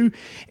with 2.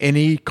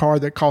 Any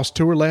card that costs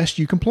 2 or less,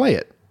 you can play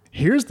it.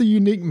 Here's the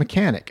unique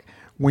mechanic.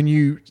 When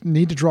you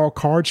need to draw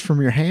cards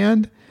from your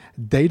hand,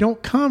 they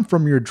don't come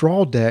from your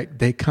draw deck,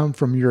 they come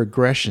from your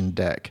aggression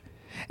deck.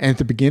 And at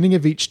the beginning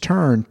of each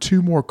turn,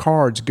 2 more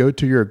cards go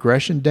to your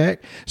aggression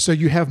deck, so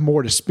you have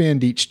more to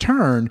spend each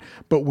turn,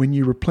 but when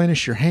you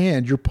replenish your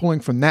hand, you're pulling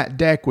from that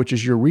deck, which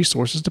is your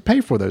resources to pay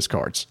for those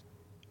cards.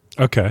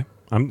 Okay.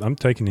 I'm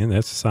taking in.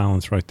 That's the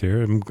silence right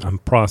there. I'm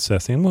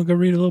processing. I'm going to go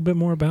read a little bit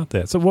more about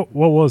that. So what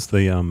was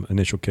the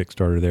initial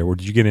Kickstarter there? Or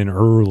did you get an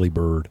early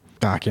bird?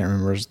 I can't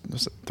remember. Was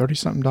it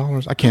 $30-something?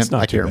 I can't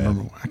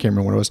remember. I can't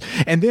remember what it was.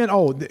 And then,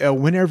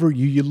 whenever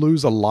you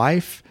lose a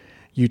life,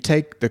 you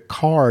take the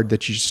card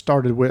that you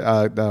started with,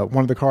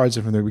 one of the cards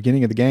from the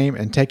beginning of the game,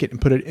 and take it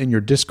and put it in your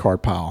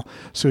discard pile.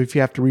 So if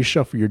you have to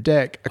reshuffle your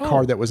deck, a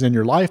card that was in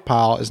your life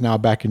pile is now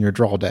back in your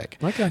draw deck.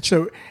 I got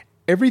you. So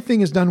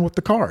everything is done with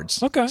the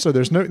cards. Okay. So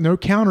there's no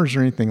counters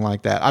or anything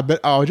like that.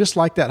 I just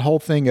like that whole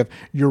thing of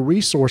your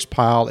resource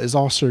pile is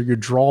also your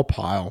draw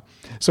pile.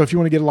 So if you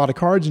want to get a lot of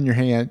cards in your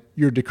hand,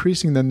 you're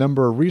decreasing the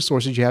number of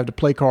resources you have to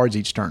play cards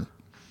each turn.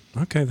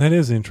 Okay, that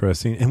is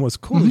interesting. And what's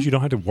cool is you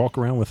don't have to walk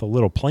around with a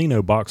little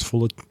Plano box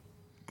full of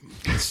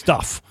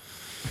stuff.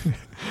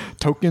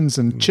 Tokens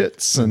and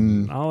chits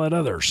and all that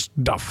other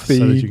stuff so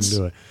that you can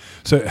do it.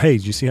 So, hey,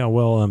 did you see how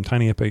well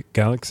Tiny Epic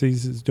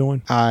Galaxies is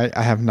doing? I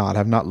have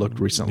not looked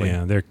recently.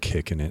 Yeah, they're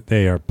kicking it.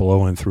 They are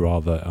blowing through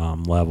all the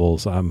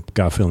levels. I've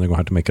got a feeling they're going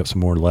to have to make up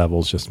some more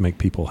levels just to make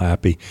people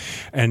happy.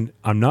 And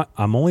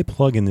I'm only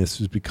plugging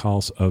this is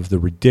because of the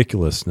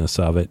ridiculousness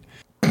of it.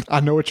 I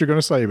know what you're going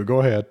to say, but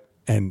go ahead.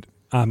 And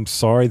I'm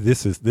sorry,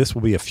 this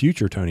will be a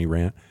future Tony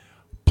rant.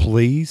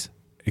 Please,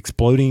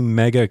 Exploding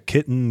Mega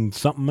Kitten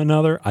something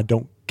another, I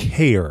don't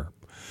care.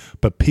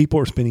 But people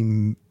are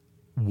spending...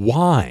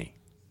 Why?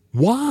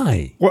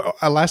 Well,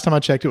 last time I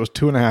checked, it was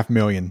 2.5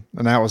 million,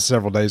 and that was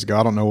several days ago.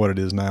 I don't know what it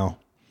is now.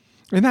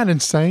 Isn't that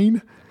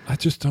insane? I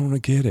just don't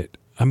get it.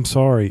 I'm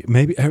sorry.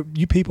 Maybe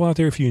you people out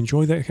there, if you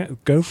enjoy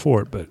that, go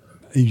for it. But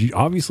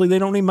obviously, they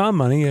don't need my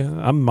money.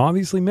 I'm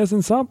obviously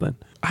missing something.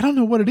 I don't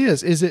know what it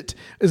is. Is it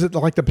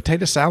like the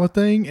potato salad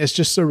thing? It's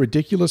just so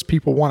ridiculous.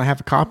 People want to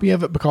have a copy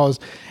of it because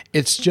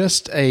it's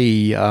just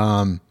it's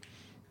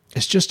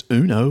just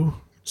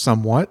Uno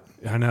somewhat.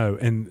 I know,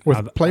 and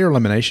with player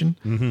elimination.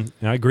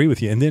 Mm-hmm. I agree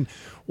with you. And then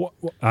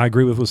I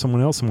agree with someone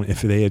else.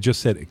 If they had just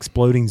said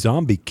exploding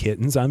zombie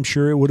kittens, I'm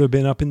sure it would have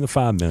been up in the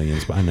 5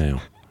 millions by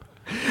now.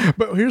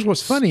 But here's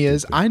what's funny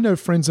is I know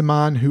friends of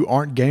mine who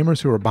aren't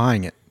gamers who are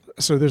buying it.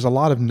 So there's a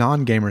lot of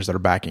non-gamers that are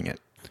backing it.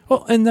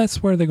 Well, and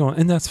that's where they're going,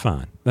 and that's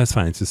fine. That's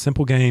fine. It's a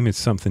simple game. It's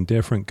something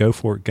different. Go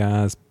for it,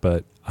 guys.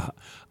 But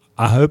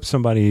I hope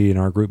somebody in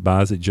our group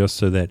buys it just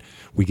so that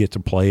we get to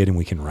play it and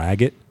we can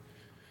rag it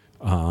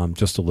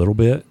just a little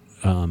bit.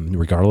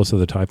 Regardless of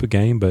the type of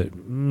game, but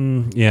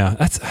yeah,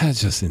 that's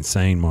just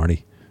insane,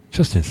 Marty.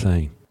 Just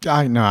insane.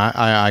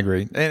 I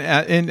agree,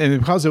 and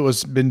because it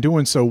was been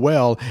doing so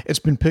well, it's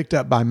been picked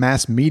up by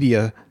mass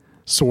media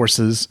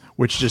sources,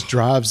 which just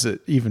drives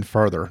it even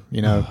further.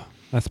 You know,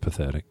 that's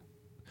pathetic.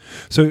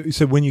 So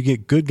when you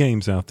get good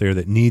games out there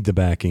that need the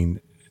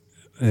backing,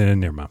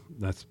 never mind.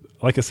 That's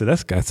like I said,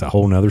 that's a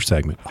whole nother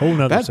segment.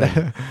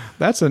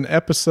 That's an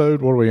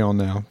episode. What are we on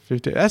now?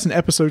 50. That's an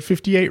episode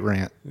 58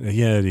 rant.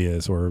 Yeah, it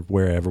is, or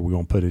wherever we're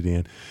going to put it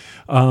in.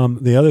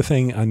 The other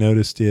thing I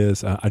noticed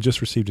is I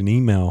just received an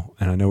email,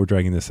 and I know we're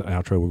dragging this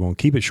outro. We're going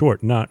to keep it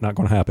short. Not going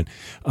to happen.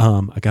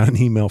 I got an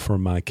email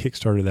from my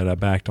Kickstarter that I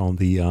backed on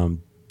the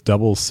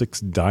double 6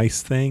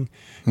 dice thing.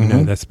 You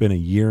know, that's been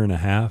 1.5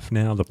 years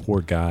now. The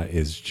poor guy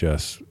is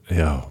just,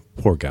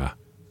 poor guy.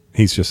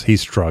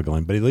 He's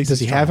struggling, but at least does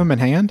he have them in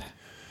hand?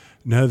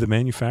 No, the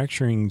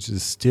manufacturing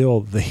is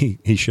still.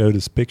 He showed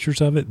us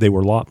pictures of it. They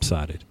were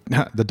lopsided.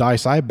 The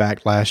dice I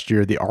backed last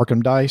year, the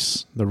Arkham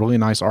dice, the really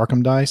nice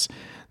Arkham dice,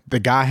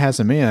 the guy has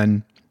them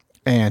in,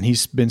 and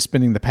he's been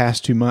spending the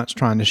past 2 months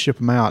trying to ship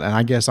them out. And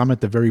I guess I'm at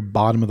the very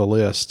bottom of the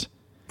list.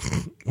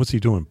 What's he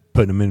doing?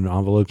 Putting them in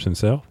envelopes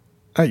himself?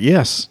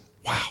 Yes.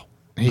 Wow.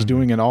 He's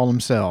doing it all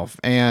himself,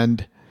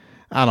 and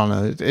I don't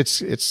know.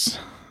 It's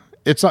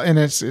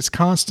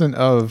constant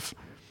of.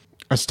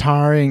 It's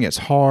tiring. It's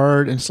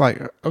hard. And it's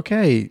like,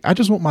 okay, I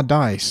just want my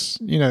dice.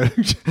 You know,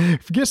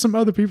 get some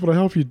other people to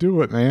help you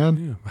do it,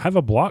 man. Yeah. Have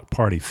a block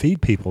party.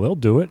 Feed people. They'll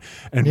do it.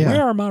 And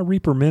where are my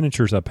Reaper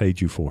miniatures I paid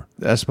you for?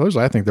 I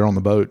think they're on the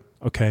boat.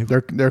 Okay.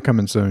 They're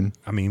coming soon.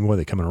 I mean, were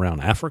they coming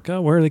around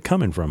Africa? Where are they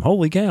coming from?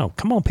 Holy cow.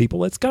 Come on, people.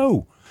 Let's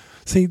go.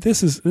 See,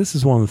 this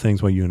is one of the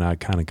things where you and I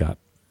kind of got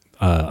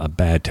a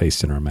bad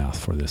taste in our mouth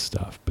for this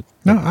stuff. But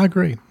no, I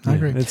agree. I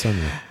agree. It's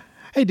unreal.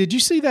 Hey, did you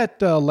see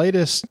that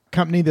latest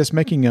company that's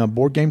making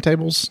board game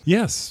tables?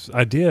 Yes,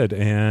 I did,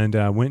 and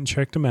I went and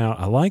checked them out.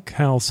 I like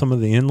how some of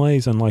the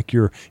inlays, unlike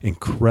your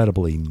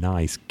incredibly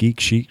nice Geek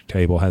Chic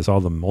table, has all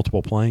the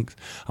multiple planks.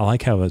 I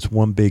like how it's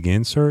one big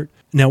insert.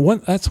 Now,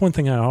 that's one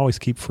thing I always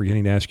keep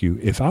forgetting to ask you.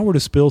 If I were to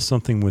spill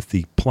something with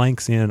the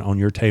planks in on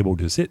your table,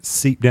 does it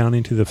seep down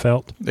into the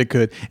felt? It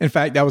could. In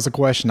fact, that was a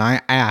question I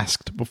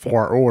asked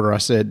before our order. I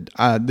said,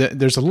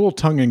 there's a little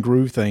tongue and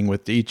groove thing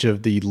with each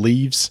of the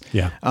leaves.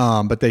 Yeah.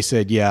 But they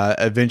said,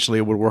 eventually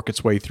it would work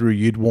its way through.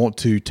 You'd want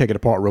to take it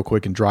apart real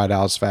quick and dry it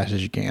out as fast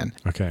as you can.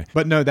 Okay.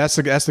 But no, that's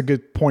a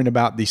good point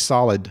about the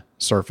solid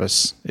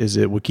surface, is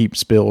it would keep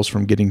spills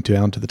from getting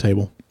down to the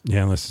table.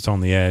 Yeah, unless it's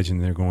on the edge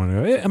and they're going,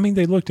 I mean,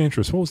 they looked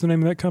interesting. What was the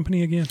name of that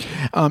company again?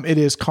 It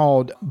is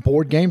called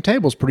Board Game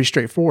Tables. Pretty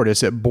straightforward.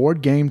 It's at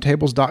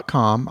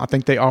boardgametables.com. I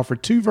think they offer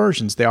 2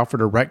 versions. They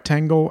offered a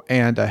rectangle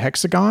and a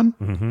hexagon.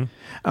 Mm-hmm.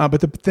 But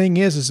the thing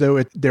is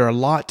though, they're a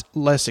lot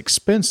less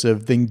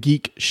expensive than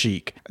Geek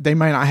Chic. They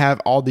may not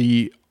have all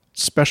the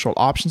special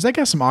options. They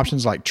got some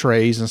options like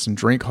trays and some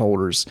drink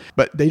holders,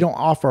 but they don't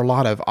offer a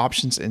lot of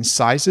options in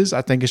sizes.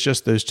 I think it's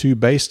just those 2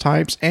 base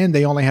types, and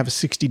they only have a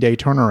 60-day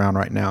turnaround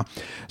right now.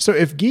 So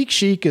if Geek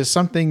Chic is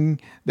something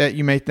that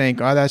you may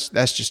think, oh, that's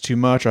just too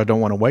much, or I don't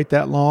want to wait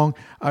that long,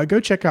 go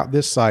check out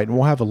this site, and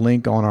we'll have a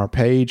link on our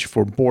page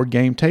for board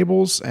game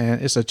tables,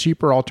 and it's a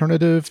cheaper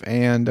alternative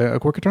and a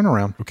quicker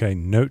turnaround. Okay,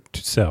 note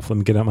to self. Let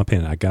me get out my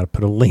pen. I got to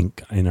put a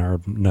link in our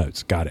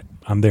notes. Got it.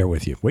 I'm there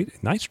with you.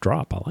 Wait, nice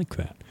drop. I like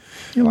that.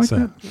 You like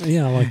that?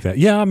 Yeah, I like that.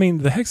 Yeah, I mean,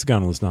 the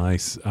hexagon was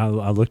nice. I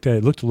looked at it.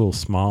 It looked a little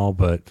small,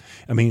 but,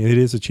 I mean, it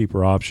is a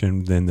cheaper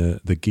option than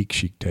the Geek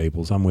Chic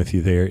tables. I'm with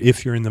you there.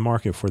 If you're in the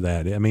market for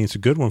that. I mean, it's a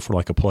good one for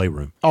like a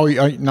playroom. Oh,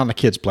 not a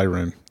kid's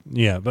playroom.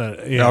 Yeah,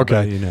 but, yeah,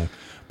 okay.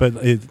 But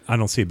I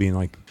don't see it being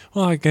like,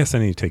 well, I guess I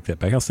need to take that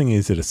back. I was thinking,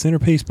 is it a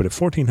centerpiece? But at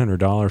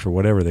 $1,400 or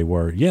whatever they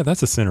were, yeah,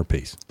 that's a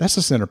centerpiece. That's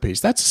a centerpiece.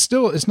 That's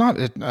still, it's not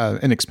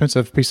an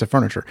expensive piece of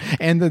furniture.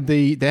 And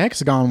the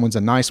hexagon one's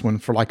a nice one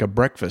for like a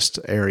breakfast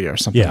area or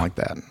something like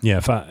that.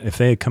 Yeah, if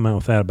they had come out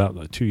with that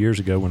about 2 years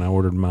ago when I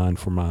ordered mine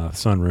for my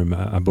sunroom,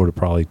 I would have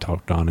probably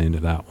talked Donna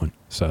into that one.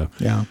 So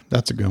yeah,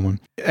 that's a good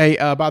one. Hey,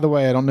 by the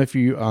way, I don't know if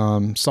you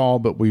saw,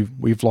 but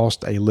we've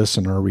lost a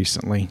listener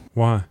recently.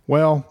 Why?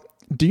 Well,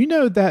 do you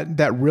know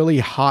that really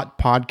hot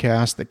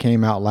podcast that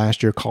came out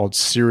last year called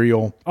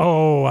Serial?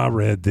 Oh, I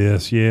read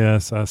this.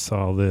 Yes, I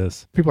saw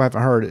this. People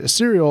haven't heard it.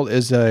 Serial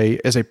is a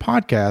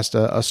podcast,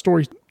 a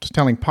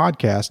storytelling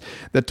podcast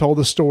that told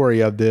the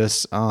story of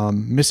this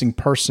missing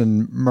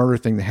person murder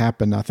thing that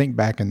happened, I think,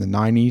 back in the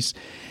 90s.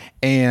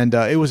 And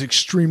it was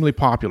extremely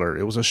popular.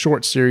 It was a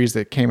short series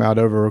that came out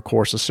over a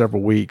course of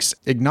several weeks.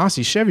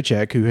 Ignacy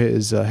Shevchik, who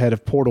is head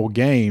of Portal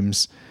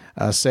Games,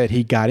 said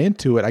he got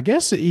into it. I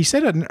guess he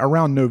said it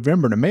around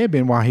November, and it may have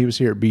been while he was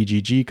here at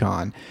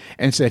BGG-Con,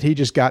 and said he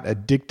just got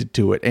addicted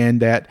to it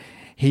and that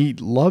he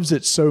loves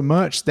it so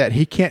much that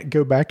he can't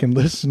go back and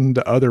listen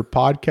to other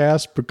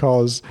podcasts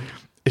because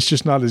it's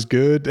just not as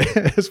good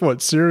as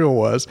what Serial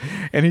was.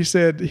 And he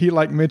said he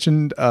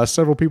mentioned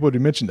several people who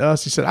mentioned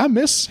us. He said, I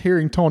miss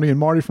hearing Tony and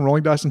Marty from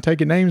Rolling Dice and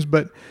Taking Names,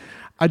 but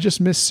I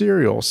just miss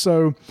Serial.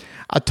 So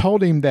I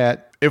told him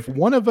that if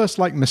one of us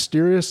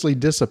mysteriously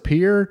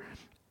disappear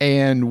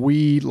and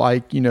we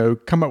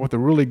come up with a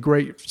really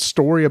great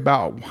story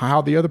about how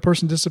the other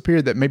person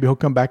disappeared, that maybe he'll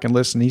come back and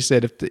listen. He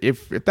said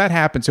if that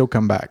happens, he'll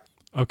come back.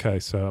 Okay,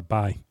 so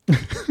bye.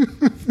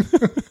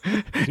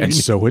 And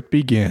so it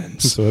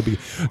begins.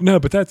 No,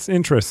 but that's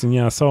interesting.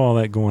 Yeah, I saw all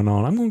that going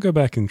on. I'm going to go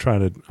back and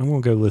I'm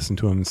going to go listen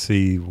to him and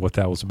see what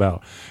that was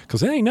about.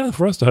 Because it ain't nothing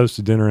for us to host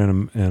a dinner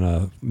in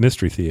a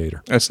mystery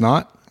theater. It's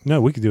not? No,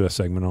 we could do a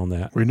segment on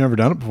that. We've never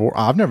done it before.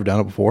 I've never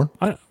done it before.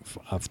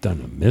 I've done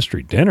a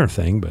mystery dinner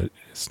thing, but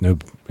it's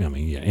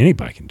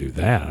anybody can do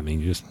that. I mean,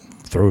 you just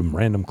throw them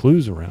random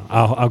clues around.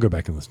 I'll go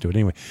back and listen to it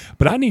anyway.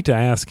 But I need to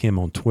ask him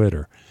on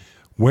Twitter,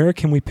 where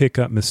can we pick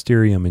up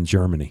Mysterium in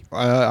Germany?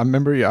 I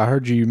remember I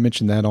heard you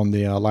mention that on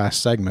the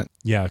last segment.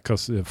 Yeah,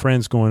 because a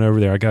friend's going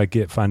over there. I got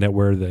to find out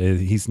where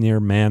he's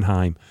near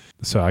Mannheim.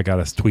 So I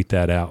got to tweet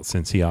that out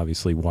since he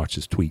obviously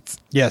watches tweets.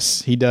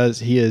 Yes, he does.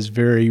 He is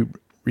very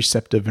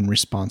receptive and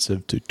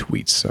responsive to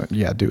tweets. So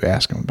yeah, do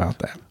ask him about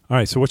that. All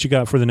right. So what you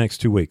got for the next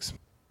 2 weeks?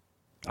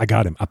 I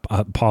got him.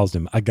 I paused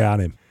him. I got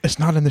him. It's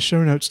not in the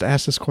show notes to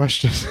ask this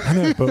question. I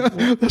know,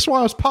 but that's why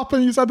I was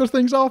popping these other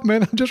things off,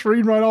 man. I'm just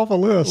reading right off a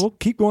list. Well,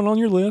 keep going on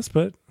your list,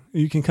 but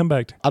you can come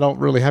back. I don't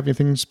really have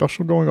anything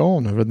special going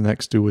on over the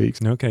next 2 weeks.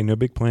 Okay. No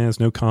big plans,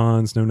 no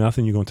cons, no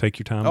nothing. You're going to take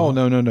your time. Oh,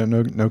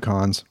 no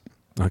cons.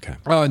 Okay.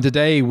 Oh, and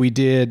today we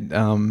did,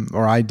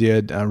 I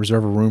did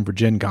reserve a room for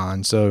Gen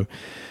Con. So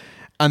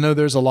I know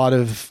there's a lot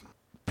of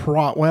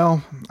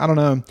I don't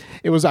know.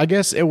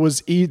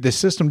 The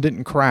system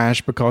didn't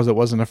crash because it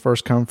wasn't a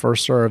first come,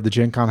 first serve. The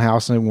Gen Con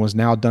house was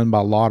now done by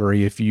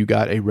lottery. If you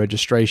got a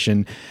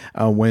registration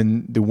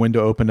when the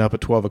window opened up at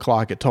 12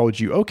 o'clock, it told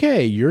you,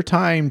 okay, your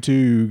time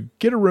to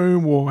get a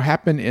room will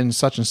happen in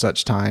such and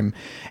such time.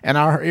 And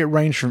it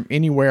ranged from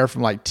anywhere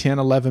from 10,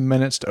 11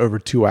 minutes to over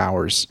 2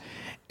 hours.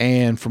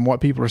 And from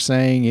what people are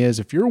saying is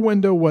if your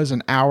window was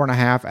an hour and a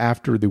half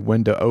after the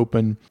window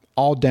opened,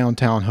 all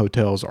downtown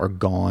hotels are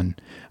gone.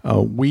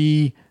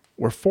 We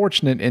were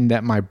fortunate in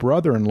that my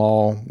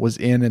brother-in-law was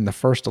in the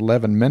first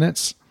 11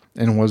 minutes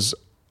and was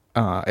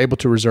able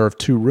to reserve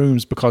 2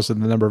 rooms because of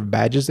the number of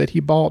badges that he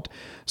bought.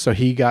 So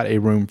he got a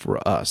room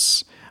for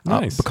us.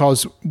 Nice.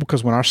 Because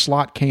when our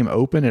slot came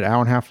open an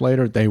hour and a half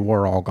later, they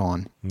were all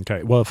gone.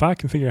 Okay. Well, if I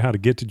can figure out how to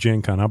get to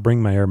Gen Con, I'll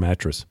bring my air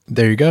mattress.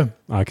 There you go.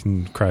 I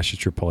can crash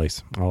at your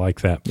place. I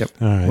like that. Yep.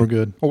 All right. We're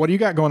good. Well, what do you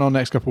got going on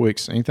next couple of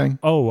weeks? Anything?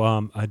 Oh,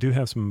 I do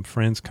have some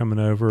friends coming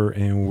over,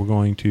 and we're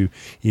going to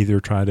either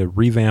try to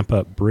revamp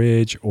up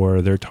Bridge,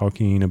 or they're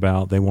talking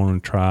about they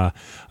want to try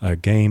a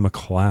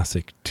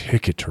classic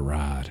Ticket to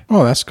Ride.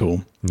 Oh, that's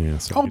cool. Yeah.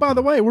 So by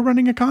the way, we're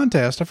running a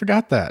contest. I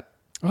forgot that.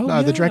 Oh,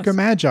 The yes. Draco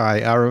Magi.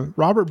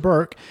 Robert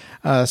Burke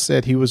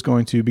said he was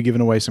going to be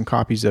giving away some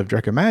copies of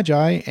Draco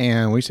Magi,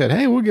 and we said,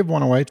 hey, we'll give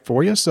one away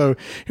for you. So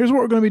here's what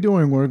we're going to be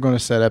doing. We're going to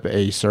set up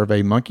a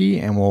Survey Monkey,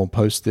 and we'll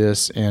post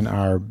this in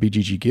our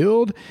BGG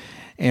Guild.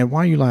 And why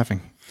are you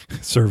laughing?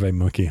 Survey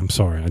monkey. I'm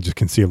sorry. I just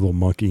can see a little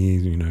monkey,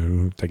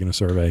 taking a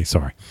survey.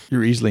 Sorry.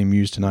 You're easily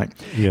amused tonight.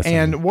 Yes, I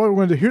And am. what we're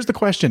going to do, here's the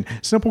question.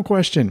 Simple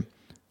question.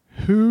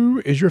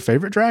 Who is your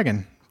favorite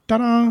dragon?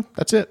 Ta-da.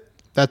 That's it.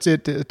 That's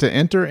it to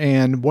enter.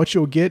 And what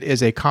you'll get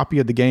is a copy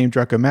of the game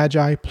Draco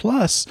Magi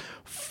plus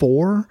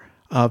 4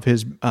 of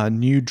his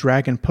new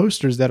dragon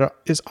posters that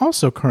is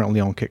also currently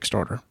on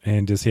Kickstarter.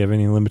 And does he have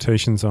any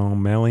limitations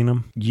on mailing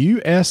them?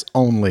 U.S.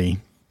 only.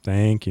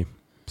 Thank you.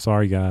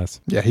 Sorry,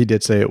 guys. Yeah, he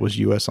did say it was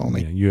U.S.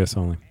 only. Yeah, U.S.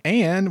 only.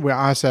 And we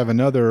also have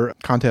another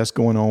contest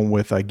going on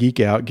with Geek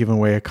Out, giving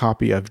away a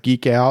copy of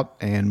Geek Out,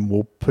 and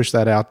we'll push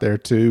that out there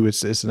too.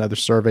 It's another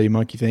Survey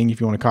Monkey thing if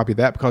you want to copy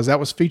that, because that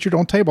was featured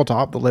on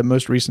Tabletop, the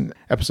most recent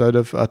episode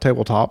of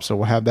Tabletop, so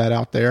we'll have that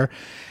out there.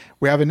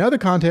 We have another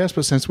contest,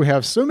 but since we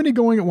have so many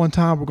going at one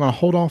time, we're going to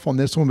hold off on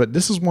this one, but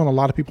this is one a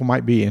lot of people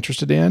might be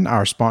interested in.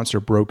 Our sponsor,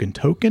 Broken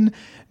Token,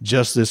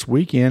 just this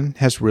weekend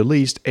has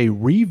released a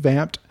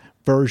revamped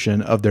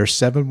version of their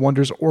Seven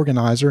Wonders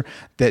organizer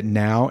that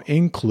now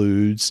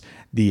includes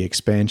the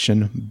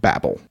expansion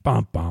Babel.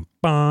 Bum, bum,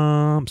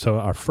 bum. So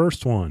our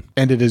first one.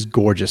 And it is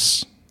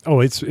gorgeous. Oh,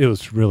 it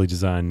was really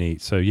designed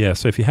neat. So yeah,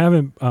 so if you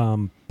haven't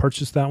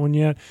purchased that one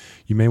yet,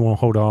 you may want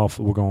to hold off.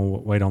 We're going to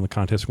wait on the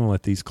contest. We're going to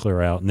let these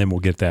clear out, and then we'll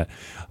get that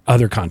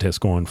other contest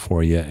going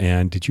for you.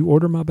 And did you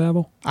order my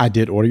Babel? I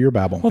did order your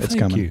Babel. Well, it's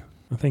thank coming. you.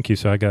 Well, thank you.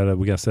 So we got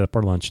to set up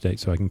our lunch date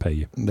so I can pay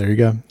you. There you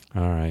go.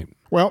 All right.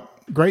 Well,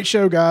 great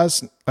show,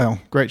 guys.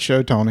 Well, great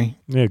show, Tony.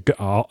 Yeah,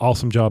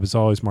 awesome job as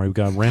always, Marty. We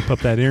got to ramp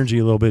up that energy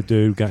a little bit,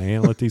 dude. We got to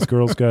let these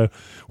girls go.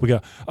 We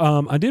got.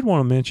 I did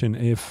want to mention,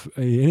 if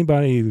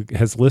anybody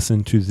has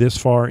listened to this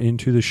far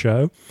into the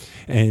show,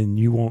 and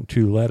you want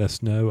to let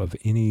us know of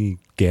any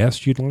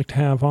guests you'd like to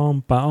have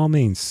on, by all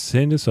means,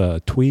 send us a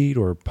tweet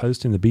or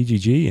post in the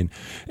BGG,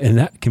 and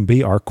that can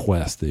be our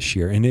quest this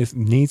year. And it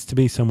needs to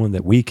be someone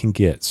that we can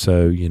get.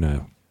 So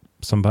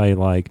somebody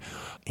like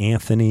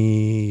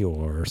Anthony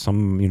or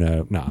some,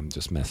 no, I'm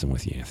just messing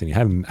with you, Anthony. I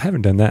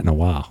haven't done that in a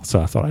while, so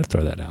I thought I'd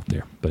throw that out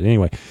there. But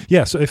anyway,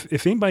 yeah. So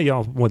if anybody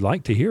y'all would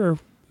like to hear,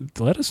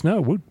 let us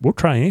know. We'll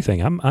try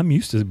anything. I'm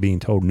used to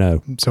being told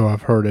no. So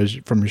I've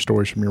heard from your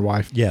stories from your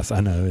wife. Yes, I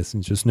know. It's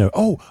just no.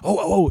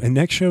 Oh! And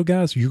next show,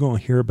 guys, you're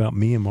going to hear about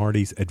me and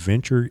Marty's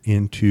adventure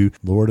into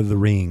Lord of the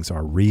Rings,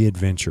 our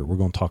re-adventure. We're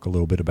going to talk a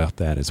little bit about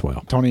that as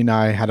well. Tony and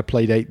I had a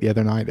play date the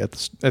other night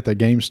at the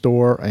game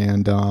store,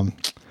 and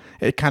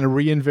it kind of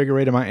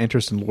reinvigorated my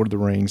interest in Lord of the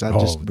Rings. I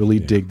just really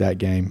dig that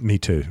game. Me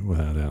too,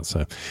 without a doubt.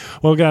 So,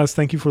 well, guys,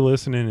 thank you for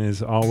listening.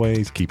 As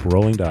always, keep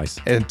rolling dice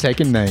and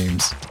taking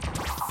names.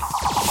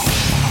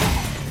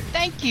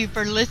 Thank you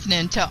for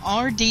listening to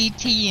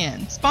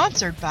RDTN,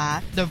 sponsored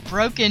by The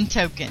Broken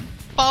Token.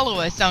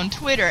 Follow us on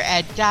Twitter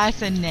at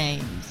Dice and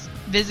Names.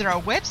 Visit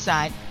our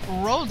website,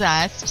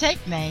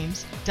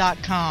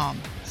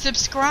 RollDiceTakeNames.com.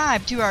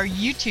 Subscribe to our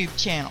YouTube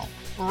channel,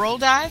 Roll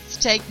Dice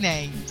Take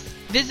Names.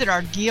 Visit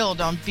our guild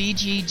on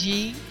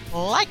BGG.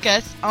 Like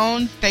us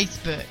on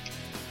Facebook.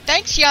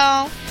 Thanks,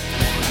 y'all.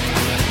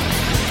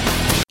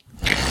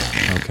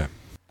 Okay.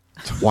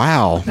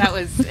 Wow. That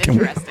was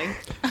interesting.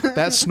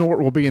 That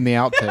snort will be in the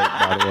outtake,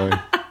 by the way.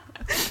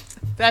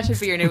 That should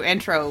be your new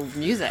intro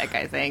music,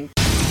 I think.